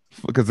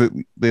because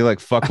they like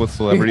fuck with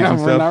celebrities and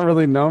we're stuff. not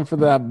really known for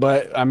that,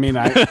 but I mean,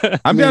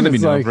 I'm down to be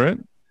it's known like- for it.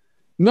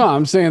 No,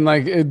 I'm saying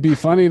like it'd be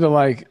funny to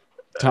like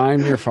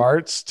time your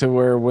farts to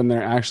where when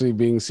they're actually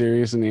being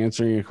serious and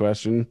answering a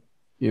question,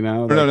 you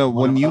know. Or no, like,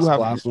 when you have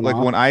blast one like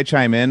off. when I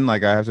chime in,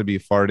 like I have to be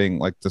farting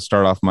like to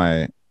start off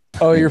my.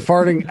 Oh, you're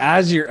farting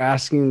as you're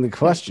asking the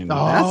question.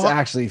 That's Oh.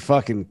 actually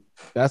fucking.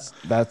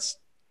 That's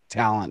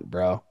talent,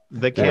 bro.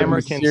 The Gotta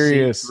camera be can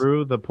serious. see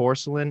through the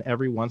porcelain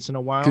every once in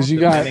a while, 'Cause you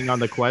got- depending on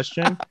the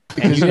question. And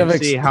Because you you can have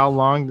see how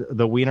long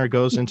the wiener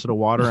goes into the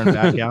water and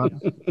back out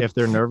if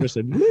they're nervous.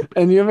 And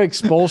and you have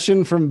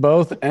expulsion from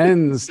both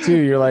ends too.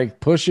 You're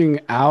like pushing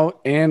out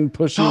and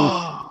pushing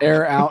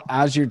air out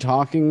as you're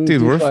talking.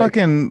 Dude, we're like,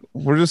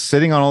 we're just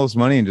sitting on all this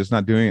money and just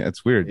not doing it.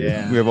 It's weird. Dude.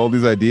 Yeah. We have all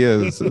these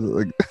ideas.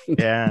 Like,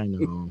 yeah, I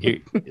know.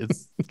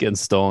 It's getting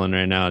stolen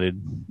right now,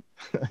 dude.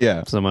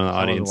 yeah. Someone in the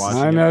audience. watching.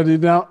 I know,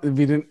 dude. No, if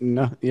you didn't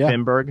know, yeah,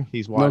 Finberg,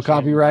 he's watching. no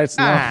copyrights,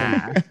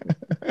 nothing.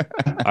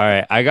 All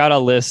right, I got a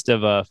list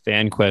of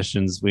fan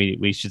questions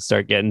we should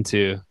start getting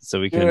to so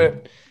we Do can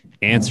it.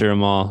 answer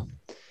them all.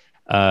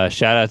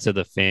 Shout out to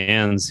the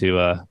fans who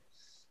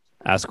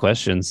ask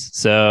questions.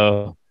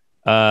 So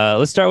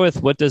let's start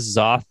with, what does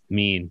Xoth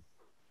mean?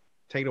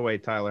 Take it away,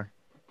 Tyler.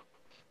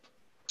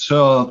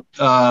 So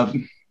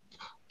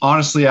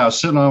honestly, I was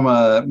sitting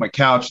on my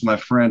couch with my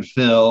friend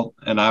Phil,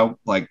 and I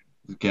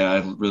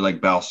really like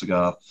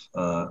Balsagoth.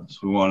 So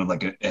we wanted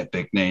like an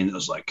epic name that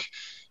was like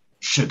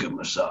Sugar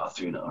Mazoth,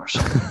 or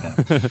something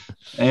like that.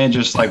 And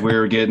just like we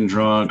were getting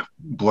drunk,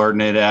 blurting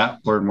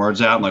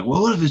words out. I'm like,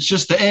 well, what if it's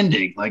just the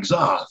ending, like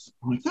Xoth?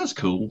 I'm like, that's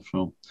cool.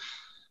 So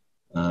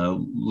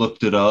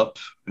looked it up,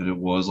 and it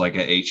was like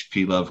a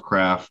H.P.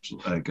 Lovecraft,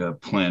 like a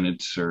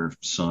planet or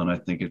sun, I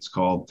think it's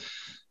called.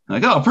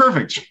 I'm like, oh,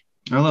 perfect.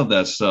 I love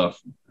that stuff.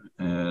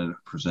 And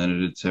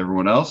presented it to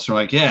everyone else. They're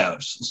like, yeah,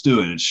 let's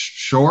do it. It's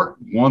short,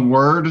 one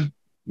word,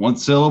 one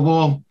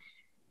syllable.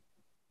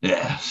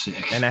 Yeah,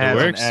 sick. And it has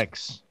an works.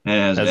 X. And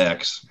it has As-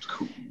 X. It's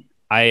cool.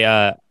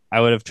 I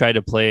would have tried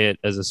to play it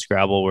as a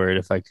Scrabble word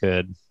if I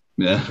could.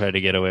 Yeah, Try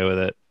to get away with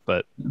it,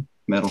 but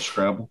metal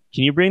Scrabble.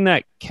 can you bring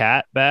that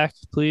cat back,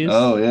 please?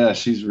 Oh yeah,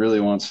 she's really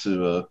wants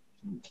to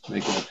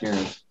make an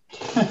appearance.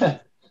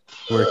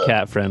 We're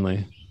cat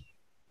friendly.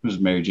 This is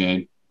Mary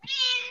Jane.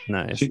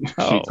 Nice. She,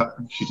 Oh.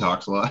 she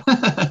talks a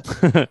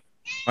lot.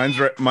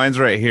 Mine's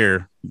right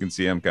here. You can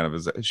see him kind of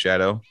as a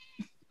shadow.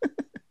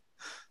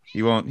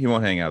 He won't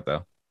hang out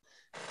though.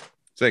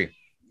 Second.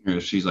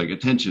 She's like,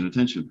 attention.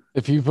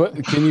 If you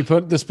can you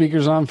put the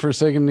speakers on for a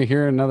second to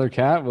hear another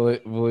cat?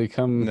 Will he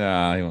come?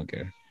 Nah, he won't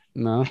care.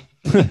 No.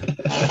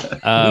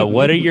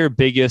 What are your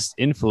biggest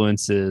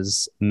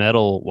influences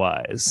metal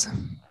wise?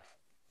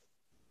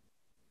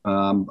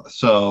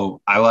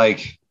 So I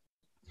like,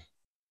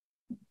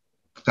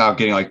 without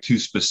getting like too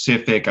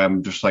specific,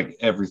 I'm just like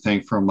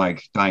everything from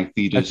like Dying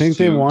Fetus I think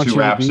they want to you to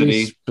Rhapsody.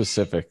 be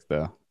specific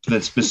though.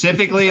 That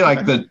specifically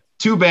like the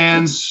two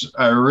bands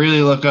I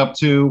really look up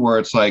to where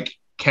it's like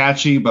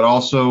catchy but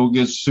also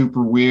gets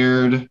super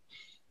weird.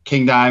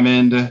 King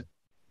Diamond,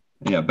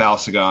 yeah,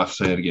 Balsagoth,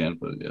 say it again,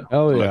 but yeah.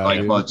 Hell yeah,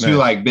 like dude. well, two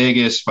like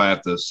biggest if I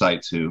have to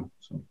cite two.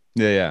 So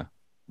Yeah.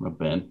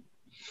 Ben.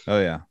 Oh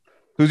yeah.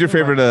 Who's your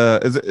favorite?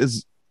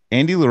 Is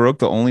Andy LaRoque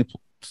the only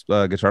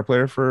guitar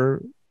player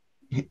for?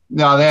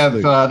 No,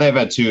 they've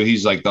had two.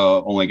 He's like the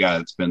only guy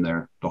that's been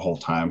there the whole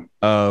time.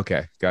 Oh,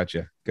 okay.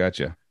 Gotcha.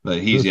 But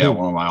he's one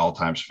of my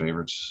all-time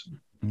favorites.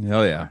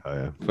 Hell yeah. Oh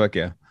yeah. Fuck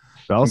yeah.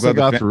 Also glad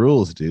got the the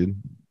rules, dude.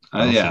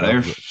 Yeah,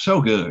 they're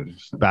so good.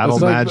 Battle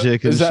It's like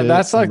magic and shit.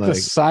 that's like and, the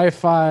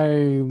sci-fi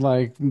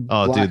like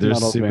Oh, black dude, they're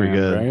metal super band,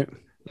 good. right?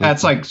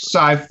 That's like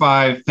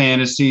sci-fi,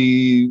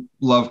 fantasy,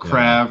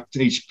 Lovecraft,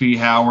 H.P.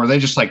 Howard. They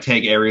just like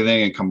take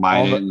everything and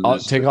combine it.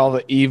 And Take all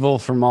the evil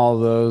from all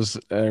those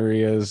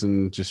areas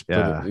and just put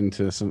Yeah. it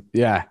into some.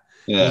 Yeah.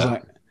 yeah.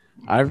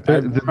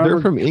 They're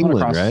from England,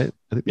 across- right?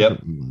 I think Yep. they're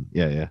from England.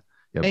 Yeah.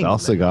 England.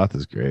 Balsagoth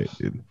is great,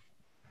 dude.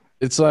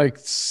 It's like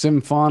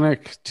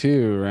symphonic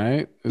too,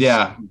 right?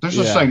 Yeah, there's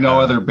just yeah. like no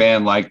other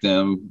band like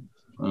them.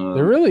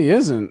 There really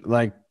isn't.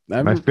 Like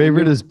My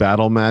favorite is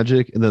Battle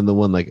Magic, and then the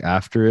one like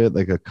after it,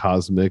 like a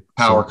cosmic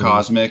Power something.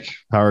 Cosmic.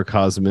 Power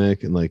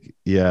Cosmic, and like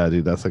yeah,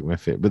 dude, that's like my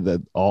favorite.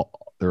 But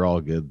they're all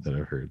good that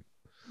I've heard.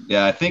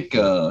 Yeah, I think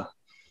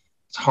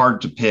it's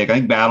hard to pick. I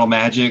think Battle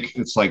Magic.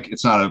 It's like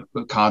it's not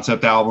a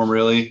concept album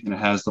really, and it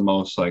has the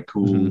most like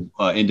cool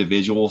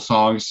individual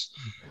songs.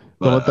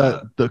 But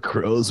the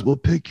crows will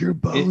pick your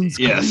bones.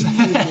 Yes.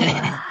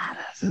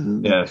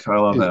 Yes, I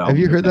love that album. Have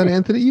you heard that,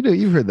 Anthony?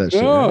 You've heard that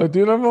shit. No, right?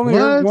 dude, I've only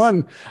heard What?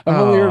 one. I've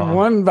only heard Oh.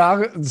 one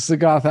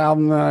Balsagoth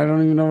album that I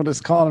don't even know what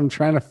it's called. I'm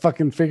trying to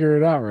fucking figure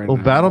it out right Well,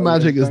 now. Battle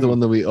Magic is the one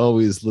that we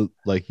always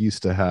like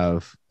used to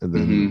have, and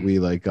then Mhm. we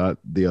like got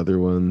the other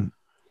one.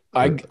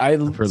 I heard,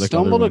 like,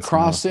 stumbled other ones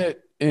across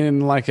it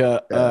in like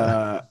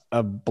a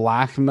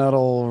black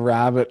metal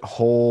rabbit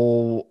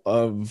hole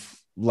of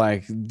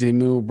like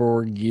Dimmu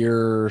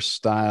Borgir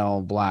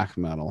style black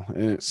metal,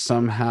 and it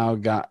somehow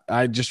got.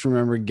 I just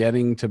remember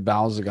getting to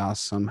Balsagoth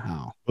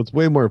somehow. It's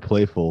way more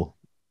playful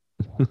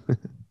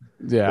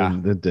Yeah,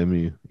 than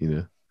Demi, you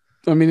know.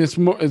 I mean,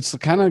 it's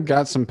kind of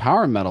got some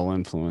power metal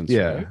influence.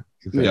 Yeah, right?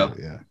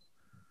 exactly. Yeah,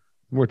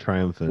 more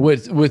triumphant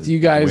with you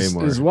guys way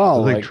more. as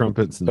well, like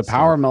trumpets and the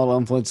power stuff. metal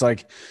influence.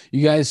 Like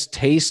you guys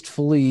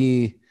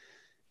tastefully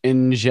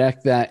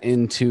inject that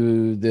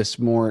into this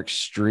more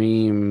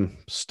extreme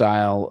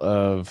style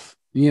of,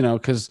 you know,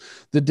 because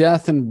the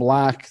death and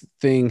black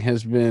thing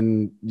has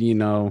been, you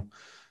know,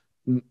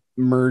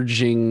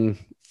 merging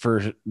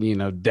for, you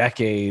know,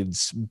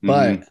 decades,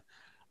 but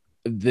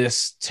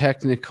this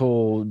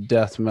technical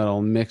death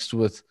metal mixed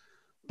with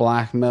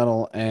black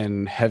metal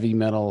and heavy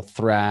metal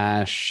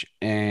thrash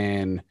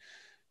and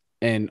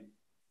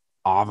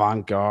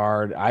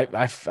avant-garde.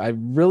 I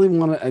really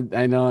want to,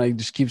 I know I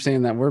just keep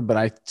saying that word, but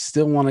I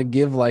still want to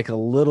give like a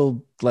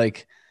little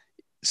like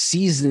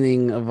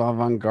seasoning of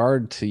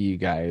avant-garde to you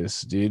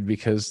guys, dude,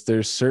 because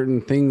there's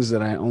certain things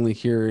that I only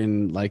hear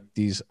in like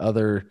these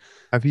other.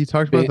 Have you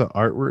talked about the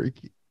artwork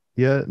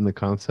yet and the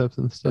concepts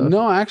and stuff?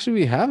 No, actually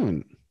we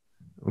haven't.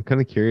 I'm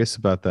kind of curious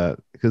about that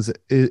because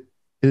it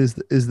is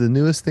the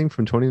newest thing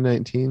from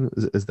 2019.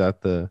 Is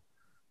that the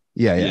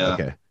yeah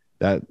okay,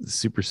 that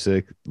super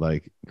sick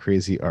like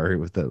crazy art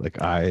with that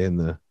like eye and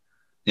the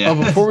Oh,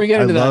 before we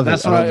get into that,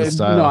 that's what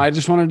I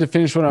just wanted to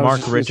finish what I was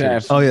Mark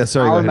Richards. Oh yeah,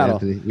 sorry, power go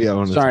ahead, metal. Anthony.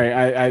 Yeah, sorry,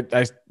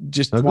 I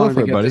just wanted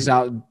to get this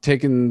out,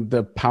 taking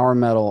the power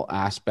metal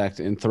aspect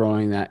and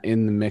throwing that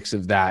in the mix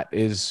of that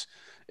is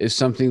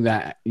something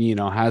that, you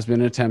know, has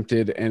been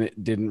attempted and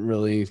it didn't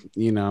really,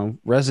 you know,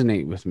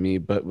 resonate with me.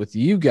 But with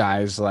you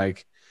guys,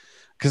 like,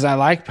 because I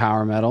like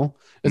power metal,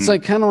 it's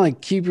like kind of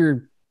like keep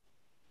your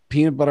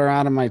peanut butter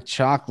out of my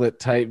chocolate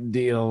type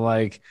deal.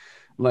 Like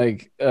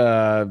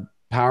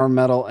power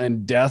metal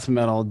and death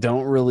metal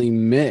don't really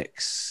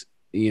mix.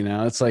 You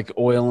know, it's like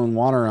oil and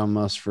water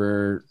almost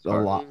for a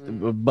lot.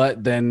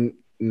 But then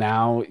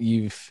now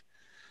you've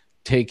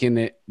taken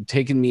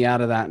me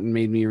out of that and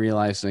made me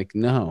realize, like,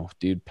 no,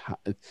 dude,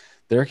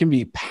 there can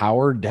be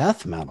power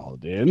death metal,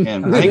 dude.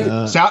 And I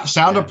think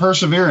sound of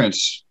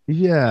Perseverance.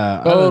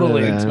 Yeah,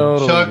 totally.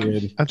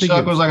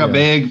 Chuck was like a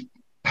big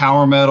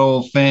power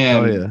metal fan.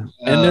 Oh yeah,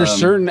 and there's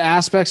certain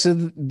aspects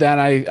of that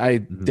I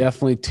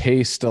definitely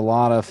taste a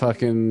lot of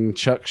fucking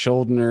Chuck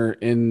Schuldiner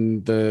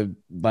in the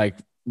like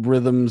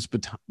rhythms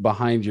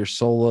behind your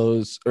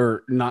solos,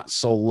 or not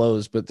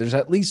solos, but there's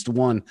at least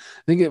one.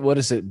 I think what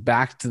is it?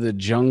 Back to the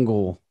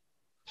Jungle.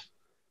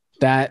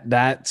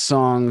 That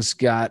song's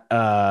got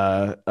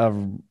a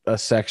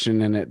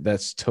section in it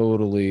that's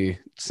totally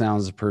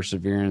Sounds of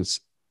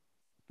Perseverance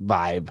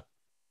vibe.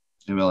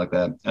 Maybe like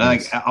that. And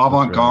like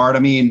avant-garde. I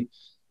mean,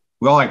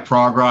 we all like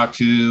prog rock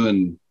too,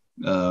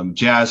 and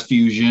jazz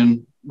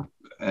fusion,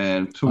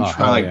 and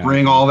try to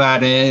bring all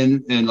that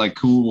in like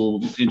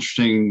cool,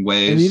 interesting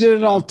ways. And you did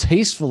it all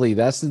tastefully.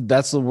 That's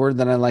the word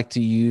that I like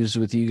to use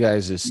with you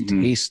guys is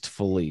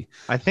tastefully.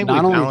 I think we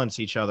balance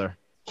each other.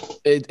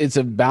 It's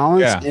a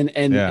balance,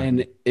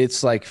 and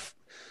it's like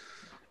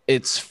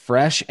it's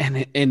fresh,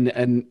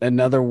 and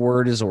another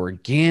word is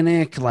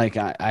organic. Like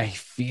I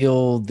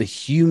feel the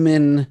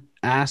human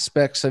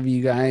aspects of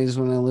you guys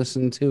when I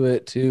listen to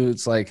it too.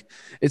 It's like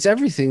it's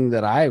everything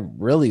that I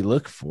really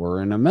look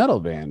for in a metal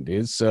band,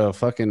 dude. So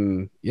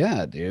fucking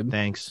yeah, dude.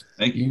 Thanks.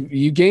 Thank you.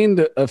 You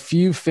gained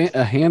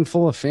a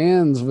handful of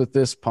fans with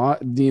this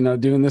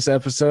doing this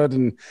episode,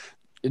 and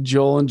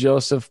Joel and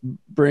Joseph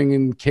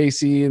bringing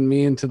Casey and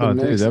me into the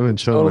mix. Dude, I've been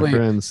showing my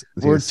friends.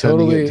 We're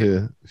totally it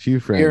to a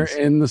few friends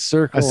here in the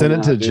circle. I sent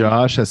it to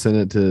Josh. I sent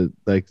it to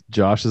like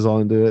Josh is all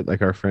into it.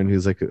 Like our friend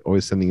who's like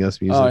always sending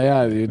us music. Oh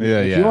yeah, dude. Yeah,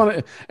 if you want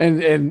to,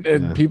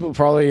 and people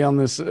probably on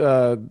this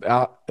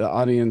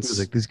audience,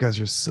 like these guys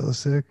are so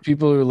sick.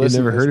 People who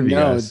listen, never heard of you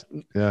guys.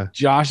 Yeah,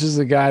 Josh is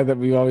the guy that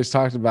we always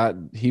talked about.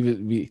 He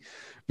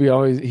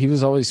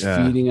was always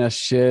feeding us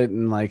shit,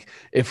 and like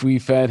if we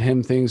fed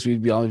him things,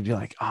 we'd always be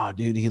like, oh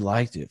dude, he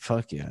liked it.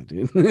 Fuck yeah,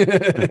 dude.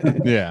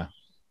 Yeah.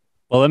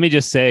 Well, let me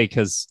just say,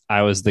 because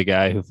I was the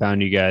guy who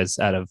found you guys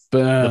out of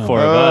the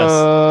four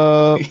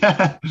of us,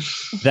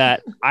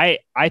 that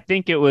I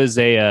think it was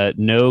a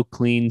no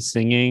clean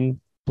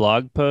singing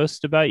blog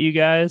post about you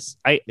guys.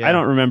 I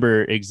don't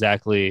remember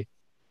exactly,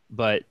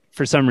 but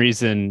for some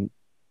reason,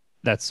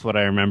 that's what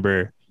I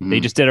remember.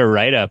 They just did a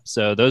write-up.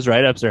 So those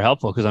write-ups are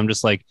helpful because I'm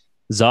just like,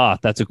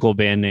 Xoth, that's a cool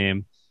band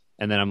name.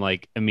 And then I'm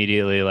like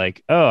immediately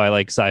like, oh, I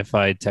like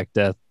sci-fi, tech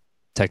death,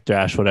 tech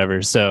thrash,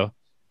 whatever. So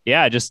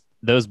yeah, just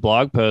those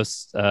blog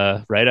posts,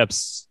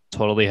 write-ups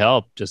totally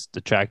help just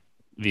attract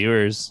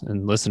viewers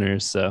and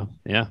listeners. So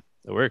yeah,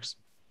 it works.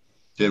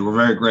 Dude, we're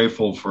very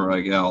grateful for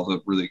all the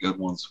really good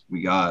ones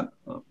we got.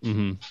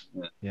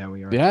 Yeah,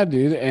 we are. Yeah,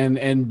 dude.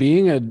 And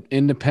being an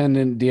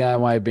independent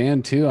DIY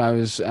band too, I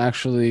was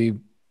actually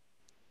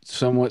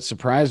somewhat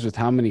surprised with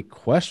how many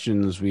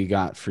questions we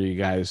got for you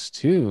guys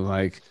too.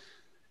 Like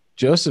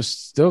Joseph's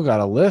still got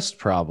a list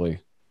probably.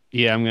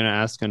 Yeah, I'm gonna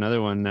ask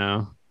another one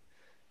now.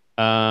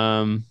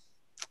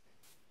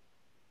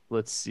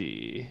 Let's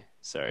see.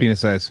 Sorry. Penis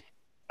size.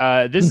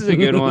 This is a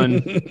good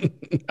one.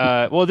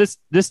 Well,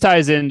 this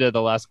ties into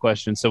the last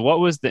question. So what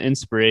was the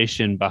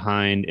inspiration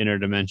behind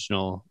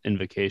Interdimensional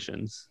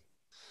Invocations?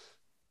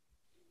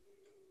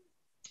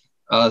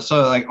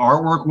 So like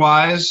artwork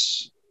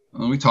wise,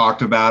 we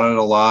talked about it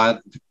a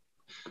lot.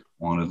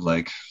 Wanted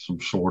like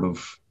some sort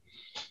of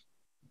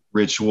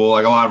ritual.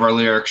 Like a lot of our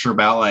lyrics are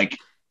about like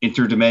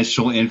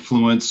interdimensional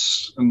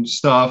influence and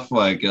stuff,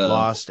 like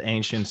Lost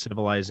ancient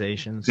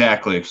civilizations.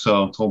 Exactly.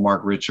 So I told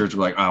Mark Richards,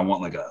 we're like, I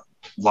want like a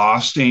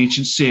lost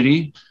ancient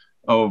city,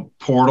 a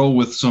portal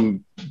with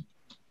some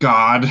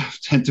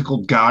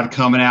tentacled god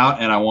coming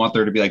out, and I want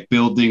there to be like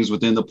buildings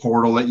within the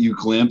portal that you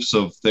glimpse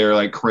of their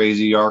like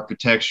crazy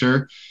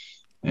architecture,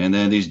 and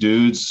then these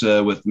dudes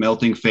with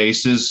melting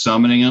faces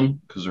summoning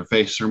them because their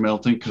faces are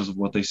melting because of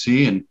what they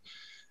see. And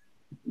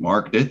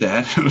Mark did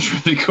that. It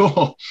was really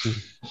cool.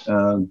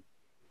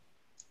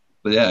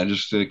 But yeah, it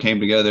just came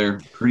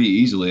together pretty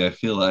easily, I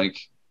feel like.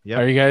 Yep.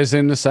 Are you guys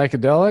into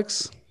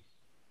psychedelics?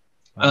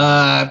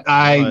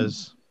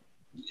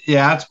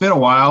 Yeah, it's been a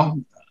while.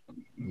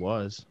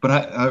 But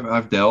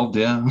I've delved,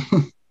 yeah.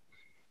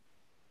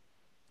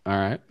 All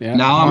right. Yeah.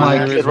 Now I'm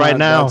like right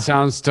now. That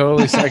sounds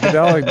totally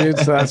psychedelic, dude.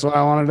 So that's why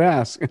I wanted to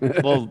ask.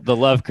 Well, the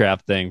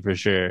Lovecraft thing for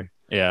sure.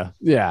 Yeah.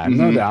 Yeah,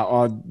 no doubt.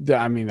 Well,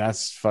 I mean,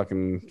 that's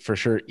fucking for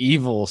sure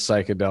evil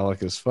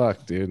psychedelic as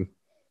fuck, dude.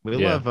 We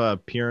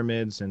love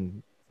pyramids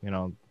and,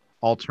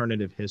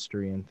 alternative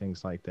history and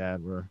things like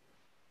that. We're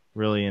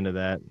really into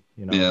that,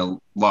 Yeah,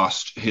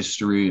 lost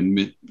history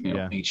and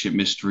ancient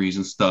mysteries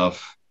and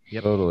stuff.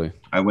 Yep. Totally.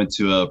 I went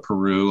to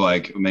Peru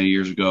like many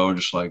years ago, and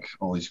just like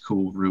all these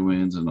cool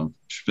ruins, and I've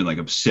just been like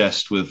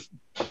obsessed with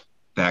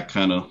that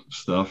kind of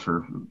stuff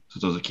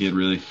since I was a kid,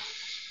 really.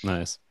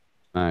 Nice,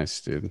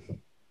 dude.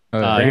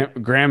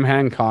 Graham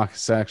Hancock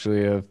is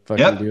actually a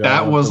fucking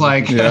that was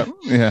like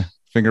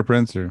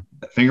fingerprints of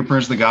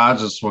the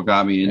gods. That's what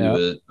got me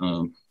into it.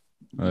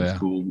 It was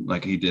cool.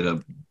 Like he did a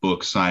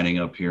book signing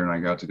up here, and I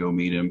got to go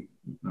meet him.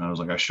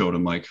 And I showed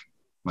him like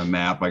my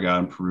map I got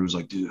in Peru. Was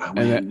like, dude,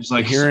 it's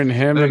like hearing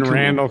him and cool.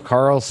 Randall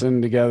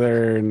Carlson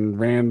together, and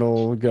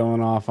Randall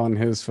going off on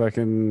his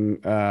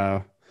fucking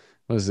the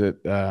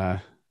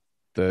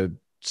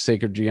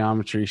sacred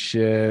geometry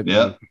shit.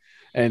 Yeah.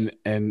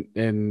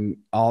 And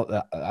all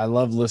that. I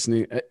love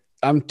listening.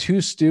 I'm too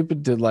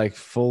stupid to like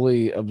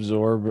fully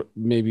absorb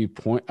maybe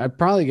I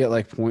probably get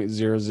like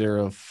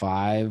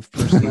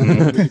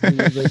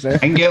 0.005%. I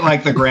can get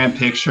like the grand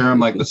picture.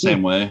 I'm like the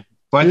same way.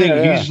 But I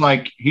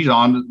think he's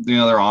on,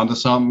 they're onto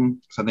something.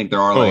 Because I think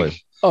there are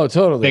like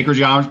sacred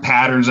geometry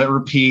patterns that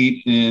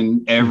repeat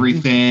in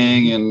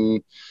everything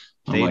and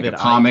like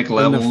atomic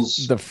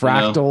levels. The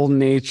fractal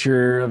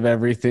nature of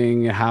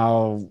everything,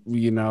 how,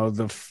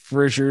 the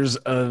fissures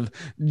of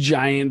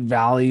giant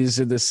valleys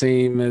are the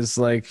same as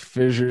like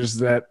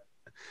fissures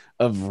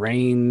of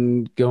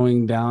rain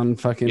going down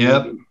fucking,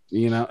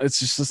 it's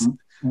just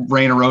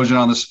rain erosion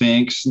on the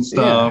Sphinx and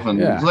stuff.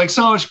 It's like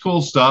so much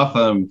cool stuff.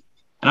 And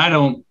I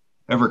don't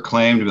ever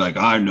claim to be like,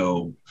 I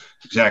know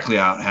exactly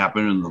how it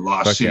happened in the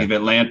lost city of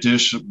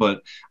Atlantis,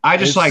 but I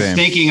just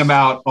thinking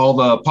about all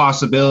the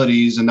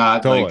possibilities and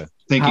not like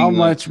thinking how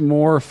much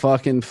more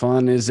fucking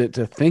fun is it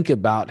to think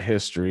about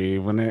history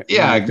when you're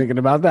thinking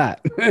about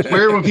that. It's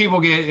weird when people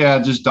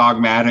get just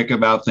dogmatic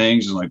about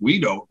things and like we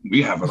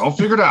have it all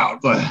figured out.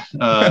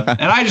 And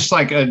I just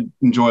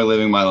enjoy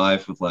living my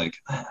life with like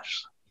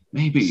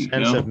maybe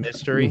sense of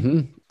mystery.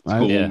 It's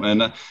cool.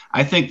 And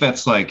I think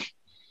that's like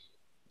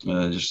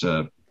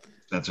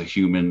that's a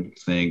human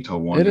thing to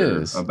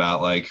wonder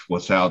about, like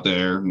what's out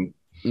there. And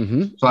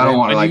so I don't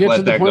want to like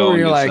let that go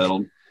and get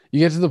settled. You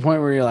get to the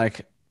point where you're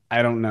like,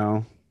 I don't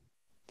know.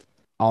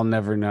 I'll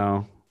never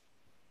know.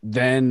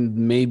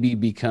 Then maybe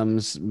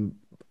becomes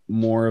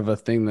more of a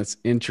thing that's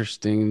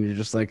interesting. And you're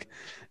just like,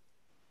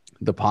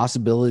 the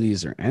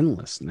possibilities are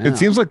endless now. It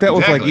seems like that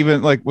was like,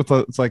 even like with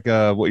it's like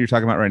what you're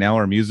talking about right now,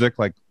 or music,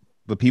 like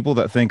the people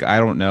that think I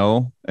don't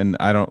know, and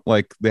I don't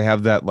like, they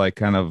have that like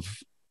kind of,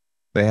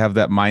 they have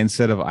that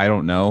mindset of I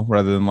don't know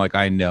rather than like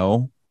I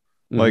know.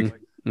 Like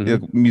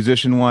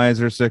musician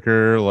wise are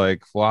sicker,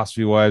 like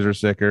philosophy wise are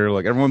sicker.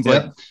 Like everyone's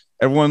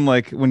everyone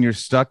like when you're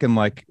stuck in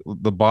like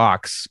the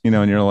box,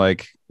 and you're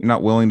like you're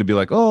not willing to be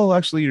like, oh,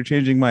 actually you're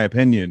changing my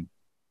opinion.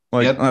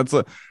 Like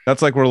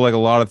that's like where like a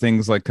lot of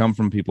things like come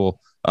from people.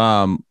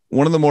 One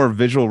of the more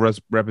visual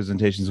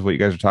representations of what you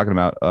guys are talking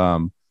about,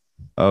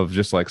 of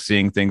just like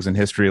seeing things in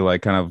history,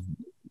 like kind of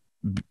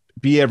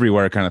be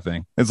everywhere kind of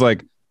thing. It's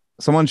like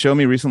someone showed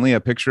me recently a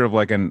picture of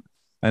like a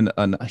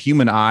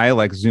human eye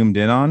like zoomed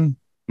in on,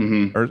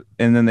 and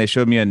then they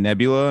showed me a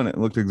nebula, and it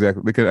looked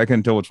exactly, because I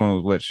couldn't tell which one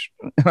was which.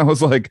 And I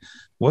was like,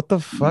 what the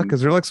fuck?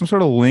 Is there like some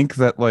sort of link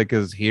that like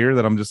is here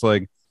that I'm just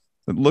like,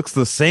 it looks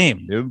the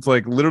same, dude. It's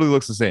like literally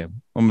looks the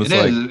same. I'm just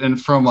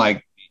and from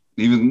like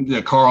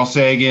even Carl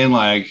Sagan,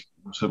 like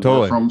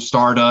from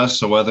Stardust.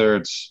 So whether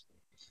it's,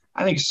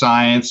 I think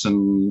science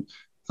and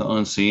the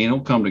unseen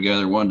will come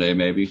together one day,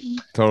 maybe.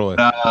 Totally.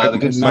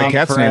 My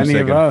cat's for any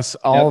of us.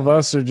 All of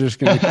us are just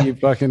going to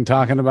keep fucking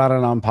talking about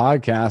it on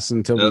podcasts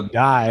until we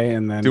die,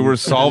 and then we're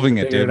solving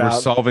it, dude. We're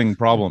solving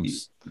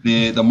problems.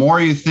 The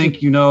more you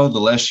think you know, the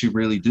less you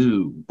really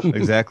do.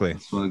 Exactly.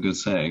 That's what a good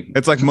saying.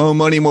 It's like more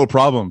money, more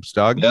problems,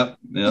 dog. Yep.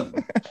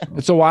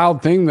 It's a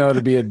wild thing though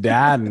to be a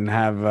dad and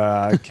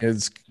have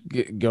kids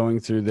going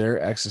through their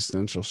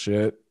existential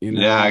shit, you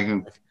know. Yeah, I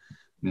can.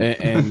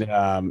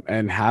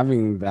 And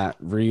having that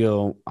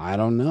real, I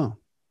don't know.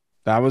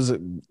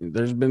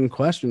 There's been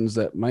questions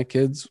that my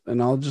kids,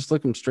 and I'll just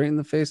look them straight in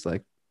the face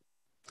like,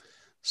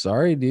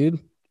 sorry, dude,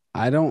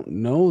 I don't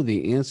know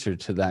the answer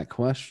to that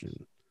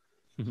question.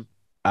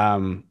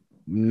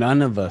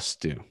 None of us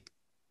do,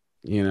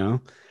 you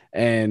know.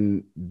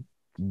 And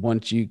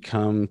once you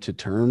come to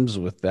terms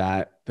with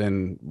that,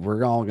 then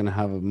we're all going to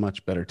have a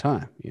much better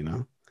time, you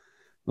know.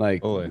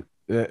 Like,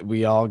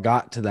 we all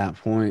got to that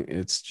point.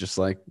 It's just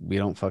like, we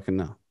don't fucking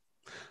know.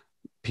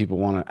 People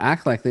want to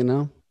act like they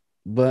know,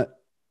 but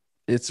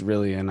it's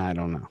really an I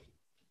don't know.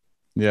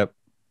 Yep.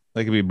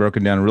 They can be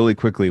broken down really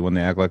quickly when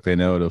they act like they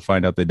know to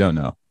find out they don't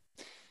know.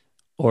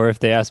 Or if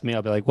they ask me,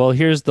 I'll be like, well,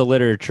 here's the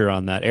literature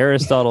on that.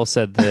 Aristotle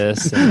said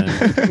this. And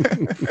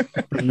then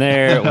from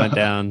there, it went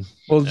down.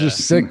 We'll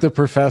just sick the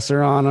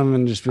professor on them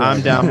and just be I'm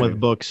like, down with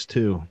books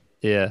too.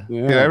 Yeah.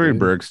 Yeah, I read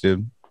Burks,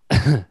 dude.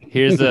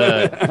 Here's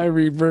a I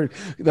read Burke.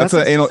 That's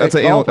an anal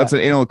cunt.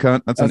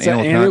 That's an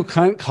anal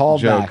cunt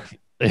callback.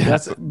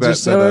 That's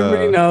just so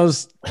everybody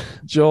knows.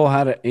 Joel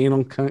had an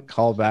anal cunt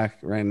callback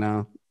right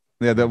now.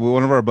 Yeah, that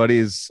one of our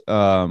buddies,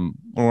 or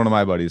one of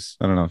my buddies.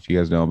 I don't know if you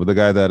guys know, but the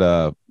guy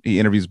that he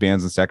interviews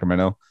bands in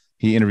Sacramento.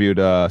 He interviewed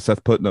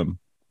Seth Putnam,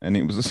 and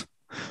he was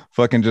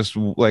fucking just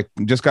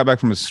got back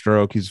from his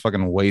stroke. He's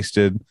fucking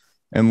wasted,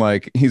 and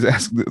like he's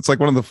asked. It's like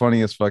one of the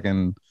funniest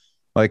fucking.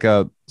 Like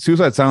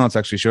Suicide Silence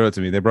actually showed it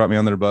to me. They brought me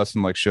on their bus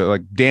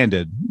and Dan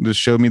did just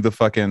showed me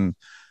the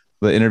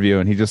interview,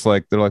 and he just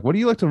like, they're like, what do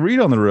you like to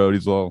read on the road?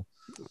 He's all,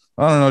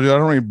 I don't know, dude. I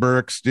don't read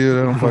Burks, dude.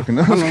 I don't fucking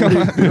know.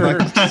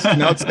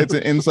 Now it's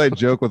an inside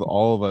joke with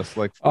all of us,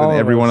 like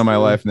every one of my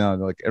life now.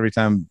 Like every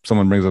time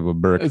someone brings up a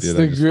Burks,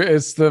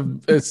 it's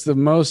the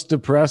most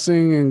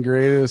depressing and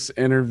greatest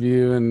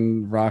interview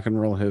in rock and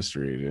roll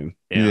history,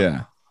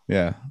 dude.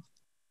 Yeah.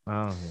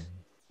 Oh.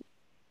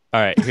 All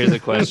right, here's a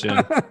question.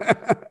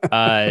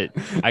 I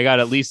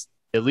got at least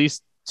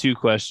 3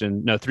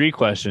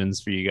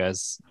 questions for you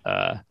guys.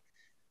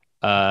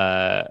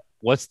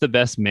 What's the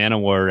best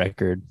Manowar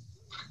record?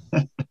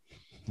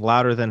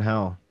 Louder Than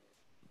Hell.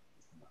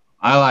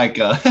 I like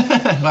In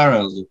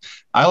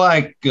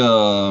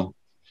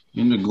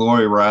the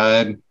Glory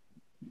Ride,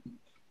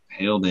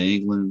 Hail to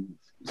England,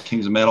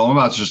 Kings of Metal. I'm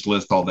about to just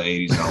list all the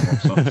 80s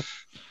albums, so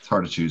it's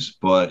hard to choose.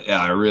 But yeah,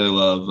 I really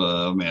love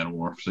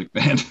Manowar, sick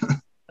band.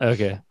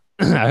 Okay.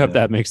 I hope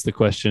that makes the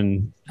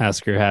question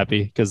asker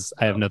happy, because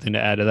I have nothing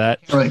to add to that.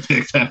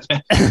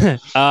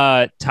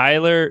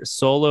 Tyler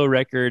solo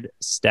record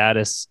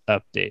status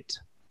update.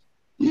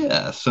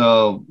 Yeah,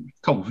 so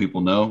a couple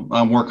people know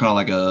I'm working on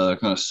like a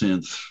kind of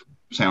synth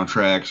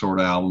soundtrack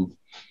sort of album.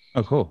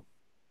 Oh, cool.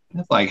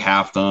 It's like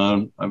half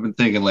done. I've been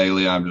thinking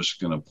lately I'm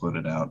just gonna put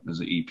it out as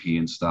an EP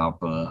and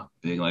stop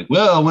being like,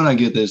 well, when I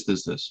get this.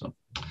 So,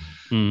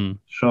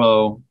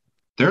 so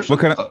there's what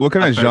kind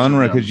of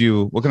genre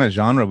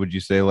would you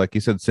say? Like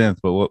you said synth,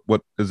 but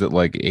what is it,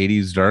 like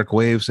 80s dark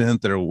wave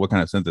synth, or what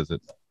kind of synth is it?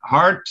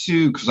 Hard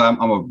to, because I'm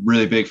a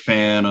really big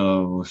fan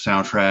of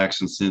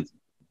soundtracks and synth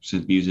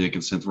music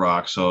and synth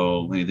rock.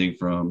 So anything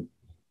from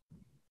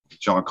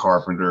John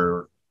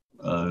Carpenter,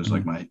 who's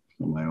like one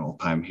of my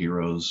all-time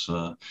heroes,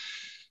 to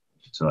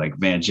like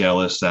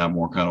Vangelis, that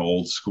more kind of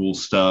old school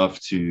stuff,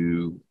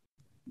 to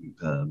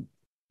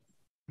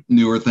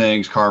newer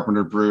things,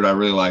 Carpenter, Brute. I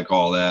really like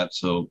all that.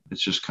 So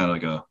it's just kind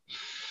of like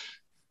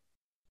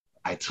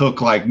I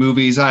took like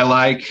movies I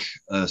like,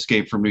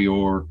 Escape from New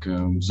York,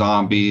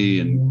 Zombie,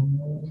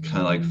 and kind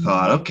of like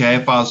thought, okay,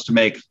 if I was to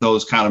make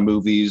those kind of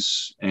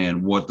movies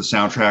and what the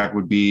soundtrack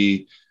would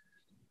be,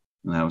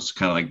 and that was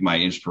kind of like my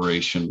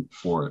inspiration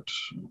for it.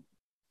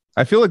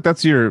 I feel like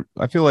just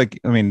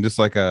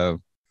like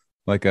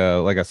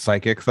a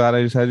psychic thought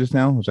I just had just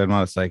now, which I'm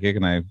not a psychic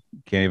and I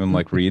can't even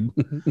like read,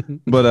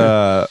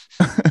 but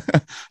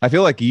I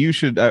feel like you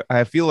should.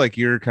 I feel like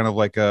you're kind of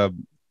like a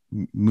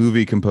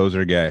movie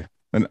composer guy,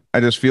 and I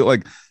just feel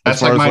like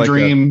that's like my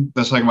dream.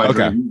 That's like my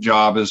dream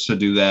job is to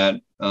do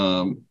that.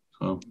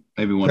 So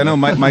maybe one. I know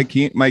Mike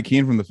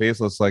Keane from the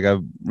Faceless. Like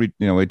we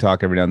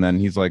talk every now and then.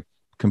 He's like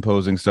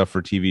composing stuff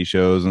for TV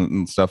shows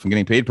and stuff, and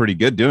getting paid pretty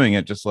good doing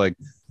it. Just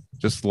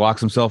locks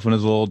himself in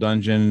his little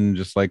dungeon,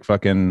 just like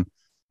fucking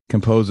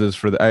composes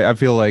for the. I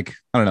feel like,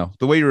 I don't know,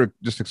 the way you were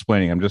just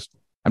explaining. I'm just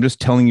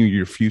telling you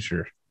your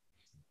future.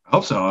 I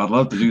hope so. I'd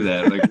love to do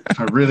that. Like,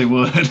 I really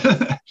would.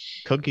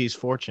 Cookie's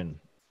fortune.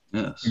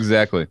 Yes.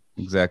 Exactly.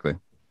 All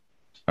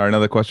right,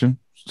 another question.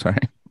 Sorry.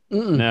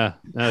 No,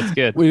 it's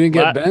good. We didn't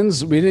get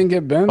Ben's.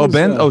 Oh,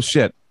 Ben. Oh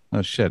shit.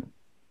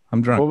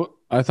 I'm drunk. Well,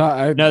 I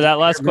thought that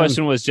last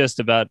question was just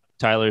about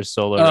Tyler's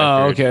solo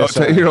record. Okay.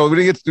 So here, what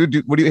do you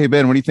hey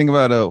Ben, what do you think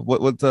about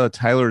what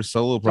Tyler's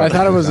solo project? I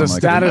thought it was a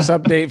status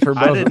update for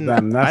both of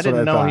them. I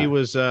didn't know he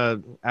was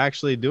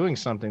actually doing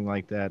something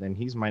like that, and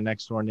he's my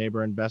next door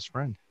neighbor and best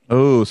friend.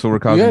 Oh, so we're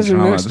causing you guys are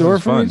drama. next door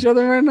from each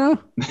other right now?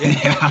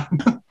 Yeah.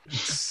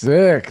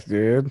 Sick,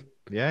 dude.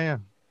 Yeah.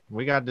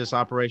 We got this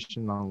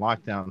operation on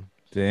lockdown.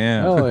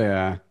 Damn. Oh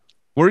yeah.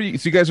 Where are you?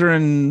 So you guys are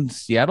in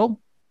Seattle?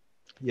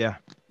 Yeah,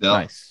 Yep.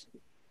 Nice.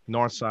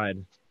 North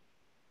Side.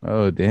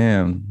 Oh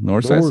damn,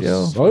 Northside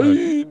Seattle.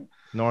 Side.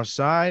 North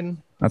Side.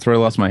 That's where I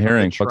lost my From the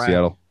hearing. Fuck track.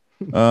 Seattle.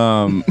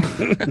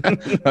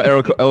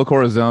 El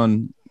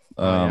Corazon.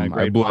 yeah, I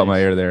great blew out my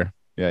place. ear there.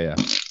 Yeah.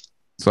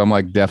 So I'm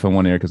like deaf in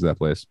one ear because of that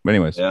place. But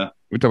anyways, Yeah.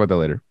 we talk about that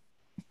later.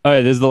 All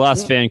right, this is the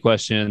last fan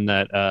question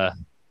that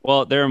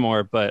well, there are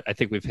more, but I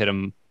think we've hit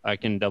them. I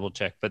can double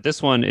check. But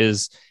this one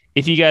is,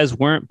 if you guys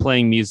weren't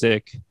playing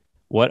music,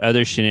 what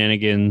other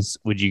shenanigans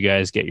would you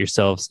guys get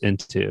yourselves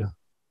into?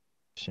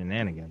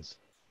 Shenanigans.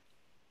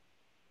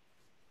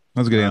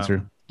 That's a good Um,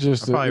 answer.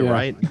 Just I'll probably yeah,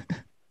 write.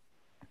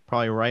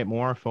 Probably write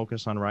more.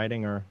 Focus on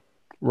writing or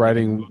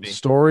writing movie.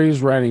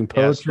 stories, writing yeah,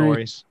 poetry.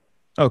 stories.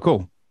 Oh,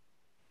 cool.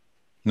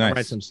 I'll write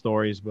Nice. some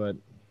stories, but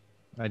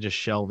I just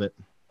shelve it.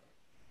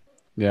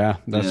 Yeah,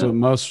 that's Yeah. what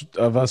most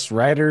of us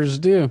writers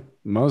do.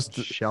 Most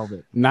Shelve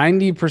it.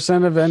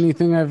 90% of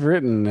anything I've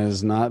written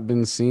has not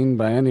been seen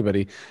by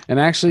anybody. And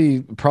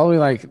actually, probably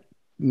like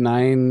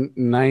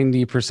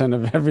 90%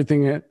 of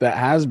everything that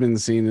has been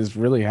seen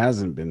really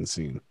hasn't been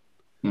seen.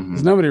 Mhm.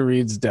 Because nobody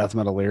reads death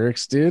metal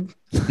lyrics, dude.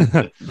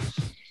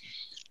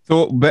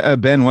 So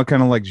Ben, what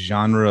kind of like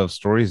genre of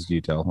stories do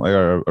you tell? Like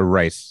or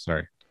write?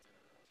 Sorry.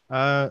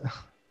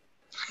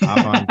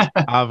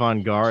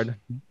 Avant-garde.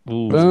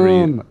 Ooh,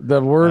 Boom.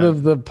 The word Uh,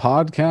 of the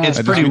podcast.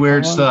 It's pretty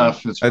weird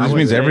stuff. It's That just I would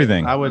means say-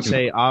 everything. I would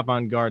say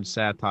avant-garde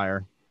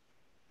satire.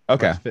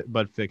 Okay.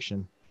 But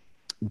fiction.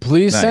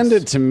 Please Nice. send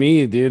it to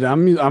me, dude.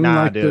 I'm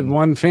Nah, like the dude.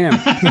 one fan.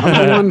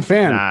 I'm the one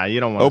fan. Nah, you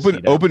don't want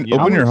to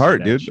Open your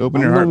heart, dude.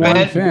 Open I'm your the heart. one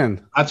man.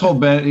 fan. I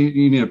told Ben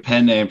you need a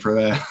pen name for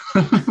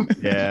that.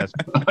 Yeah, it's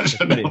I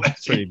should know that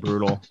it's pretty shit.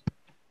 brutal.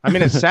 I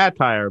mean, it's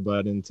satire,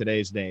 but in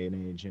today's day and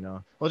age,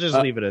 we'll just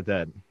leave it at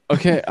that.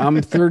 Okay,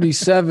 I'm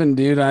 37,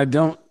 dude. I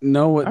don't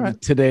know what All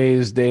right.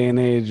 today's day and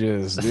age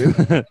is, dude.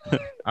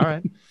 All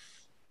right.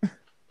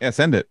 Yeah,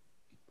 send it.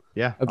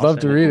 Yeah. I'd I'll love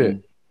to send read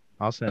it.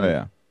 I'll send Oh it.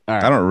 yeah. All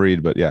right. I don't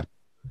read, but yeah.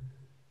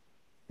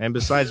 And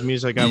besides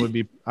music, I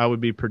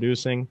would be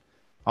producing.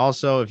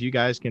 Also, if you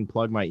guys can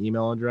plug my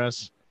email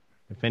address,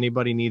 if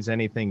anybody needs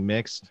anything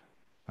mixed,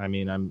 I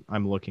mean,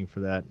 I'm looking for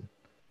that.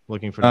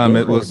 Looking for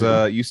It was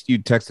you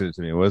texted it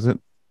to me, was it?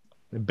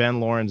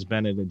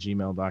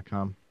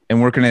 benlawrencebennett@gmail.com.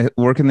 And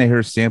where can they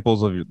hear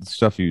samples of the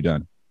stuff you've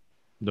done?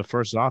 The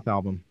first Xoth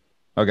album.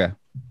 Okay.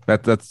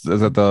 Is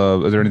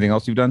there anything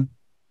else you've done?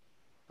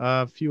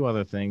 A few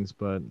other things,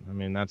 but I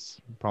mean that's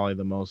probably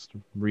the most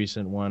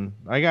recent one.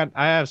 I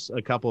have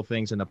a couple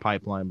things in the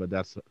pipeline, but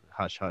that's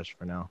hush hush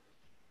for now.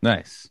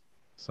 Nice.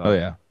 So Oh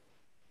yeah.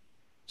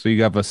 So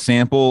you have a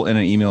sample and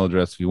an email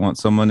address if you want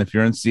someone. If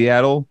you're in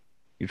Seattle,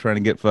 you're trying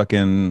to get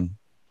fucking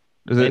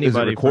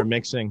anybody for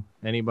mixing,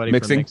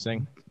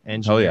 Mixing?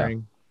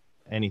 engineering,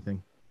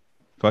 anything.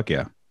 Fuck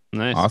yeah.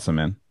 nice. Awesome,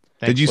 man.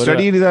 Thanks. Did you What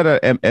study any of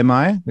that at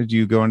MI? Did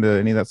you go into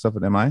any of that stuff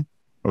at MI?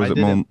 Or was I it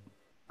didn't.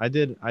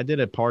 I did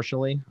it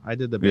partially. I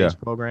did the bass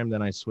program,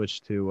 then I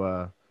switched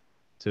to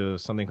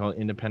something called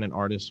independent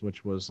artist,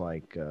 which was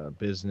like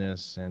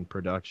business and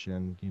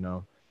production,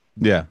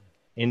 Yeah.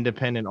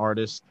 independent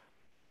artist.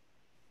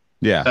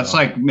 Yeah. That's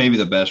like maybe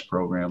the best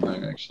program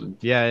thing, actually.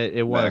 Yeah,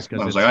 it was I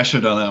because was like, I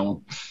should have done that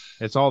one.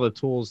 it's all the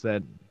tools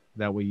that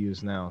we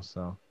use now.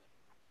 So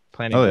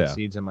planting Oh, good yeah.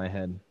 seeds in my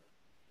head.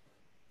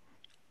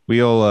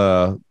 We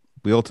all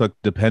took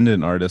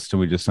dependent artists and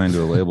we just signed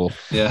to a label.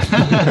 Yeah.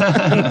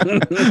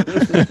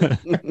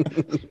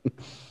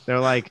 They're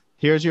like,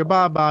 here's your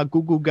baba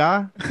goo goo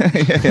ga.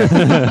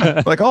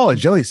 Yeah. Like, oh, a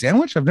jelly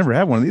sandwich? I've never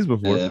had one of these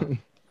before. Yeah.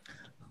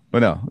 But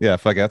no, yeah,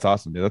 fuck, that's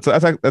awesome, dude.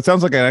 That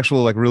sounds like an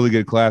actual like really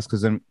good class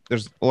because then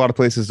there's a lot of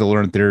places to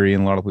learn theory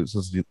and a lot of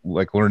places to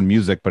like learn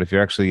music. But if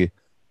you're actually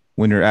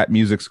when you're at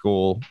music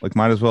school, like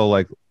might as well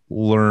like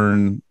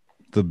learn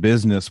the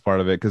business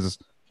part of it because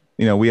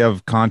we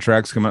have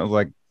contracts come out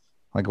like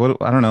what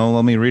I don't know.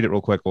 Let me read it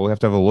real quick. Well, we have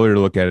to have a lawyer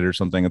look at it or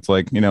something. It's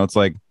like it's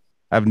like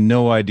I have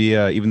no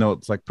idea, even though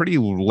it's like pretty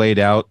laid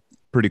out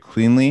pretty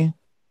cleanly.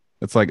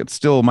 It's like it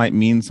still might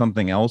mean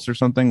something else or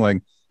something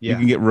like. Yeah. You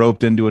can get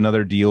roped into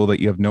another deal that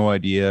you have no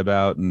idea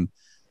about, and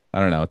I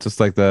don't know. It's just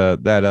like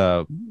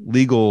that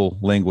legal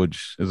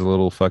language is a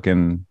little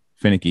fucking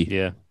finicky.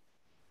 Yeah.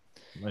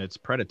 It's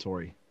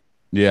predatory.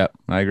 Yeah,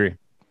 I agree.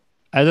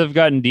 As I've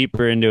gotten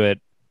deeper into it,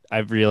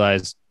 I've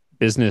realized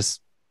business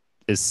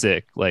is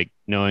sick. Like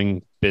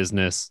knowing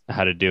business,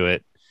 how to do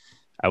it.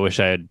 I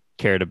wish I had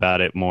cared about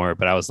it more,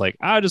 but I was like,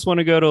 I just want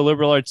to go to a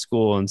liberal arts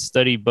school and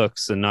study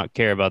books and not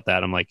care about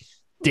that. I'm like,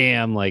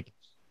 damn, like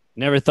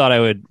never thought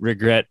I would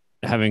regret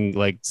having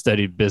like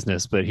studied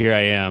business, but here I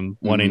am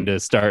wanting to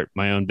start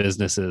my own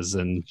businesses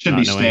and Should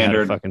not be knowing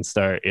standard. how to fucking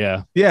start.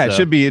 Yeah. Yeah,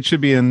 So- it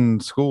should be in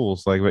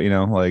schools, like like They in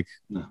don't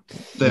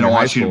high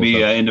want you to school be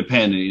stuff.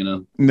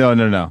 independent.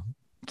 No.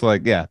 It's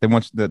like they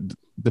want the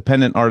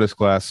dependent artist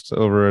class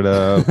over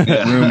at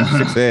Yeah. room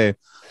 6A.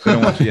 They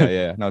don't want you.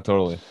 Yeah. No,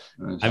 totally.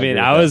 I mean,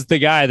 I was the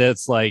guy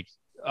that's like,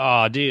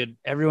 oh, dude,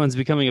 everyone's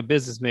becoming a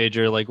business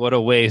major. Like, what a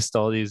waste.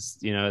 All these,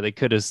 they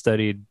could have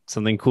studied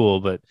something cool.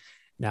 But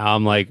now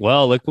I'm like,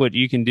 well, look what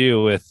you can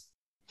do with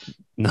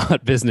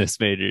not business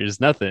majors,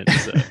 nothing.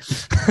 So.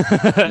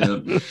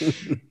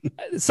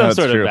 Some That's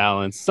sort true. of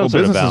balance. Some Well,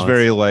 sort of business balance. is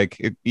very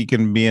like you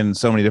can be in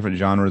so many different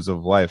genres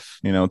of life.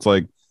 You know, it's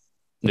like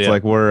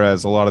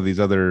whereas a lot of these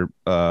other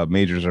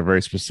majors are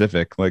very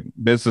specific. Like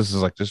business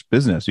is like just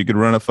business. You could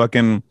run a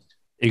fucking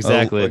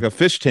exactly like a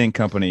fish tank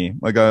company.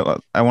 Like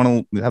I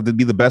want to have to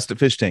be the best at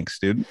fish tanks,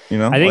 dude. You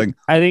know,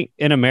 I think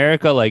in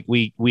America, like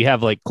we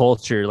have like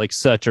culture, like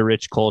such a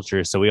rich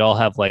culture. So we all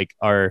have like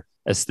our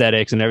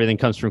aesthetics and everything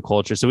comes from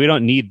culture. So we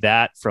don't need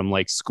that from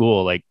like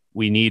school. Like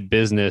we need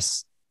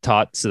business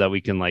taught so that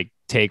we can like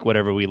take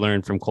whatever we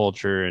learn from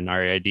culture and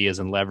our ideas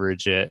and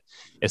leverage it.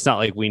 It's not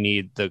like we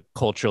need the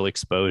cultural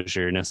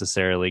exposure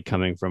necessarily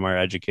coming from our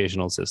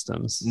educational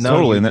systems. No,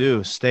 totally. You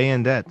do. Stay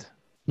in debt.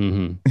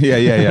 Mm-hmm.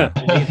 Yeah.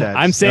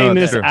 I'm saying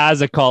this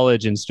as a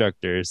college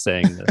instructor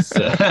saying this.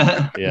 So,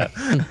 yeah.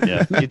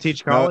 You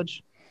teach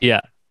college?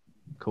 Yeah.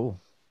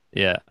 Cool.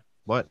 Yeah.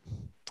 What?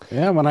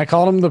 Yeah, when I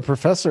called him the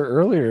professor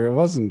earlier, it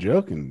wasn't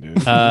joking, dude.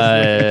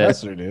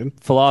 Professor, dude.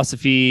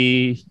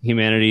 Philosophy,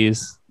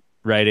 humanities,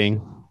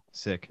 writing,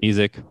 sick,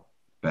 music.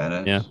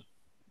 Badass.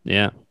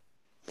 Yeah.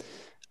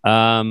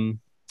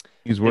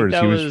 Use words.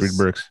 He was read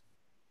Burks.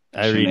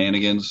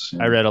 Shenanigans.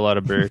 I read a lot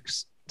of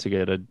Burks to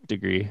get a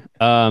degree.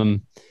 All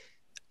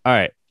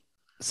right.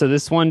 So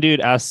this one dude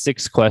asked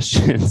 6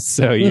 questions.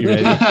 So you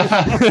ready?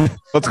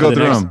 Let's go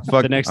through them.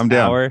 The next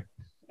hour.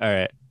 All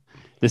right.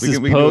 We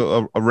can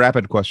do a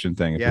rapid question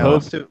thing. Yeah,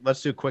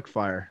 let's do quick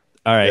fire.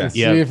 All right.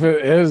 Yeah. See if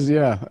it is.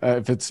 Yeah.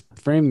 If it's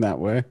framed that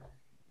way.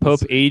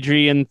 Pope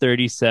Adrian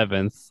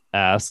 37th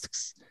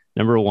asks,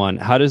 number 1,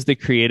 how does the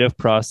creative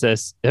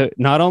process?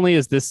 Not only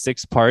is this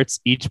 6 parts,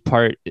 each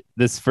part.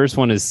 This first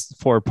one is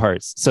 4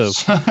 parts. So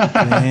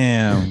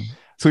damn.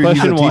 So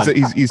question 1.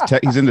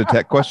 He's into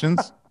tech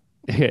questions.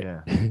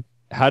 Yeah.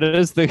 How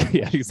does the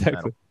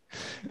exactly?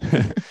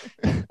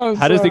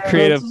 How does the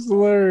creative? That's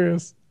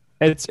hilarious.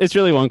 It's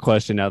really one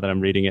question now that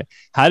I'm reading it.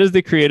 How does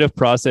the creative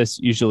process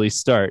usually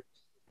start?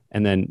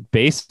 And then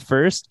bass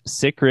first,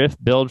 sick riff,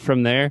 build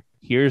from there.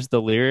 Here's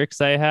the lyrics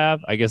I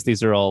have. I guess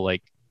these are all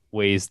like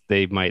ways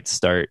they might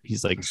start.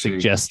 He's like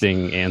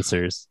suggesting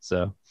answers.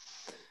 So,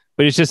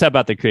 but it's just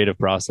about the creative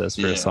process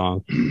for a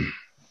song.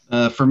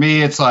 For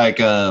me, it's like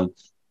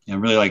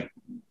really like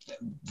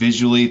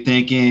visually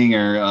thinking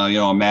or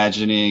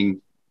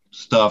imagining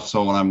stuff.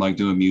 So when I'm like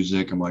doing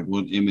music, I'm like,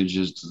 what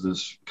images does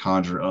this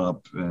conjure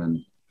up?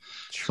 And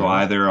so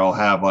either I'll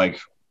have like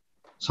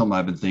something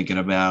I've been thinking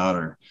about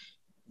or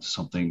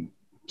something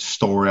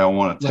story I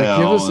want to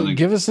tell.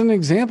 Give us an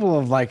example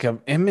of like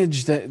an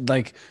image that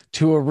like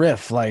to a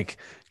riff. Like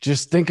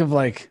just think of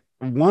like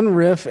one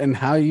riff and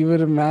how you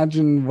would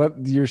imagine what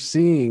you're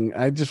seeing.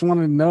 I just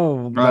want to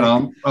know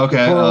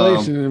okay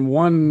correlation in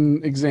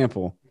one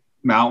example.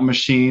 Mountain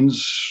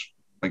Machines,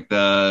 like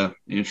the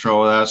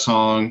intro of that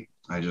song.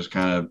 I just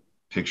kind of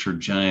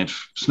pictured giant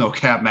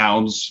snow-capped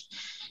mountains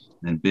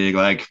and big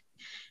like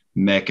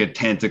mecha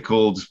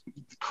tentacled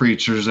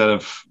creatures that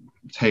have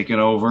taken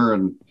over,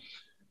 and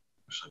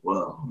it's like,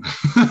 whoa.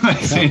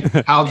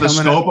 How the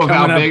scope of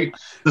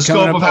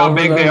how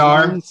big they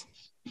are. And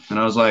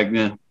I was like,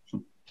 yeah,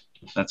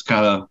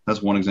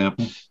 that's one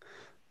example.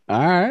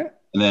 All right.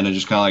 And then I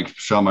just kind of like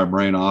shut my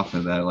brain off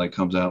and that like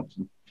comes out.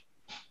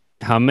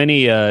 How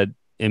many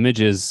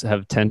images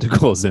have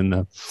tentacles in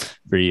them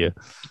for you?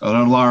 An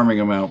alarming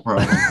amount,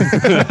 probably.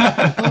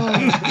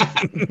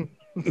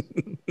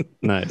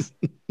 Nice.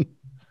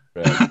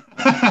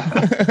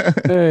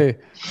 Hey,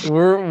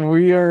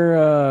 we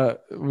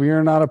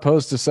are not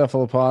opposed to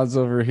cephalopods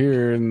over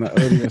here in the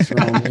odious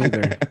realm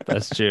either.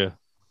 That's true.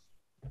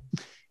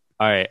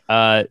 All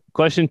right.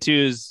 Question 2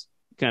 is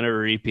kind of a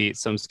repeat,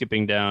 so I'm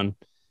skipping down.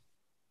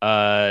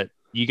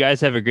 You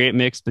guys have a great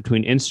mix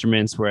between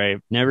instruments where I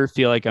never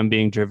feel like I'm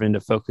being driven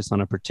to focus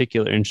on a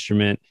particular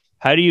instrument.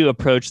 How do you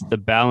approach the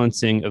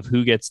balancing of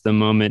who gets the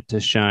moment to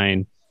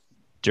shine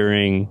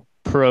during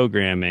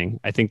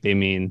programming? I think they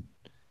mean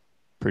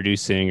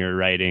producing or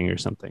writing or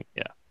something.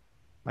 Yeah.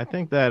 I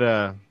think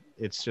that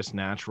it's just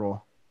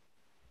natural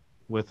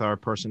with our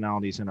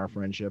personalities and our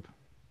friendship.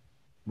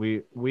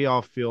 We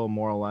all feel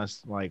more or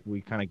less like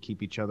we kind of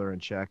keep each other in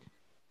check.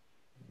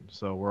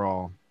 So we're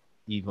all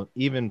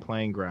even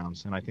playing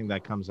grounds, and I think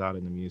that comes out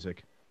in the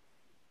music.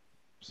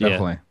 So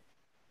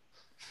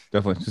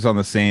definitely just on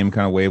the same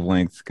kind of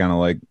wavelength, kind of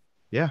like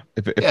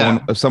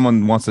if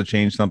someone wants to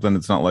change something,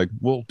 it's not like,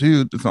 well,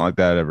 dude, it's not like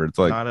that ever. It's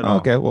like,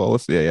 okay, well,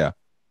 let's it's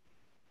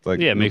like,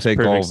 it makes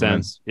perfect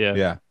sense.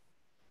 Yeah.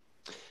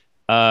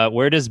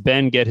 Where does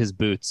Ben get his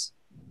boots?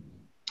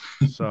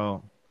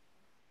 So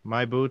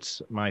my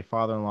boots, my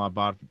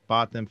father-in-law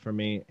bought them for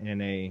me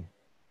in a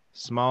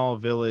small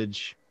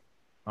village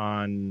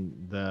on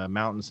the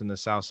mountains in the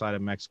south side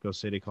of Mexico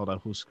City called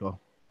Ajusco.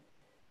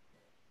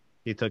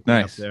 He took me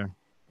up there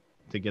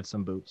to get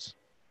some boots.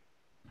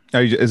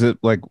 Is it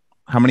like,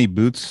 how many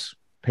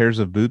pairs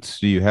of boots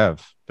do you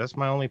have? That's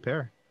my only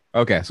pair.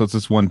 Okay, so it's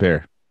just one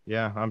pair.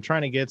 Yeah, I'm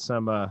trying to get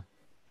some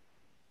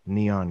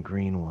neon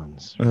green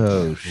ones.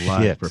 Oh,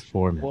 live shit.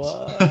 performance.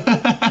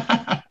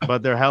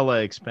 but they're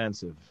hella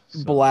expensive.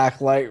 So.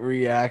 Black light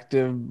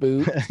reactive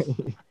boot.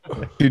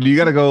 Dude, you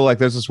got to go. Like,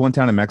 there's this one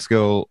town in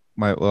Mexico.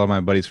 A lot of my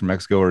buddies from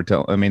Mexico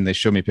they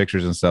show me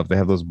pictures and stuff. They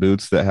have those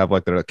boots that have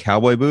like they're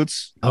cowboy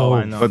boots. Oh,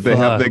 I know. But they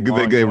have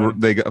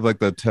they have like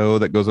the toe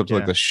that goes up to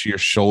like your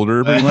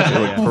shoulder, pretty much. It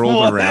like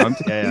curls around.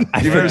 Yeah.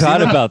 I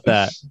forgot about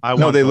that.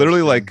 No, they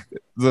literally like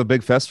the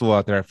big festival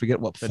out there. I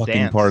forget what fucking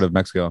dance. part of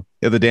Mexico.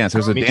 Yeah, the dance.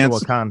 There's a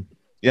dance.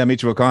 Yeah,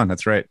 Michoacan.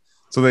 That's right.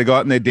 So they go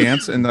out and they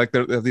dance and like they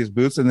have these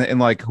boots and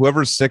like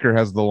whoever's sicker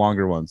has the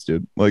longer ones,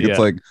 dude. Like it's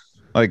like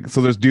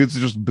so there's dudes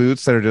just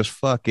boots that are just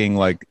fucking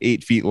like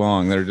 8 feet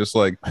long. They're just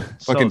like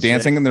fucking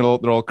dancing and they're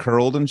all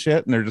curled and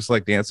shit and they're just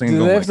like dancing.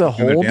 Do and they have to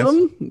hold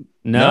them?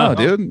 No,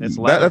 dude.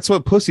 That's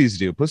what pussies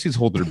do. Pussies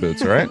hold their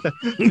boots, right?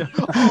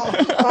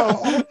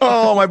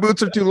 Oh, my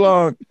boots are too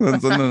long.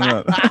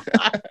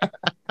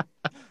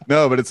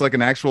 No, but it's like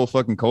an actual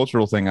fucking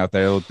cultural thing out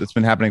there. It's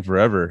been happening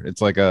forever.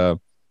 It's like a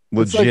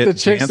legit. It's like the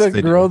chicks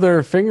that grow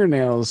their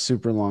fingernails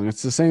super long.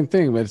 It's the same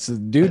thing, but it's the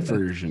dude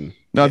version.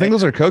 No, I think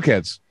those are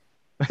cokeheads.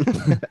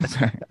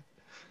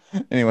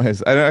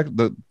 Anyways,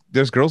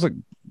 there's girls that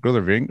grow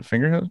their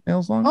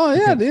fingernails long. Oh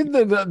yeah, dude.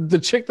 The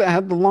chick that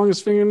had the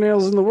longest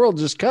fingernails in the world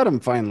just cut them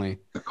finally.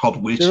 They're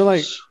called witches.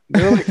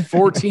 They're like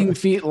 14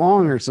 feet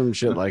long or some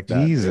shit like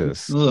that.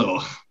 Jesus.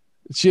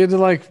 She had to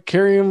like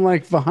carry him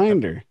like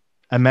behind her.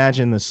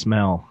 Imagine the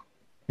smell.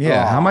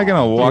 Yeah, how am I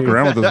gonna walk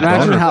around with this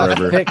imagine how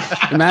forever?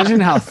 Imagine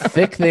how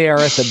thick they are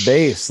at the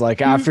base.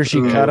 Like after she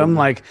cut them,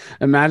 like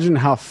imagine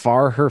how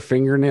far her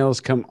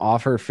fingernails come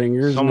off her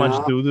fingers. So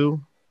much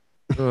doo-doo.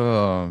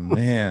 Oh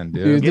man,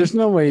 dude. There's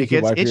no way you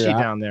could wipe itchy her out.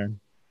 down there.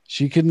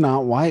 She could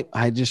not wipe.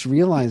 I just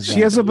realized she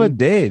has a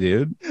bidet,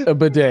 dude. A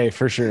bidet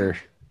for sure.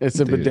 It's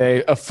a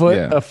bidet. A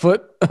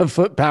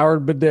foot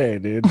powered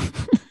bidet, dude.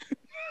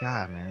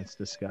 God, man, it's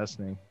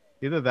disgusting.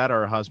 Either that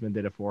or her husband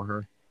did it for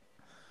her.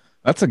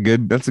 That's a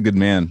good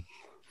man.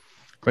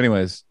 But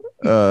anyways,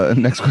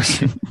 next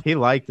question. He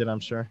liked it, I'm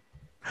sure.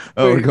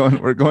 Oh,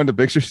 we're going to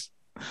pictures.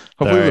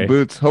 Hopefully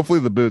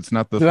the boots,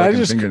 not the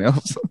fucking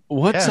fingernails.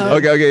 What's up?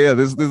 Okay, yeah,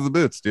 this is the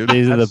boots, dude.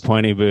 These are the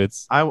pointy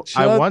boots. I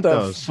want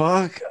those.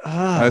 Fuck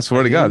up, I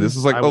swear to God, this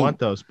is like I want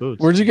those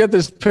boots. Where'd you get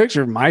this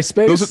picture?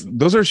 MySpace?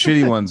 Those are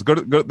shitty ones. Go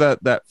to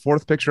that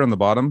fourth picture on the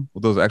bottom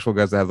with those actual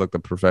guys that have like the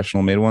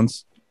professional made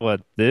ones.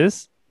 What,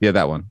 this? Yeah,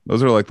 that one.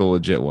 Those are like the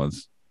legit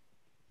ones.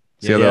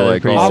 See how they're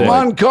like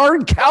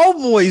avant-garde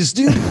cowboys,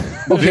 dude.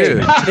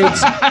 Okay,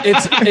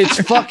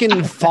 it's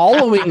fucking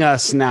following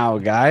us now,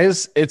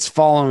 guys. It's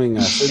following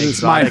us.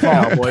 It's my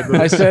fault.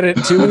 I said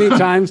it too many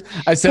times. In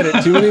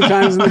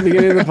the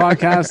beginning of the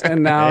podcast,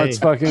 and now it's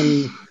fucking.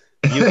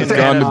 You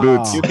can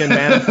boots. You can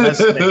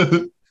manifest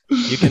things.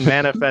 You can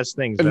manifest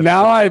things.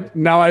 Now I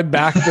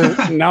back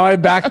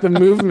the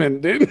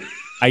movement, dude.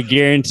 I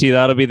guarantee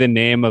that'll be the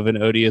name of an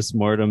Odious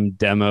Mortem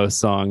demo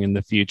song in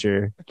the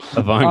future.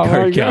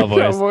 Avant-garde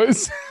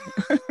Cowboys.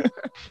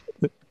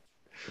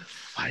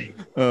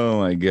 Oh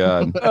my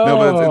God.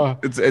 No,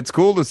 but it's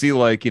cool to see,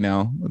 like, you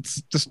know,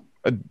 it's just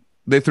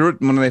they threw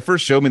it when they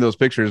first showed me those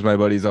pictures, my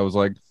buddies. I was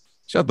like,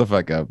 shut the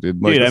fuck up,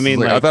 dude. Like, dude, I mean,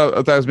 like, I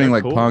thought I was being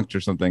like cool. punked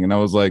or something, and I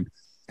was like,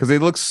 because they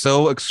look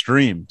so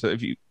extreme. So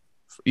if you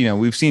know,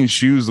 we've seen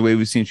shoes the way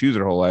we've seen shoes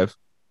our whole life.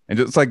 And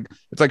it's like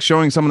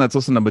showing someone that's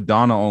listening to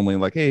Madonna only,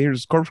 like, hey,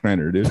 here's Corpse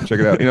Grinder, dude. Check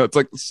it out. You know, it's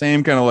like the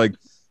same kind of like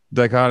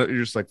dichotomy.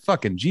 You're just like,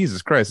 fucking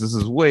Jesus Christ, this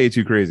is way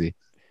too crazy.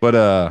 But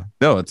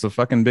no, it's a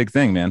fucking big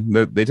thing, man.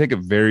 They take it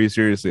very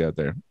seriously out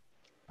there.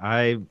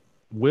 I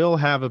will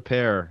have a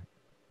pair.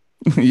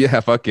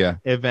 Yeah, fuck yeah.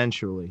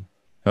 Eventually.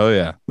 Oh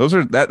yeah. Those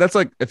are that's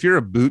like, if you're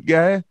a boot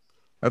guy,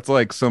 that's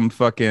like some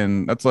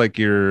fucking that's like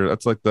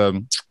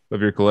the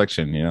of your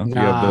collection, you know. You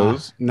have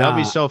those. That'll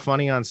be so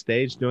funny on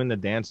stage doing the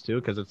dance too,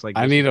 because it's like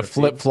I need a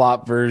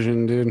flip-flop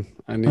version, dude.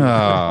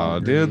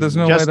 Dude, there's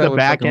no just way the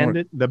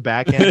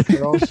back end,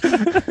 girls.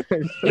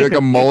 Like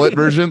a mullet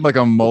version, like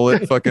a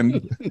mullet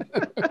fucking.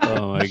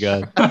 Oh my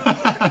God.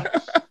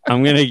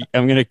 I'm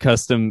gonna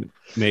custom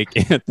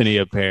make Anthony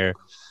a pair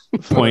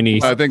pointy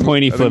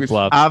flip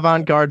flops.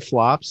 Avant-garde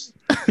flops.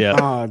 Yeah.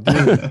 Oh,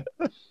 dude.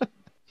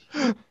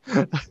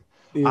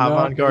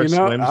 Avant-garde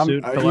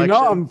swimsuit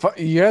collection.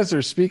 You guys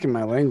are speaking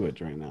my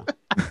language right now.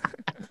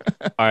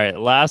 All right,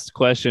 last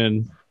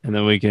question, and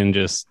then we can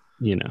just,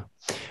 you know,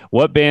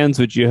 what bands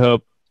would you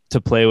hope to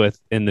play with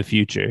in the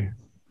future?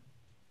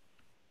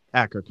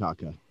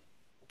 Akrakaka.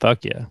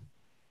 Fuck yeah.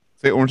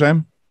 Say it one more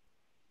time.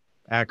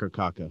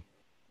 Akrakaka.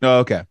 Oh,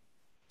 okay.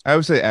 I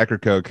would say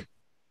Akrakoke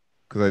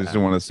because I just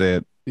don't want to say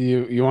it.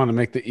 You want to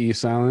make the E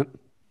silent?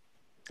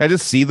 I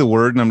just see the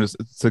word and it's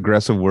an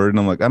aggressive word and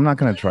I'm like, I'm not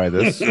going to try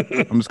this.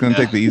 I'm just going to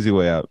take the easy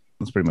way out.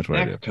 That's pretty much what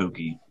I do.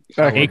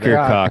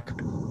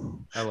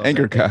 Anchorcock.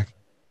 Anchorcock.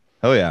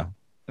 Oh yeah.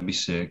 That'd be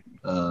sick.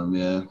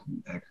 Yeah.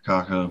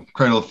 Akrakaka.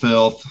 Cradle of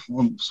Filth.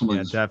 Some of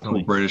these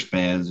cool British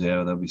bands.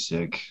 Yeah, that'd be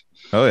sick.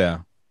 Oh yeah.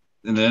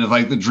 And then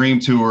like the Dream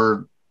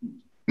Tour,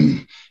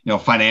 you know,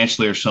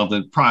 financially or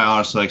something, probably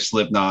honestly like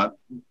Slipknot.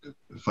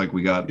 If like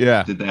we did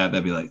that,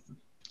 that'd be like.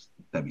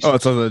 It's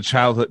like a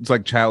childhood. It's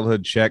like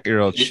childhood check.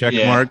 You're a check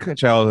mark.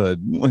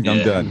 Childhood. Like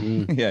I'm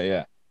done.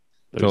 Yeah.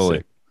 Totally.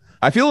 Sick.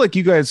 I feel like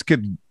you guys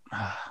could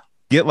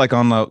get like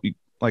on the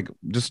like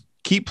just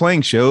keep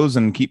playing shows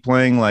and keep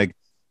playing like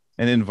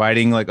and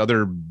inviting like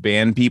other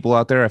band people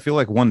out there. I feel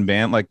like one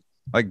band like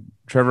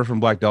Trevor from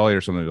Black Dahlia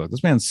or something, like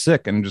this band's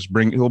sick, and just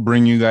he'll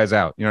bring you guys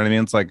out. You know what I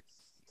mean? It's like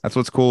that's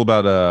what's cool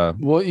about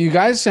Well, you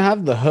guys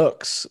have the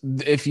hooks.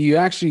 If you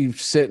actually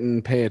sit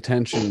and pay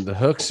attention, the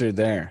hooks are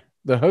there.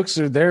 The hooks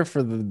are there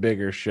for the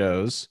bigger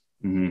shows.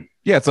 Mhm.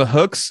 yeah, it's a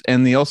hooks,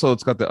 and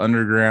it's got the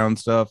underground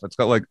stuff. It's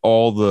got like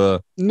all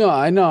the No,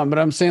 I know, but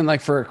I'm saying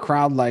like for a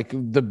crowd like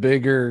the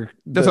bigger,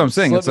 That's what I'm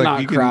saying. It's like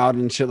Slipknot you can- crowd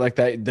and shit like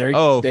that. They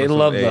Oh, they for some-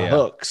 love yeah, the yeah.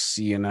 hooks,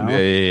 you know.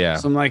 yeah.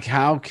 So I'm like,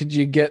 how could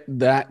you get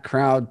that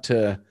crowd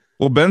to?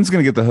 Well, Ben's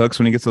gonna get the hooks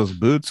when he gets those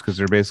boots because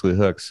they're basically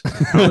hooks.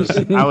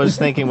 I was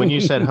thinking when you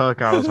said hook,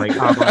 I was like,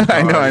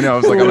 I know. I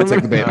was like, I'm gonna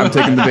take the bait. I'm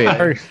taking the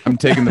bait. I'm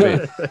taking the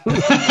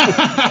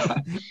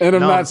bait. And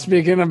I'm No. not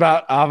speaking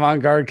about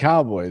avant-garde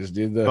cowboys,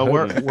 dude. The but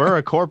hook- we're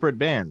a corporate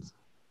band.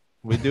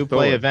 We do play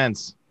Totally.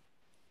 events.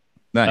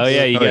 Nice. Oh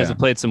yeah, you guys yeah. have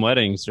played some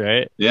weddings,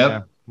 right? Yep.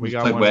 Yeah, we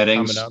got played one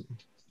weddings. coming up. We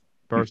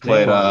Birthday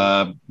played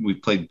party. we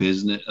played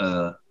business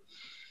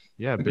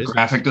Yeah, business.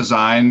 graphic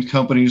design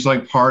companies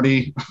like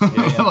party.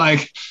 Yeah.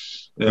 Like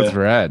That's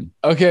rad.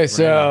 Okay,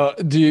 so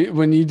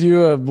when you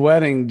do a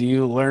wedding, do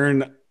you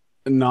learn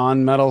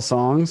non-metal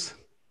songs?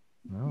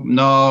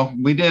 no,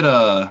 we did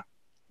a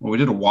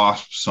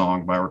Wasp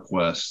song by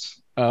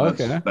request. Oh,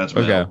 okay. That's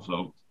Okay. metal.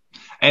 So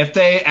if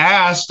they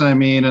asked, I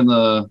mean, and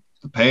the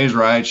pay's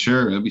right,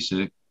 sure, it'd be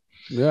sick.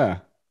 Yeah.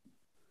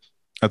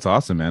 That's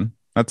awesome, man.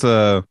 That's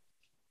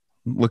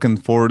looking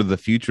forward to the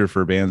future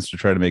for bands to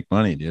try to make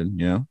money, dude.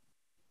 You know,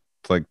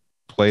 it's like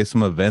play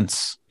some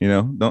events. You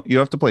know, you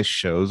don't have to play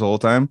shows all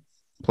the time.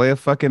 Play a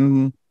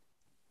fucking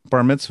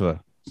bar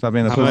mitzvah. Stop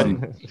being a pussy.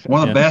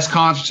 One of the Yeah. best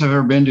concerts I've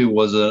ever been to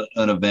was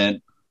an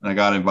event, and I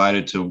got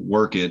invited to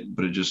work it,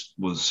 but it just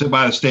was sit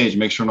by the stage,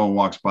 make sure no one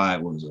walks by.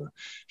 It was a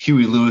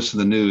Huey Lewis in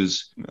the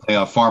News,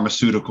 a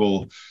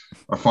pharmaceutical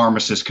or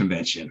pharmacist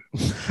convention,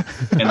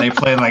 and they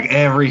played like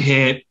every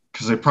hit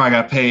because they probably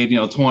got paid,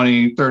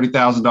 $20,000,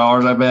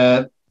 $30,000, I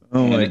bet.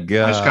 Oh my And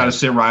I just got to god!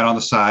 sit right on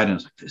the side, and I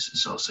was like, "This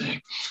is so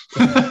sick."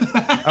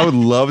 I would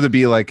love to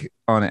be like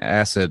on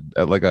acid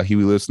at like a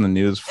Huey Lewis in the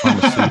News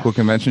pharmaceutical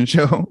convention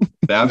show.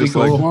 That'd be Just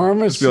like- cool.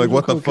 Just be like,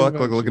 what the fuck?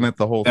 Like looking at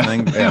the whole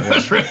thing. It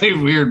was really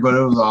weird, but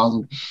it was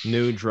awesome.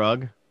 New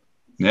drug.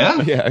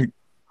 Yeah, Yeah.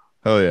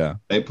 Oh yeah.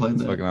 they played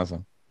That's that. fucking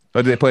awesome.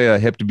 Oh, did they play a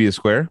hip to be a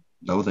square?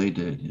 Oh, they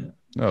did.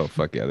 Yeah. Oh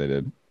fuck yeah, they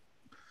did.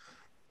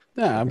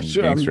 Yeah, I'm Fucking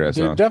sure gangster ass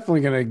they're song.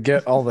 definitely gonna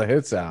get all the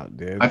hits out,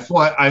 dude.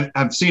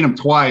 I've seen them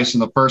twice,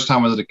 and the first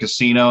time was at a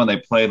casino, and they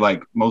played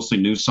like mostly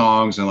new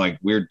songs and like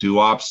weird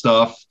doo-wop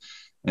stuff,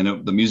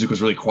 and the music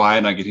was really quiet,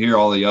 and I could hear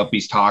all the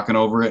upbeats talking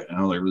over it, and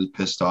I was like really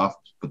pissed off.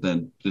 But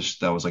then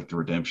that was like the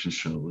redemption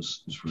show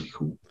was really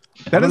cool.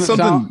 That I'm is gonna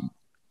something.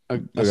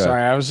 Okay.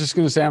 Sorry, I was just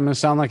gonna say I'm gonna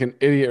sound like an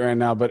idiot right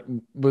now, but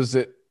was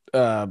it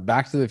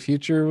Back to the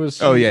Future?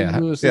 Was Oh yeah,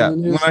 Lewis in yeah. the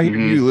When News? I hear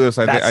Huey Lewis,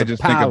 That's I the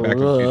just think of Back to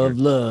the power Future. of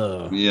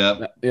love.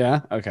 Yeah,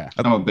 Yeah. Okay.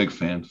 I'm a big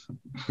fan.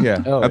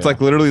 Yeah, Oh, that's yeah.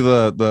 like literally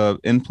the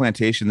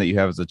implantation that you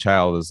have as a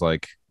child is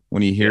like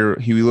when you hear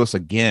Huey Lewis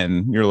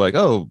again, you're like,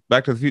 oh,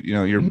 Back to the Future. You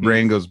know, your Mhm.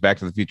 brain goes Back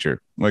to the Future.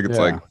 Like it's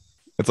Yeah.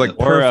 like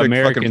Or perfect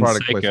American fucking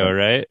product Psycho, placement.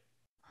 right?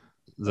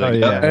 It's like- Oh,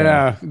 yeah.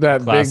 Yeah,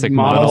 that Classic big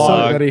monologue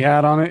monologue. that he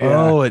had on it. Yeah.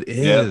 Oh, it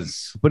Yeah.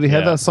 is. But he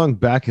had Yeah. that song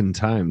Back in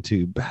Time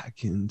too.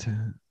 Back in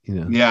Time. You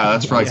know. Yeah,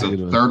 that's right. That's a The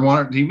good one. third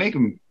one. Did he make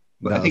them?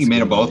 I That think was he made a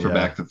them good both one, for yeah.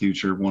 Back to the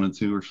Future 1 and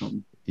 2 or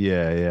something.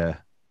 Yeah, yeah.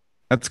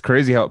 That's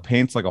crazy how it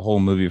paints like a whole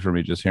movie for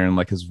me just hearing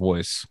like his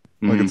voice.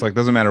 Like Mhm. it's like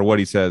doesn't matter what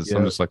he says. I'm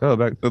Yeah. just like, oh,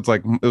 back. It's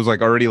like it was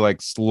like already like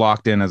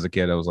locked in as a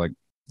kid. I was like,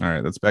 all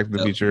right, that's Back to the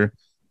Yep. Future.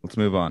 Let's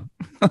move on.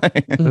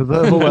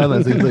 The whole line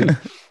is like,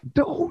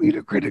 don't need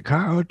a credit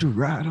card to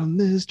ride on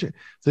this train.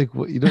 It's like,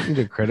 what? You don't need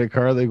a credit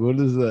card? Like, what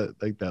is that?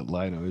 Like that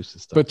line always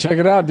just. But check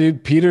it out,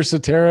 dude. Peter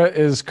Cetera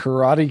is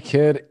Karate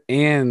Kid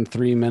and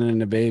 3 Men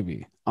and a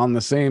Baby on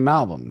the same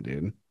album,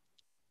 dude.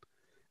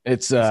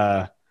 It's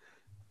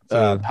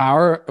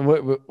Power.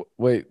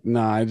 Wait,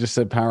 no, I just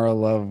said Power of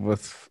Love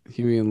with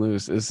Huey and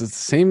Lewis. Is it the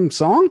same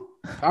song?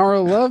 Power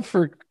of Love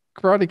for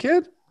Karate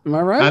Kid? Am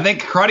I right? I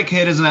think Karate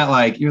Kid isn't that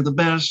like you're the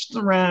best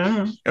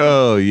around.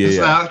 Oh yeah, Is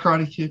yeah. that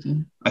Karate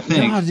Kid? I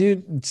think. No,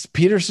 dude.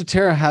 Peter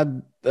Cetera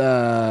had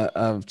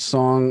a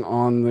song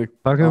on the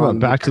Talking on about the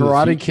Back to the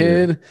Karate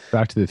Future. Kid.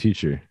 Back to the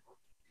Future.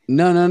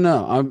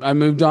 No. I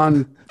moved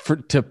on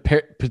to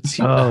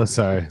Oh,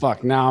 sorry.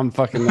 Fuck. Now I'm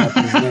fucking up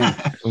his name.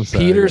 I'm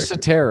sorry. Peter Rick.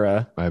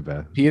 Cetera. My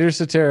bad. Peter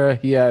Cetera.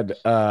 He had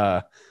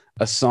a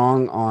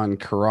song on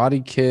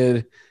Karate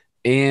Kid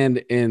and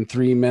in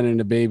 3 Men and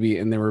a Baby,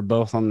 and they were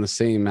both on the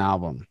same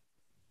album.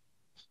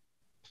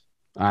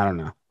 I don't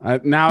know.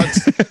 Now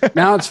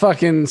it's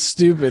fucking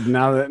stupid.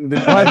 Now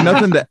that I have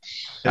nothing to. Is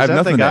I have that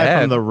nothing the to guy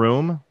add. from The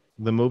Room?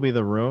 The movie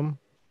The Room?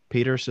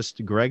 Greg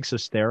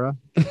Sestera?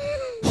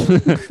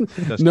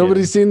 Just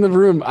nobody's kidding. seen The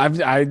Room.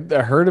 I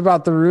heard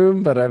about The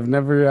Room, but I've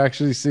never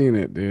actually seen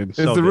it, dude. Is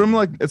So the good. room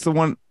like it's the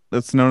one?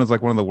 that's known as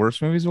like one of the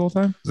worst movies of all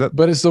time? Is that?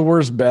 But it's the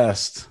worst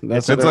best.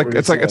 That's It's what like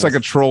it's like a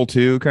Troll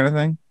 2 kind of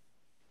thing.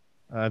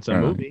 It's a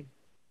movie.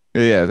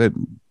 Yeah,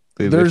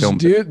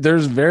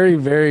 there's very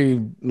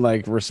very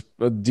like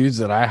dudes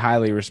that I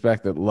highly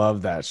respect that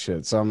love that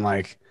shit. So I'm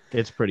like,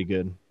 It's pretty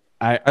good.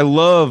 I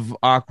love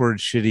awkward,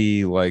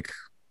 shitty like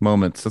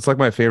moments. That's like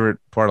my favorite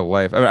part of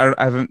life. I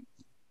haven't.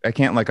 I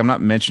can't like. I'm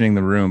not mentioning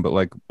The Room, but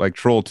like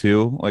Troll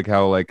 2, like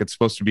how like it's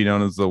supposed to be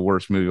known as the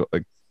worst movie,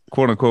 like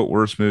quote unquote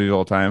worst movie of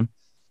all time.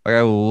 Like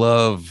I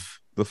love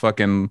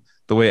the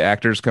way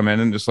actors come in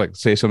and just like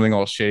say something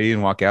all shitty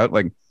and walk out.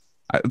 Like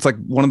it's like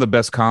one of the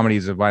best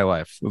comedies of my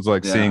life. It was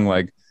like seeing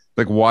like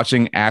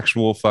watching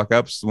actual fuck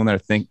ups when they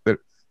think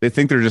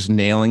they're just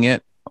nailing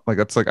it. Like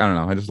that's like I don't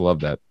know. I just love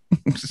that.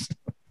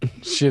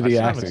 Shitty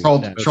acting.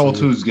 Troll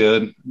 2 is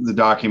good. The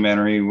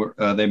documentary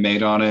they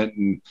made on it,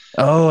 and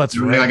that's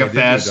right. Like a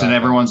fest, and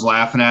everyone's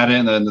laughing at it,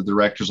 and then the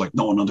director's like,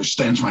 "No one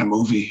understands my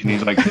movie," and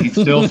he's like, he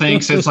still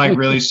thinks it's like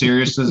really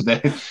serious to this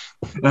day.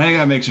 And I think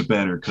that makes it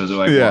better because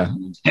like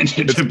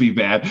intended to be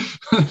bad.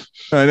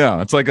 I know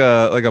it's like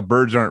a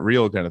birds aren't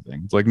real kind of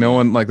thing. It's like no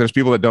one like there's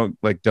people that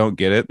don't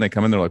get it, and they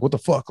come in, they're like, "What the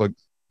fuck? Like,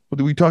 what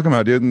are we talking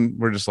about, dude?" And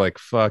we're just like,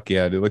 "Fuck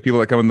yeah, dude!" Like people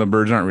that come in the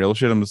birds aren't real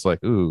shit. I'm just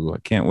like, "Ooh, I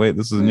can't wait.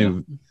 This is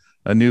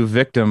a new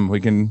victim. We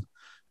can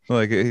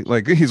like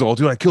he's all,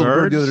 dude, I killed a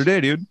bird the other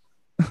day, dude."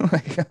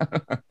 Like,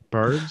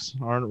 Birds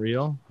aren't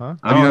real, huh?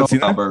 I don't know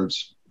about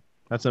birds.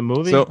 That's a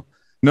movie. So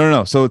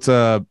no. So it's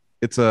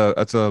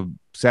a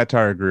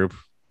satire group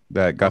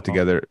that got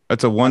together.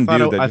 It's a one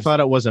dude. I thought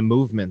it was a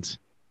movement.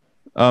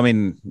 I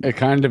mean, it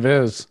kind of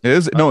is. It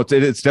is. No,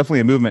 it's definitely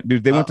a movement,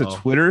 dude. They went to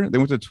Twitter. They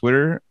went to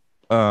Twitter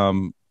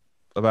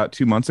about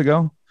 2 months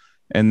ago,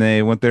 and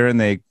they went there and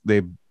they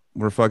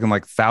were fucking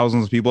like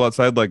thousands of people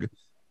outside like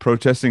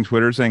protesting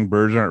Twitter saying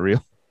birds aren't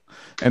real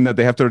and that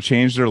they have to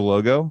change their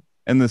logo.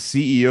 And the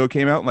CEO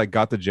came out and like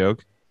got the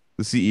joke.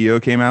 The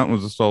CEO came out and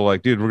was just all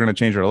like, "Dude, we're gonna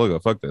change our logo.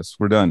 Fuck this.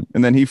 We're done."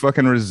 And then he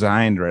fucking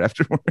resigned right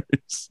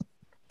afterwards.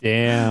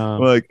 Damn.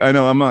 Like I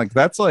know. I'm like,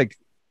 that's like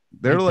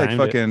they're like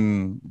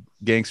fucking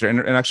gangster.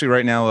 And actually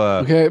right now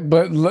okay,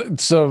 but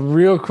so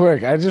real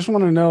quick, I just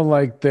want to know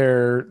like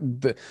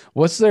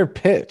what's their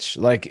pitch?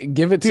 Like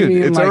give it to me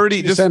in it's like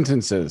already two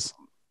sentences.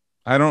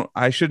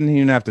 I shouldn't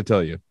even have to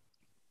tell you.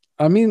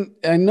 I mean,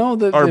 I know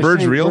that are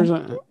birds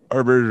real?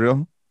 Are birds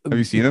real? Have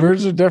you seen them?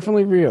 Birds are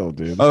definitely real,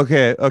 dude.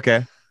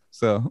 Okay.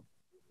 So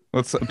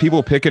let's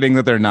people picketing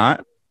that they're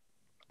not.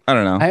 I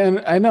don't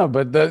know. I know,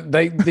 but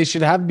they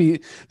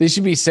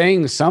should be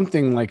saying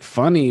something like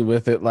funny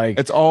with it. Like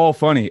it's all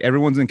funny.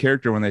 Everyone's in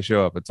character when they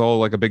show up. It's all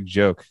like a big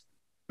joke.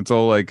 It's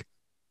all like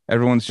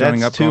everyone's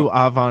showing up. That's too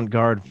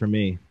avant-garde for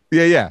me.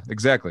 Yeah,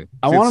 exactly.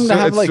 I want them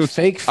to have like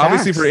fake facts.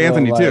 Obviously for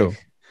Anthony too.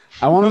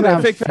 I want them to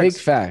have fake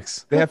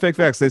facts. They have fake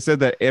facts. They said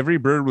that every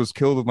bird was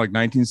killed in like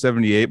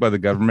 1978 by the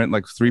government,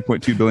 like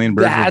 3.2 billion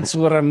birds. That's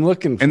what I'm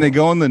looking for. And they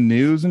go on the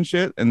news and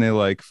shit, and they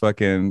like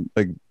fucking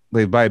like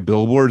they buy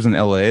billboards in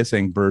LA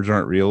saying birds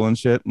aren't real and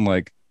shit. And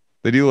like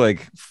they do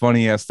like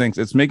funny ass things.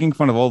 It's making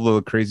fun of all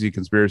the crazy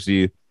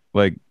conspiracy,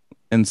 like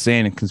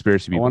insane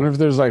conspiracy people. I wonder if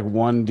there's like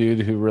one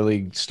dude who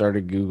really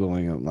started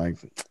Googling it, like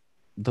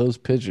those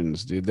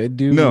pigeons, dude. They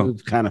do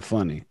move kind of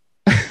funny.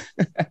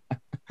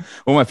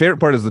 Well, my favorite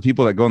part is the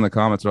people that go in the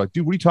comments are like,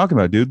 "Dude, what are you talking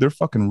about, dude? They're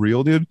fucking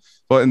real, dude."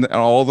 But and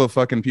all the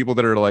fucking people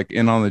that are like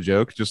in on the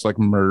joke just like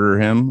murder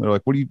him. They're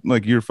like, "What do you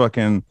like? You're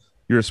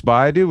a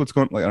spy, dude? What's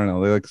going?" Like I don't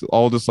know. They like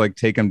all just like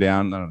take him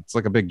down. I don't know. It's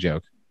like a big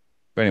joke.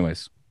 But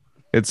anyways,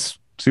 it's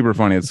super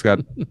funny. It's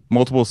got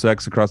multiple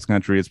sects across the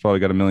country. It's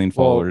probably got 1 million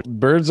followers. Well,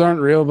 birds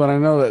aren't real, but I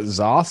know that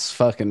Xoth's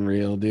fucking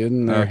real, dude.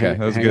 And okay, that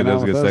was good. That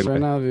was a good segue. Right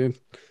now, dude.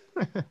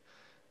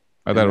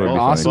 I thought it would be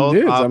awesome,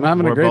 dudes. I'm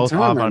having a great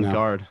time right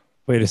now.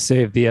 Way to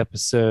save the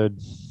episode.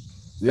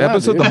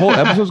 The whole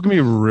episode's gonna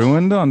be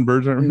ruined on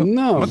birds aren't real.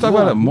 No, I'm gonna talk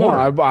about it more.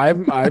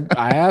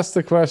 I asked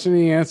the question,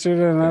 he answered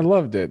it, and I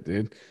loved it,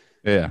 dude.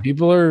 Yeah,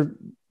 people are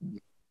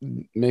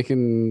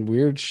making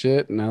weird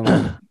shit, and I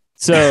love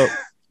it.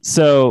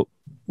 So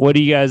what are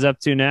you guys up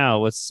to now?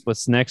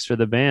 What's next for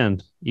the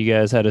band? You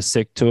guys had a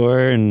sick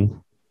tour in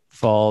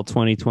fall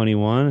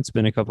 2021. It's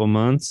been a couple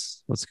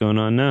months. What's going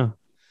on now?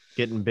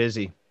 Getting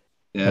busy.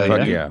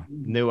 Yeah.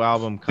 New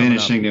album coming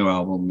Finishing up. new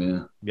album,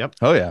 yeah. Yep.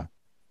 Oh yeah.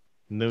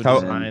 New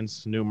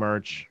designs, new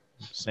merch.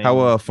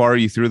 How far are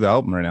you through the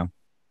album right now?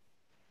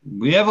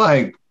 We have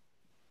like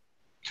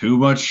too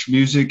much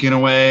music in a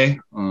way.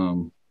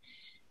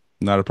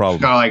 Not a problem.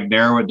 Gotta like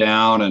narrow it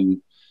down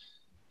and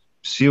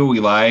see what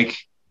we like.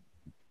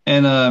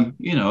 And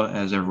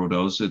as everyone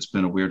knows, it's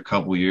been a weird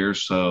couple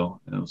years, so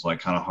it was like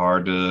kind of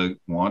hard to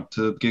want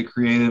to get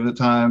creative at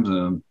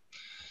times.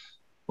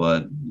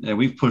 But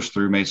we've pushed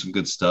through, made some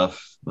good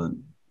stuff. But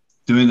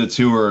doing the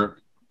tour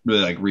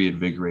really like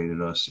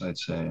reinvigorated us, I'd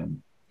say,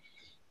 and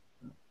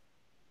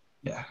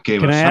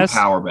gave us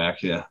some power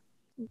back. Yeah.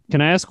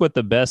 Can I ask what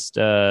the best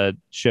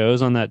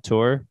shows on that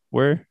tour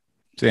were?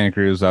 Santa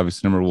Cruz,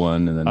 obviously number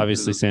one, and then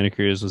obviously Santa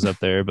Cruz was up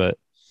there, but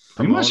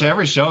pretty much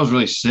every show was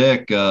really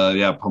sick.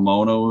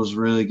 Pomona was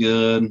really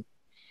good.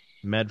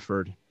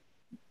 Medford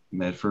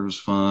was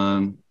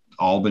fun.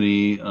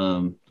 Albany. I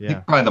Yeah.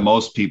 think probably the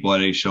most people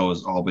at a show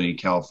is Albany,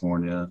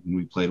 California. And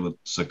we played with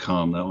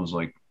Succumb. That was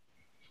like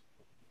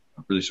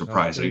really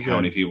surprising pretty how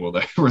many good. people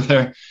there were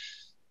there.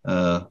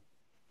 Yeah,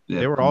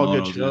 They were all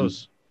good Pomono did.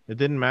 shows. It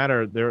didn't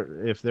matter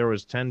if there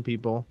was 10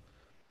 people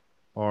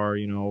or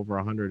over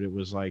 100. It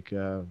was like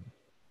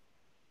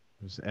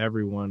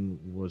everyone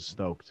was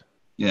stoked.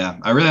 Yeah,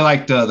 I really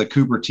liked the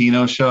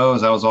Cupertino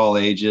shows. That was all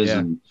ages, Yeah.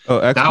 and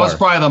X that was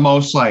probably the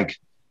most like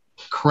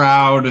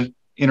crowd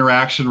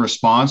interaction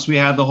response we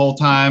had the whole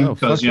time Oh,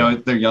 because fuck yeah.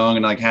 they're young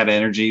and like had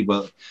energy,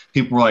 but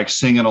people were like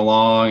singing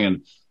along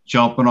and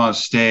jumping on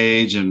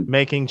stage and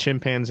Making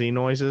chimpanzee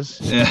noises.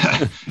 yeah,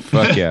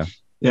 Fuck yeah. That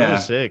yeah.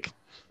 was sick.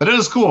 But it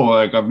is cool.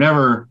 Like I've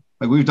never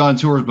we've done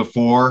tours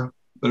before,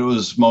 but it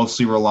was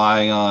mostly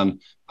relying on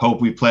hope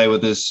we play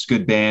with this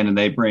good band and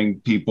they bring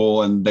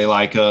people and they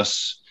like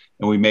us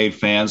and we made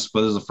fans.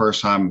 But this is the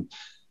first time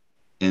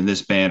in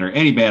this band or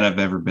any band I've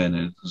ever been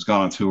in has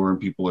gone on tour and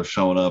people are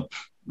showing up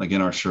like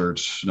in our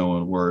shirts,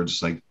 knowing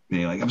words, like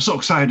being like, "I'm so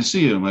excited to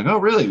see you." I'm like, "Oh,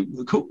 really?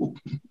 Cool."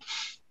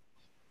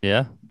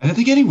 Yeah. I didn't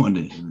think anyone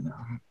did.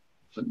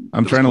 But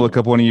I'm trying to look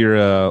up one of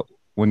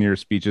your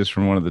speeches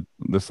from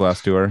this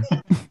last tour.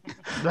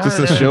 just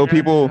to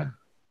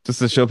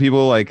show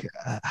people like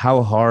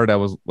how hard I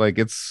was. Like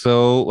it's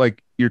so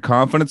like your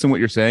confidence in what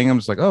you're saying. I'm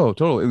just like, oh,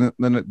 totally. And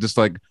then it just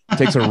like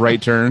takes a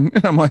right turn.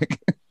 And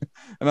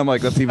I'm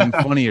like, that's even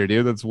funnier,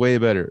 dude. That's way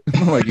better.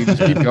 Like you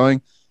just keep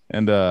going.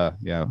 And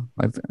yeah,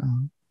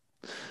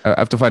 I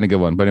have to find a good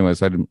one. But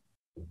anyways, I didn't.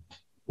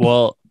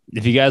 Well,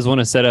 if you guys want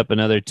to set up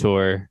another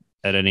tour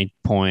at any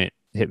point,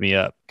 hit me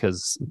up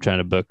because I'm trying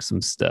to book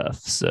some stuff.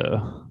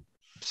 So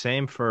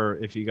Same for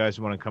if you guys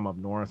want to come up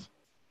north.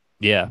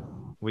 yeah,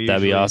 We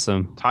that'd be usually-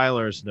 awesome.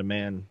 Tyler's the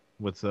man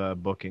with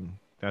booking.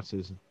 That's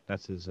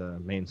his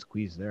main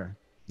squeeze there.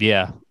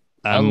 Yeah.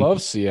 I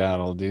love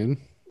Seattle, dude.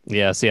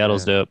 Yeah,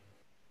 Seattle's dope.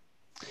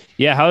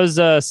 Yeah, how's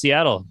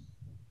Seattle?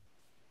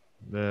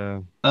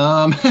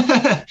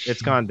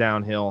 It's gone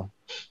downhill.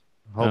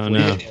 Hopefully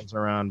no. it turns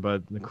around,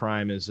 but the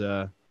crime is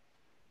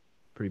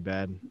pretty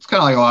bad. It's kind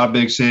of like a lot of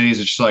big cities.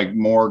 It's just like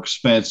more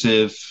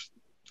expensive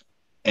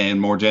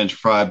and more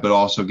gentrified, but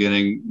also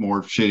getting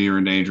more shittier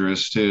and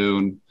dangerous too.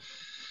 And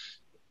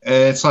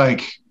it's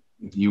like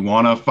you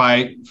want to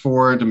fight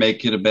for it to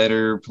make it a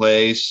better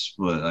place,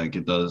 but like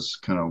it does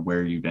kind of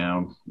wear you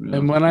down.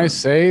 And when I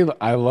say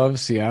I love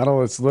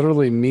Seattle, it's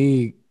literally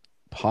me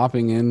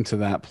popping into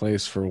that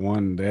place for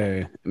one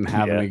day and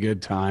having a good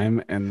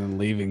time and then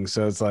leaving.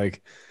 So it's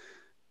like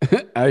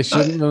I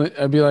shouldn't really.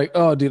 I'd be like,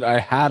 oh, dude, I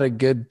had a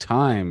good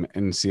time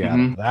in Seattle.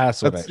 Mhm.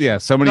 That's what. Yeah,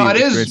 so many No, it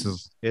is.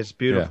 experiences. It's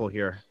beautiful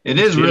here. It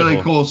is a beautiful.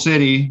 really cool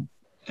city,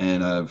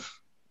 and I've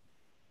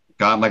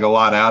gotten like a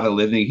lot out of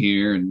living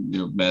here,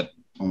 and met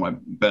all my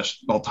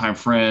best all-time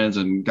friends,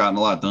 and gotten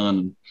a lot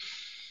done.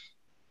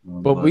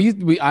 But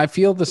I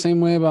feel the same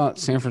way about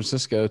San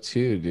Francisco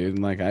too, dude.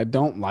 Like I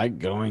don't like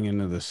going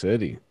into the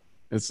city.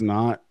 It's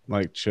not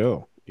like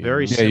chill.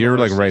 Very Yeah, you're,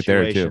 similar like, right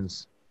there, too.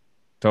 situations.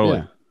 Totally.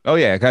 Yeah. Oh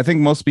yeah, I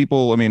think most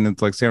people. I mean,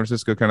 it's like San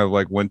Francisco kind of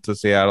like went to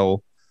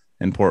Seattle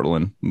and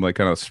Portland, like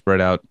kind of spread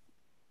out.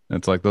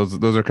 It's like those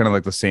are kind of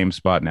like the same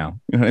spot now.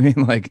 You know what I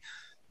mean? Like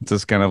it's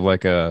just kind of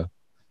like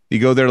you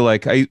go there.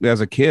 Like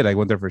as a kid, I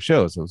went there for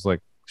shows. It was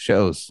like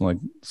shows, like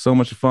so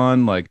much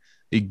fun. Like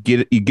you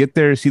get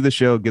there, see the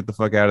show, get the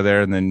fuck out of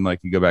there, and then like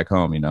you go back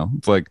home.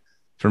 It's like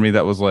for me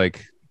that was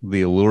like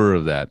the allure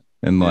of that,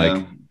 and like.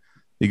 Yeah.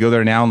 You go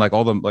there now and like a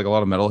lot of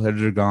metalheads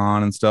are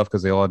gone and stuff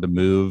because they all had to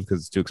move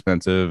because it's too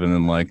expensive. And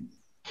then like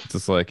it's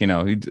just like,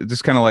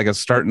 just kind of like it's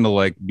starting to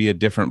like be a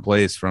different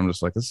place from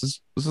just like this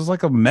is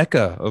like a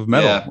mecca of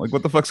metal. Yeah. Like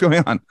what the fuck's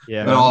going on?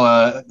 Yeah. And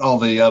all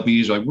the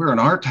uppies are like, we're in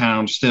our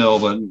town still,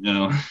 but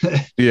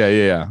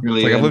Yeah.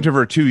 Really, It's like I've lived here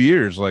for 2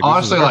 years. Like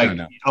honestly, this is like our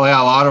town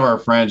a lot of our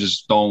friends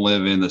just don't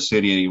live in the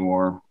city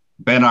anymore.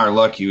 Ben and I are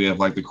lucky; we have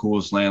like the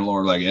coolest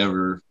landlord like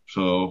ever.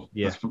 So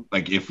Yeah.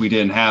 like if we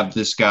didn't have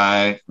this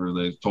guy or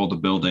they told the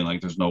building, like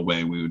there's no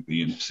way we would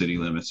be in city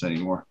limits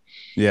anymore.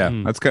 Yeah,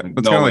 Hmm. that's kind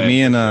No of like way.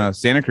 me in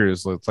Santa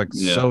Cruz. It's like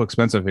Yeah. so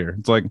expensive here.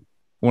 It's like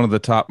one of the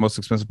top most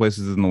expensive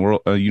places in the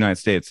world, United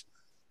States.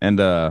 And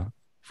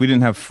if we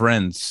didn't have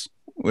friends,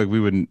 like we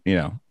wouldn't.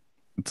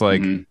 It's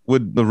like Mhm.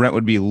 the rent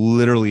would be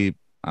literally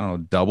I don't know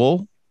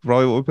double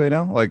probably what we pay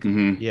now. Like,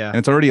 Mhm. Yeah. and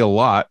it's already a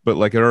lot, but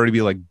like it'd already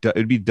be like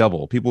it'd be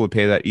double. People would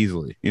pay that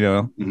easily.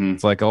 Mhm.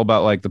 It's like all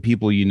about like the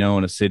people in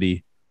a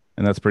city,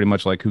 and that's pretty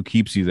much like who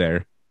keeps you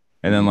there.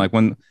 And then like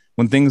when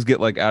things get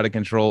like out of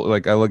control,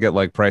 like I look at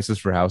like prices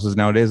for houses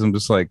nowadays, I'm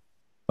just like,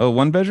 oh,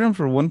 1 bedroom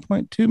for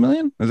 1.2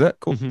 million? Is that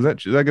cool? Mhm.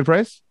 Is that a good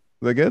price? Is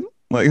that good?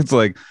 Like it's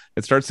like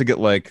it starts to get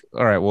like,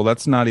 all right, well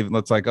that's not even.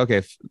 That's like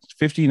okay,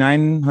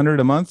 5,900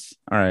 a month.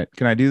 All right,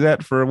 can I do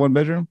that for a 1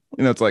 bedroom?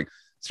 It's like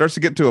starts to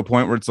get to a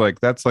point where it's like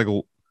that's like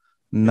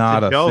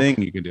not It's a a joke.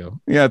 thing you can do.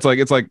 Yeah, it's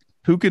like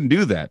who can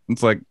do that?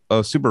 It's like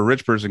a super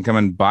rich person come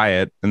and buy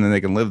it and then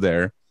they can live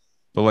there.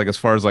 But like as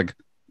far as like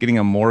getting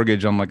a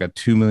mortgage on like a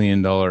 $2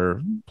 million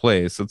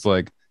place, it's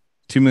like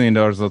 $2 million.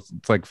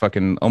 It's like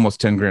fucking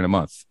almost 10 grand a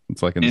month.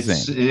 It's like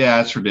insane.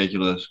 It's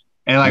ridiculous.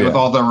 And like with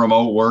all the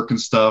remote work and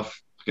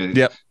stuff.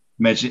 Yep.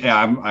 Mention,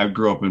 I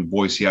grew up in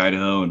Boise,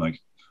 Idaho, and like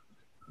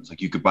it's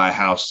like you could buy a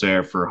house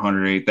there for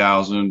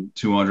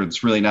 108,200.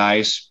 It's really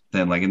nice.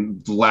 Then like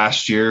in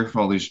last year,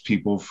 all these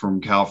people from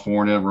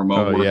California,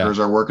 remote workers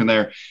are working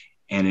there,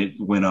 and it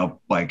went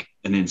up like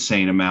an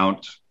insane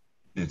amount.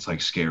 It's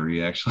like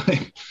scary,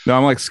 actually. No,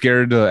 I'm like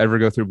scared to ever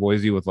go through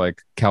Boise with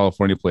like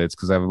California plates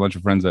because I have a bunch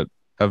of friends that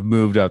have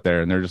moved out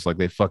there and they're just like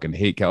they fucking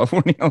hate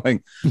California,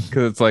 like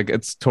because it's like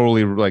it's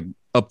totally like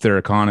up their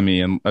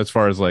economy and as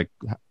far as like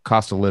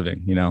cost of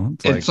living, you know,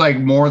 it's like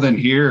more than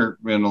here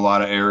in a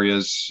lot of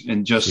areas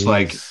in just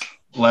like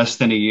less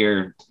than a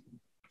year.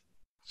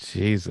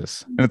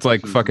 Jesus, and it's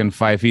like fucking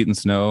 5 feet in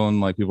snow and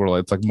like people are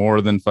like it's like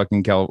more than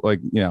fucking like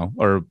you know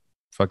or.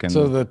 Fucking.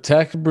 So the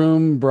tech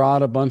boom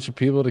brought a bunch of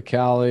people to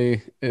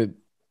Cali. It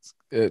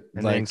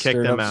like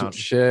stirred up some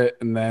shit,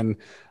 and then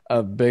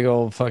a big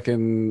old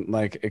fucking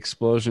like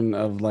explosion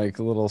of like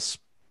little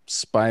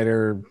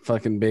spider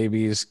fucking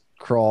babies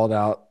crawled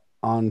out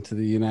onto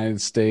the United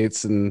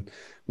States and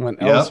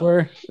went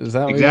elsewhere. Is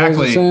that what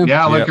exactly? You saying?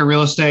 Yeah, like a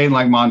real estate in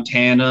like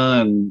Montana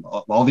and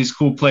all these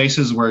cool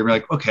places where you're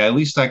like, okay, at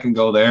least I can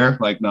go there.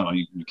 Like, no,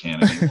 you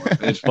can't anymore.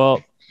 It's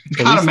kind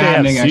of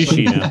maddening,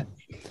 actually. Now.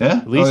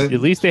 Yeah, at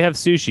least they have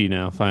sushi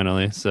now.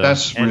 Finally, so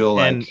that's real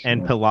and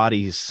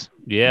Pilates.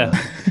 Yeah,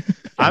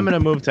 I'm gonna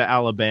move to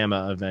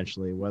Alabama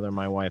eventually, whether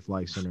my wife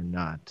likes it or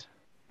not.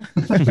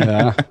 I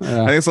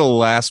think it's the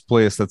last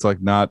place that's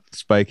like not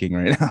spiking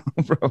right now,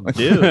 bro.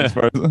 Dude, as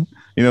far as,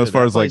 you know, as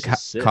far as like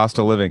cost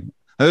of living.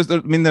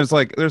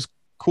 There's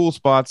cool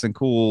spots and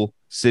cool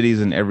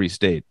cities in every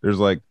state. There's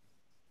like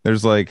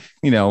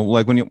you know,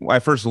 like when I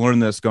first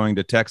learned this going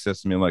to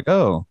Texas, I mean, like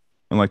in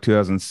like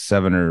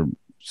 2007 or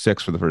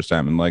 6 for the first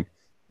time and like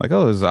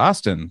oh, this is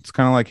Austin, it's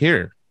kind of like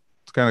here,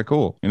 it's kind of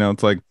cool, you know.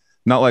 It's like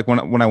not like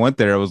when I went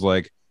there I was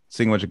like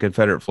seeing a bunch of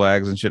Confederate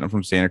flags and shit. I'm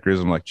from Santa Cruz,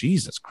 I'm like,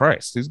 Jesus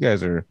Christ, these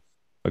guys are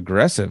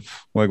aggressive,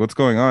 like what's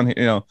going on here,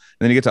 you know. And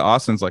then you get to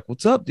Austin, it's like,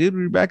 what's up, dude,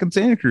 we're back in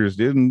Santa Cruz,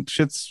 dude, and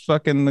shit's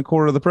fucking a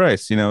quarter of the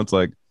price, you know. It's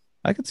like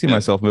I could see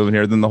myself moving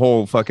here. Then the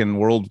whole fucking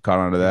world caught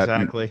onto that.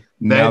 Exactly.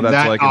 Now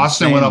that's like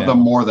Austin went up to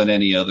more than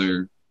any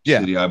other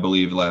city, I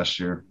believe, last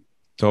year.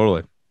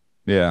 Totally.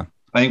 Yeah.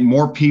 I think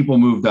more people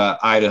moved to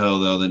Idaho,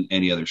 though, than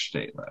any other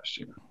state last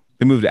year.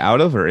 They moved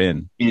out of or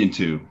in?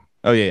 Into.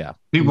 Oh, yeah.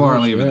 People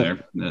aren't leaving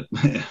there.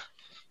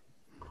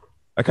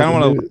 I kind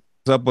of want to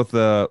look up with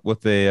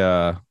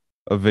a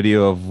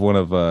video of one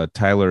of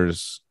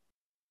Tyler's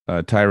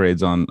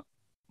tirades on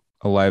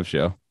a live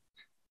show.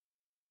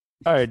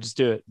 All right, just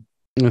do it.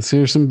 Let's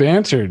hear some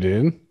banter,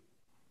 dude.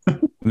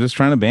 I'm just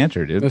trying to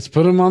banter, dude. Let's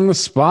put him on the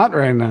spot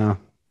right now.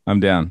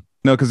 I'm down.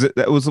 No, because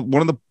that was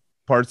one of the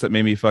parts that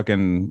made me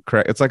fucking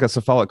crack. It's like a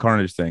cephalic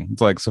carnage thing.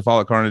 It's like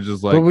cephalic carnage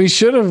is like. But we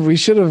should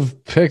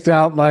have picked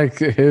out like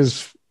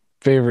his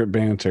favorite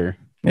banter.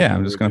 Yeah,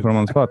 I'm just gonna put him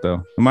on the spot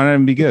though. It might not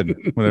even be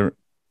good. Whatever.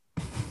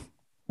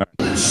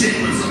 Shit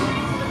was a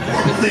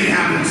horrible thing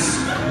happens.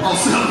 All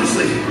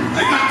selfishly,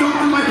 I got dumped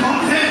on my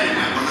bald head.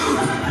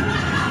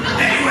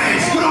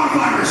 Anyways, but our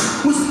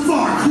virus was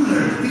far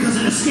cooler because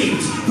it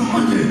escaped from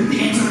under the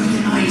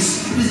Antarctic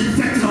ice. It has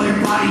infected all your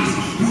bodies.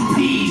 You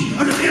bleed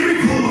out of every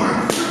pore.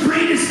 Your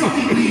brain is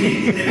fucking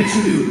bleeding. And it makes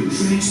you do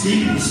strange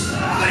things.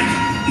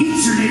 Like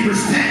eat your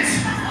neighbor's pet.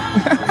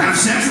 Have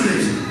sex with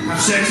it. Have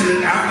sex with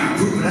it after you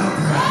poop it out,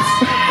 perhaps.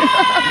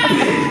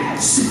 Big,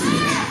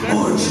 syphilitic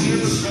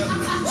orgies.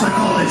 So I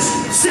call this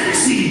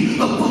Sexy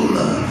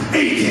Ebola,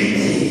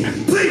 a.k.a.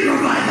 Big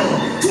Revival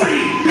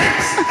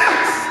 20XX.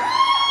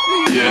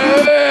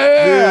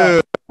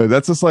 Yeah, dude,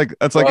 that's like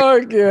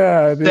fuck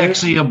yeah, dude.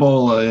 Sexy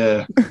Ebola,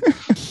 yeah.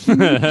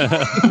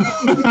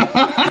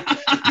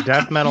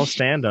 Death metal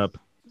stand up.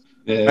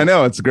 Yeah. I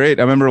know, it's great.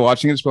 I remember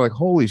watching it, just like,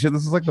 holy shit,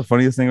 this is like the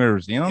funniest thing I've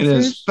ever seen. It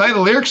is. Like, the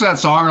lyrics of that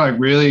song are like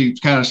really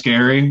kind of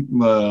scary.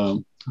 I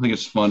think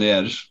it's fun.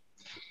 Yeah.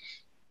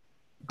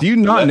 Do you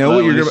not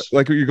know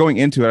what you're going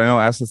into it? I know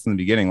I asked this in the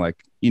beginning.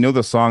 Like, you know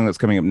the song that's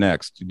coming up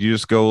next. Do you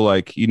just go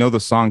like, you know the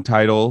song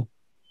title?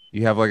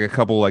 You have like a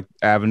couple like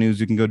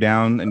avenues you can go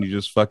down, and you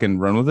just fucking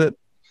run with it.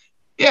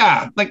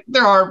 Yeah, like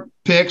there are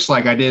picks.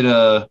 Like I did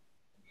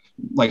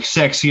like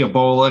Sexy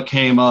Ebola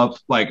came up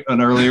like an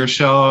earlier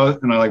show,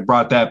 and I like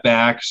brought that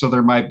back. So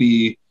there might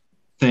be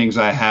things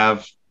I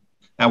have.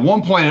 At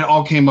one point, it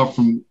all came up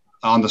from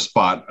on the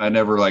spot. I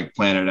never like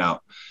planned it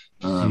out.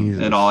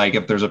 And all like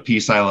if there's a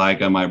piece I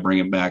like, I might bring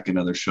it back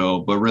another show.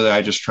 But really,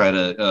 I just try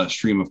to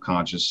stream of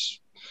conscious.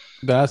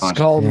 That's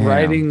called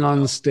writing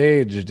on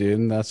stage,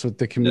 dude. That's what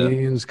the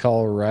comedians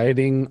call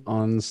writing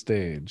on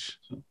stage.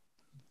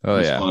 Oh,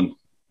 it's fun.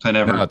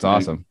 That's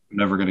awesome. I'm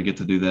never going to get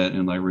to do that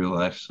in like real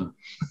life. So.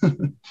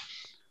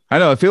 I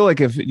know. I feel like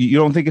if you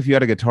don't think if you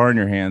had a guitar in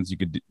your hands,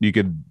 you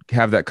could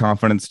have that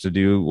confidence to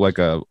do like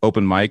a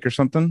open mic or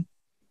something.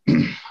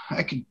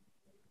 I could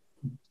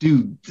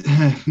do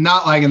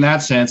not like in that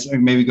sense.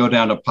 I'd maybe go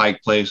down to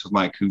Pike Place with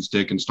my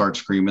acoustic and start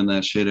screaming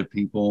that shit at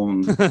people.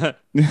 And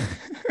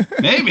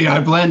maybe I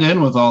blend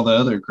in with all the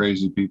other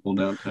crazy people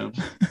downtown.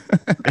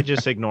 They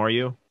just ignore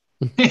you.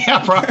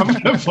 Yeah,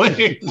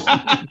 probably.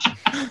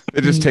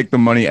 They just take the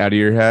money out of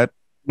your hat.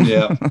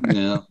 Yeah,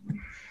 yeah.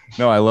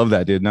 No, I love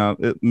that, dude. Now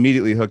it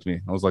immediately hooked me.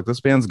 I was like, this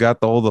band's got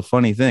all the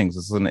funny things.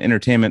 This is an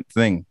entertainment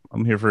thing.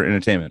 I'm here for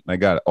entertainment. I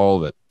got all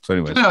of it. So,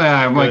 anyways,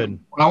 Yeah, I'm like,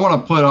 I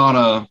want to put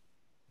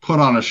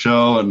on a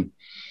show and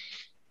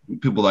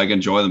people like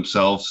enjoy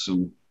themselves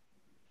and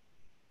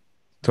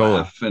totally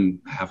laugh and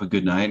have a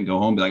good night and go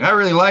home and be like, I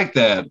really like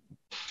that.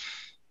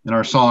 And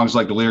our songs,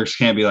 like the lyrics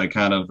can be like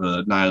kind of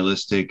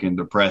nihilistic and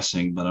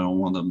depressing, but I don't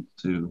want them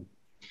to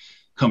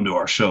come to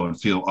our show and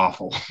feel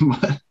awful.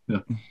 Yeah.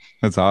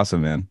 That's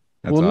awesome, man.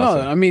 That's well,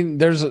 awesome. no, I mean,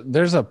 there's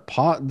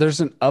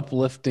an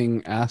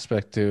uplifting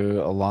aspect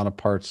to a lot of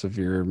parts of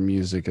your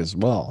music as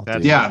well.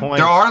 That's Yeah, the point.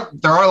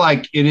 there are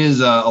like, it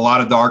is a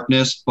lot of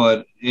darkness,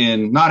 but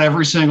in not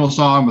every single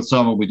song, but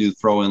some of them we do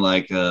throw in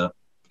like a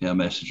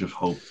message of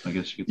hope, I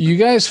guess you could say. You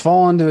guys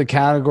fall into the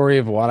category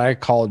of what I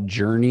call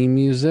journey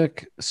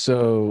music.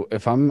 So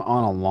if I'm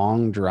on a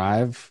long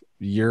drive,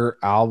 your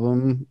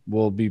album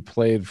will be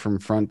played from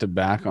front to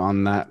back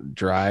on that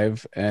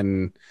drive,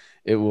 and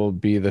it will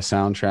be the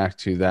soundtrack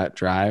to that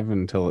drive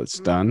until it's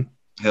done.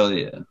 Hell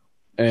yeah.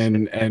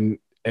 And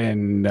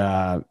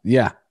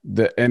yeah,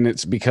 and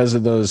it's because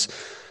of those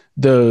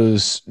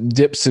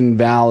dips and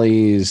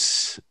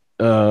valleys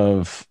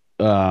of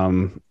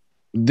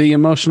the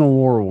emotional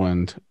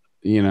whirlwind,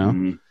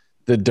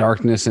 the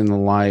darkness and the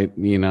light,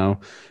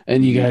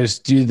 and you guys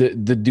do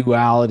the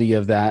duality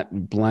of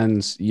that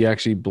blends. You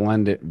actually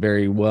blend it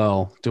very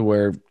well to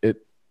where it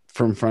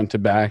from front to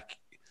back,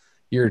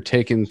 you're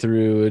taken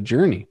through a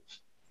journey.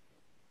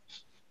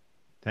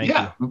 Thank you.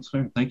 That's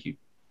fair. Thank you.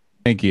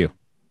 Thank you.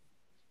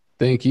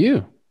 Thank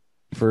you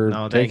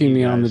for taking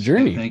me on the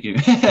journey. Thank you.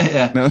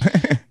 Yeah. No.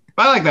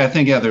 I like that. I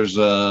think, there's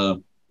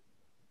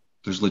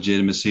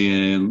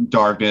legitimacy in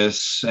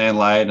darkness and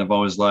light. And I've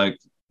always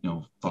liked,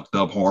 fucked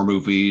up horror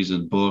movies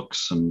and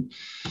books and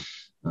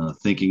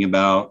thinking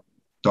about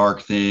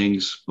dark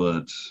things,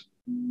 but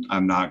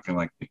I'm not going to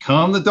like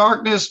become the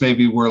darkness.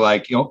 Maybe we're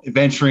like,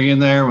 venturing in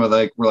there with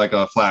we're like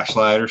a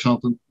flashlight or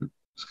something.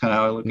 That's kind of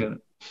how I look at it.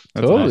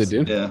 That's Totally, nice.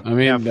 dude. Yeah. I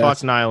mean,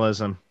 Fuck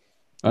nihilism.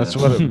 That's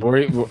what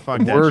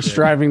we're shit.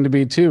 striving to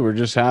be too. We're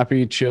just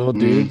happy, chill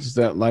dudes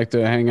that like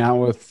to hang out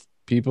with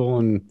people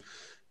and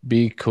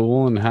be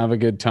cool and have a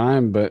good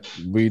time. But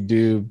we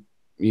do,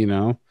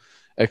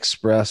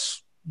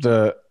 express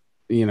the,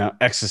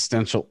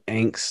 existential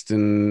angst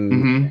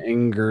and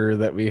anger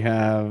that we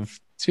have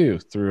too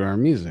through our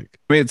music.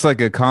 I mean, it's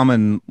like a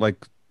common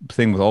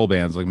thing with all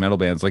bands, like metal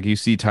bands. Like you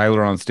see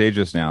Tyler on stage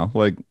just now.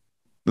 Like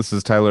this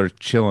is Tyler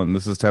chilling.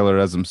 This is Tyler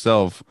as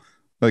himself.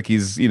 Like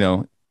he's,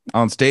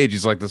 on stage,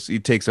 he's like this. He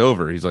takes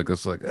over. He's like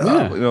this,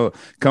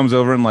 comes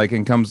over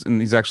and comes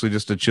and he's actually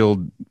just a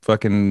chilled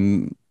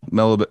fucking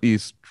mellow.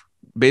 He's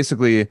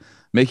basically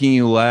making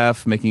you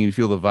laugh, making you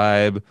feel the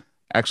vibe,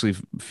 actually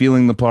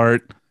feeling the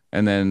part,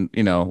 and then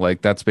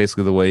that's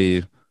basically the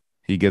way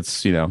he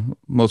gets.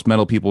 Most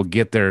metal people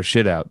get their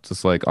shit out,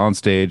 just like on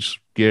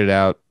stage, get it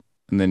out,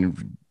 and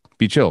then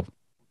be chill.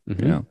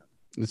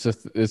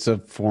 It's a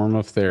form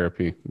of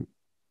therapy.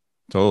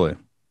 Totally.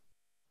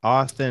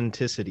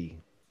 Authenticity.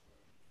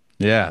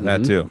 Yeah,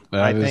 that too.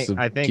 I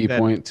think key that,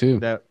 point too.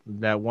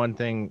 That one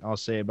thing I'll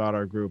say about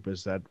our group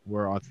is that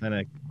we're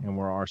authentic and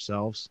we're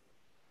ourselves.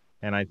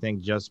 And I think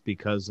just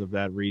because of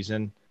that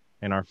reason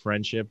and our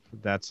friendship,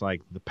 that's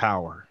like the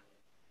power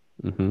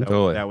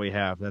that we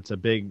have. That's a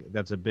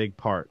big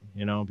part,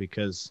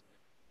 because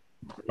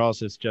or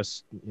else it's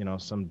just,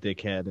 some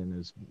dickhead and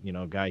his,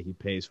 guy he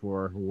pays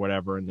for or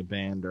whatever in the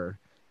band, or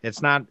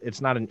it's not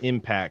an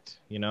impact,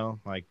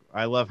 like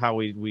I love how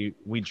we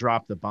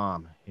drop the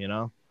bomb,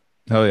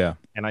 Hell yeah.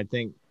 And I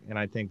think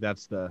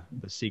that's the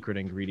secret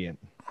ingredient.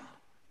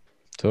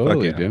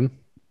 Totally, yeah. dude.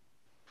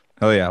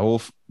 Hell yeah.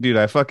 Well, dude,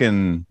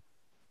 I'm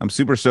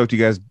super stoked you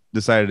guys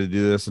decided to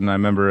do this. And I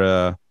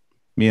remember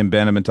me and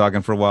Ben have been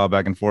talking for a while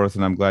back and forth,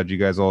 and I'm glad you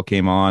guys all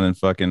came on. And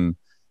fucking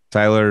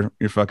Tyler,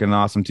 you're fucking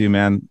awesome too,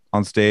 man.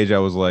 On stage, I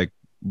was like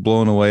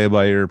blown away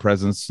by your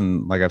presence,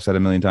 and like I've said a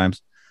million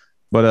times.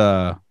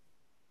 But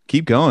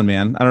keep going,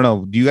 man. I don't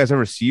know. Do you guys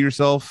ever see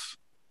yourself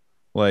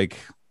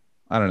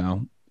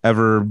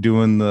ever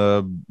doing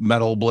the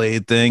metal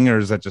blade thing, or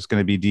is that just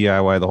going to be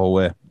DIY the whole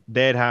way?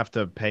 They'd have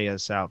to pay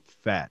us out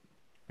fat,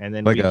 and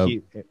then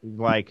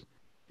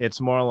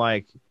it's more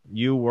like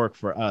you work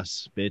for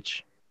us,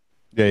 bitch.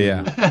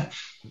 Yeah.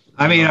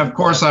 I mean, of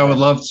course, I would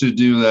love to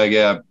do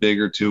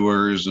bigger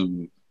tours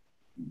and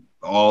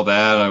all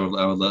that. I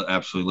would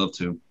absolutely love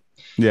to.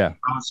 Yeah.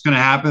 How it's going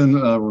to happen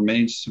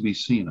remains to be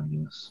seen, I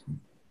guess.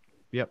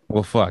 Yep.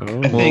 Well, fuck.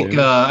 Oh,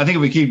 I think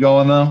if we keep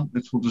going though,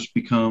 this will just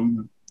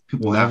become.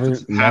 People never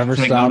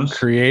stop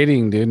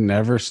creating, dude.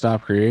 Never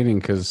stop creating,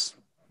 because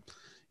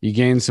you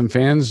gain some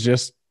fans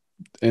just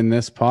in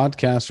this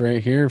podcast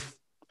right here,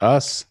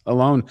 us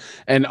alone,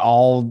 and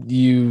all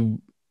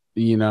you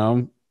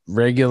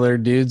regular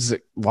dudes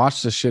that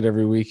watch this shit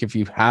every week. If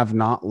you have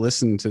not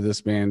listened to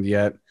this band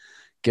yet,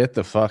 get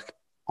the fuck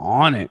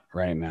on it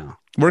right now.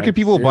 Where can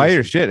people buy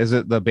your shit? Is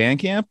it the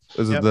Bandcamp?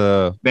 Is it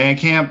the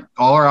Bandcamp?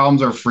 All our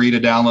albums are free to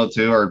download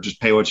too, or just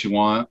pay what you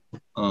want.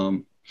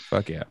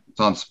 Fuck yeah. It's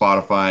on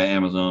Spotify,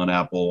 Amazon,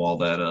 Apple, all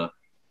that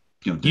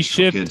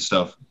digital kid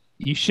stuff.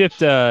 You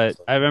shipped I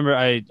remember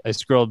I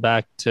scrolled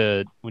back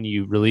to when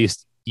you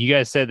released, you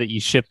guys said that you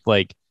shipped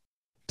like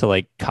to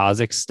like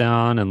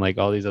Kazakhstan and like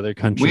all these other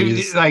countries.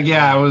 It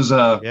was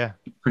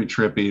pretty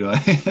trippy.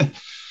 Like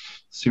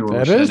see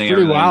where It is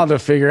pretty wild to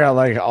figure out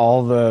like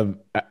all the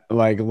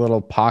like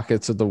little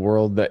pockets of the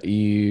world that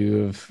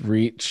you've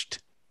reached,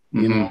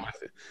 you know,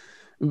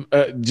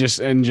 just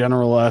in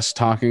general, us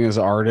talking as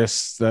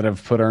artists that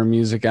have put our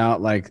music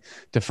out, like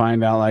to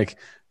find out like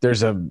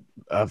there's a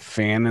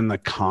fan in the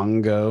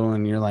Congo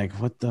and you're like,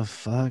 what the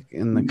fuck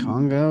in the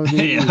Congo,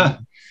 dude? Yeah,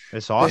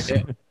 It's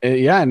awesome.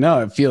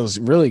 It feels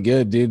really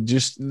good, dude.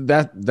 Just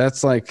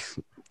that's like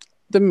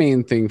the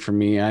main thing for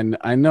me.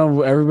 I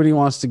know everybody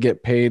wants to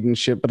get paid and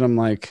shit, but I'm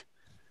like,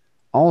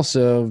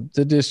 also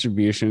the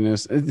distribution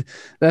is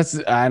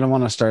I don't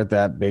want to start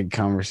that big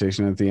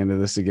conversation at the end of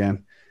this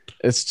again.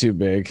 It's too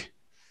big.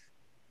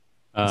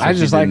 I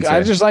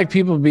just like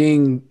people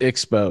being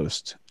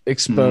exposed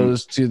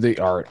to the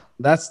art.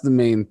 That's the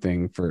main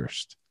thing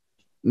first.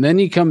 And then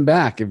you come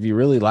back if you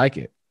really like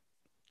it.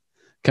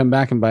 Come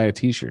back and buy a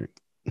t-shirt.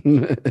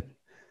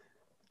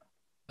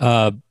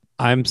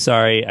 I'm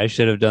sorry, I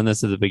should have done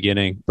this at the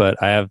beginning,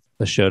 but I have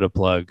a show to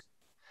plug.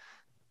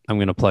 I'm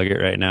going to plug it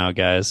right now,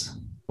 guys.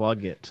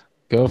 Plug it.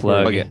 Go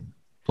for Plug it.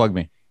 Plug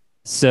me.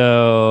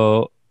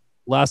 So,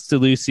 Lost to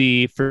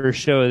Lucy, first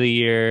show of the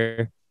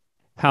year,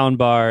 Hound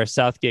Bar,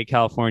 Southgate,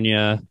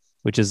 California,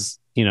 which is,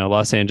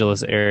 Los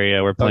Angeles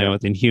area. We're playing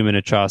with Inhuman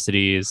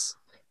Atrocities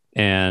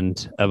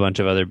and a bunch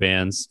of other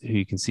bands who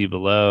you can see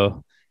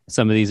below.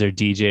 Some of these are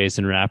DJs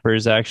and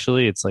rappers,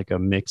 actually. It's like a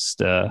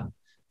mixed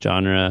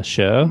genre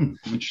show.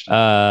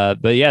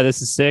 But yeah,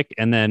 this is sick.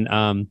 And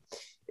then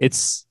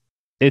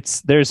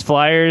there's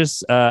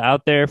flyers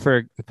out there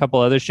for a couple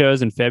other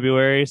shows in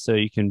February, so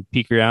you can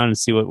peek around and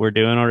see what we're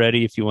doing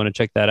already if you want to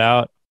check that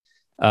out.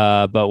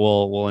 But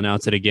we'll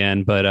announce it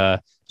again.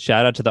 But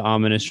shout out to the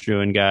Ominous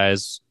Ruin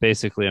guys.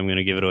 Basically, I'm going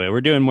to give it away.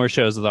 We're doing more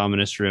shows with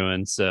Ominous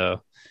Ruin,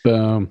 so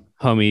boom.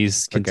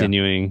 Homies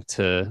continuing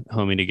to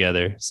homie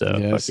together. So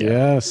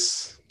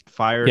yes.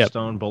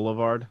 Firestone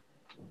Boulevard.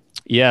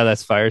 Yeah,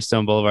 that's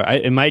Firestone Boulevard.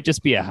 It might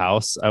just be a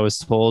house, I was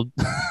told.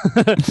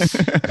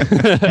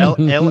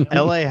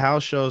 LA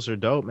house shows are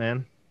dope,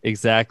 man.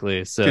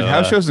 Exactly. So dude,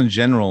 house shows in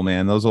general,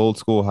 man, those old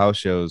school house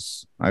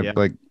shows, I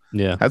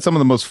had some of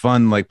the most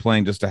fun like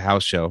playing just a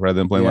house show rather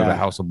than playing like the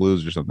House of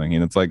Blues or something.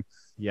 And it's like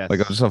like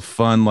it's just a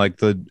fun, like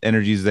the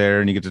energy's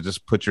there and you get to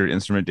just put your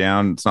instrument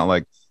down. It's not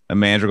like a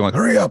manager going like,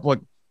 hurry up, like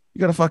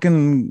you gotta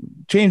fucking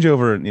change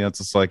over. It's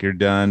just like you're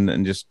done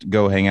and just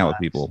go hang out with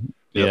people.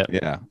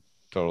 Yeah,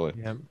 totally.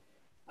 Yep.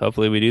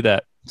 Hopefully we do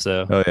that.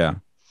 So but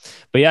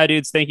yeah,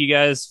 dudes, thank you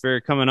guys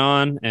for coming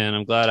on, and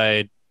I'm glad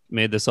I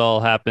made this all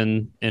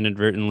happen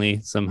inadvertently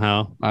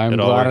somehow. I'm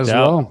glad as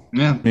well.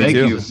 Yeah, thank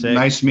you.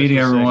 Nice meeting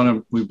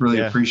everyone. We really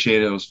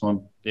appreciate it. It was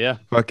fun. Yeah.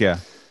 Fuck yeah.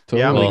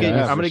 Totally.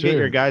 I'm gonna get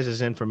your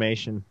guys'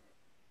 information.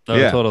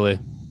 Oh, totally.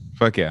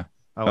 Fuck yeah.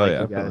 I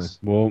like you guys.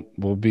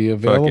 We'll be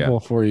available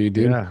for you,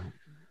 dude. Yeah.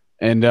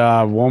 And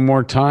one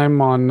more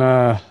time on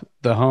the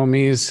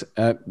homies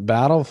at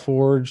Battle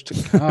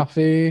Forged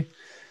Coffee.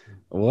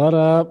 What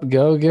up?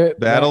 Go get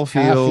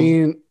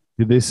Battlefield.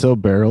 Do they sell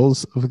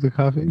barrels of the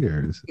coffee?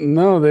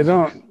 No, they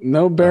don't.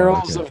 No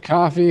barrels of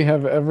coffee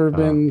have ever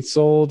been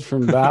sold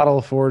from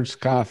Battle Forged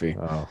Coffee.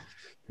 All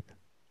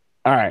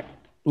right.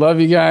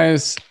 Love you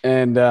guys.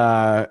 And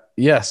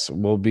yes,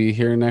 we'll be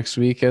here next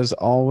week as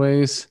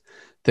always.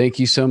 Thank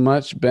you so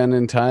much, Ben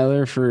and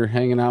Tyler, for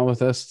hanging out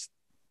with us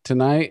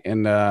tonight.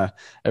 And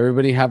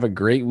everybody have a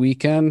great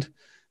weekend.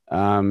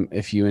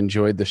 If you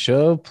enjoyed the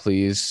show,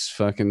 please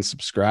fucking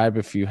subscribe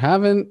if you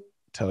haven't.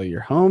 Tell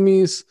your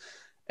homies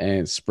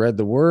and spread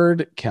the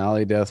word.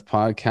 Cali Death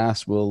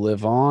Podcast will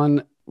live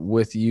on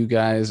with you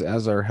guys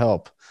as our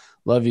help.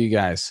 Love you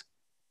guys.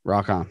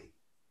 Rock on.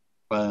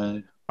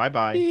 Bye.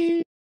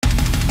 Bye-bye.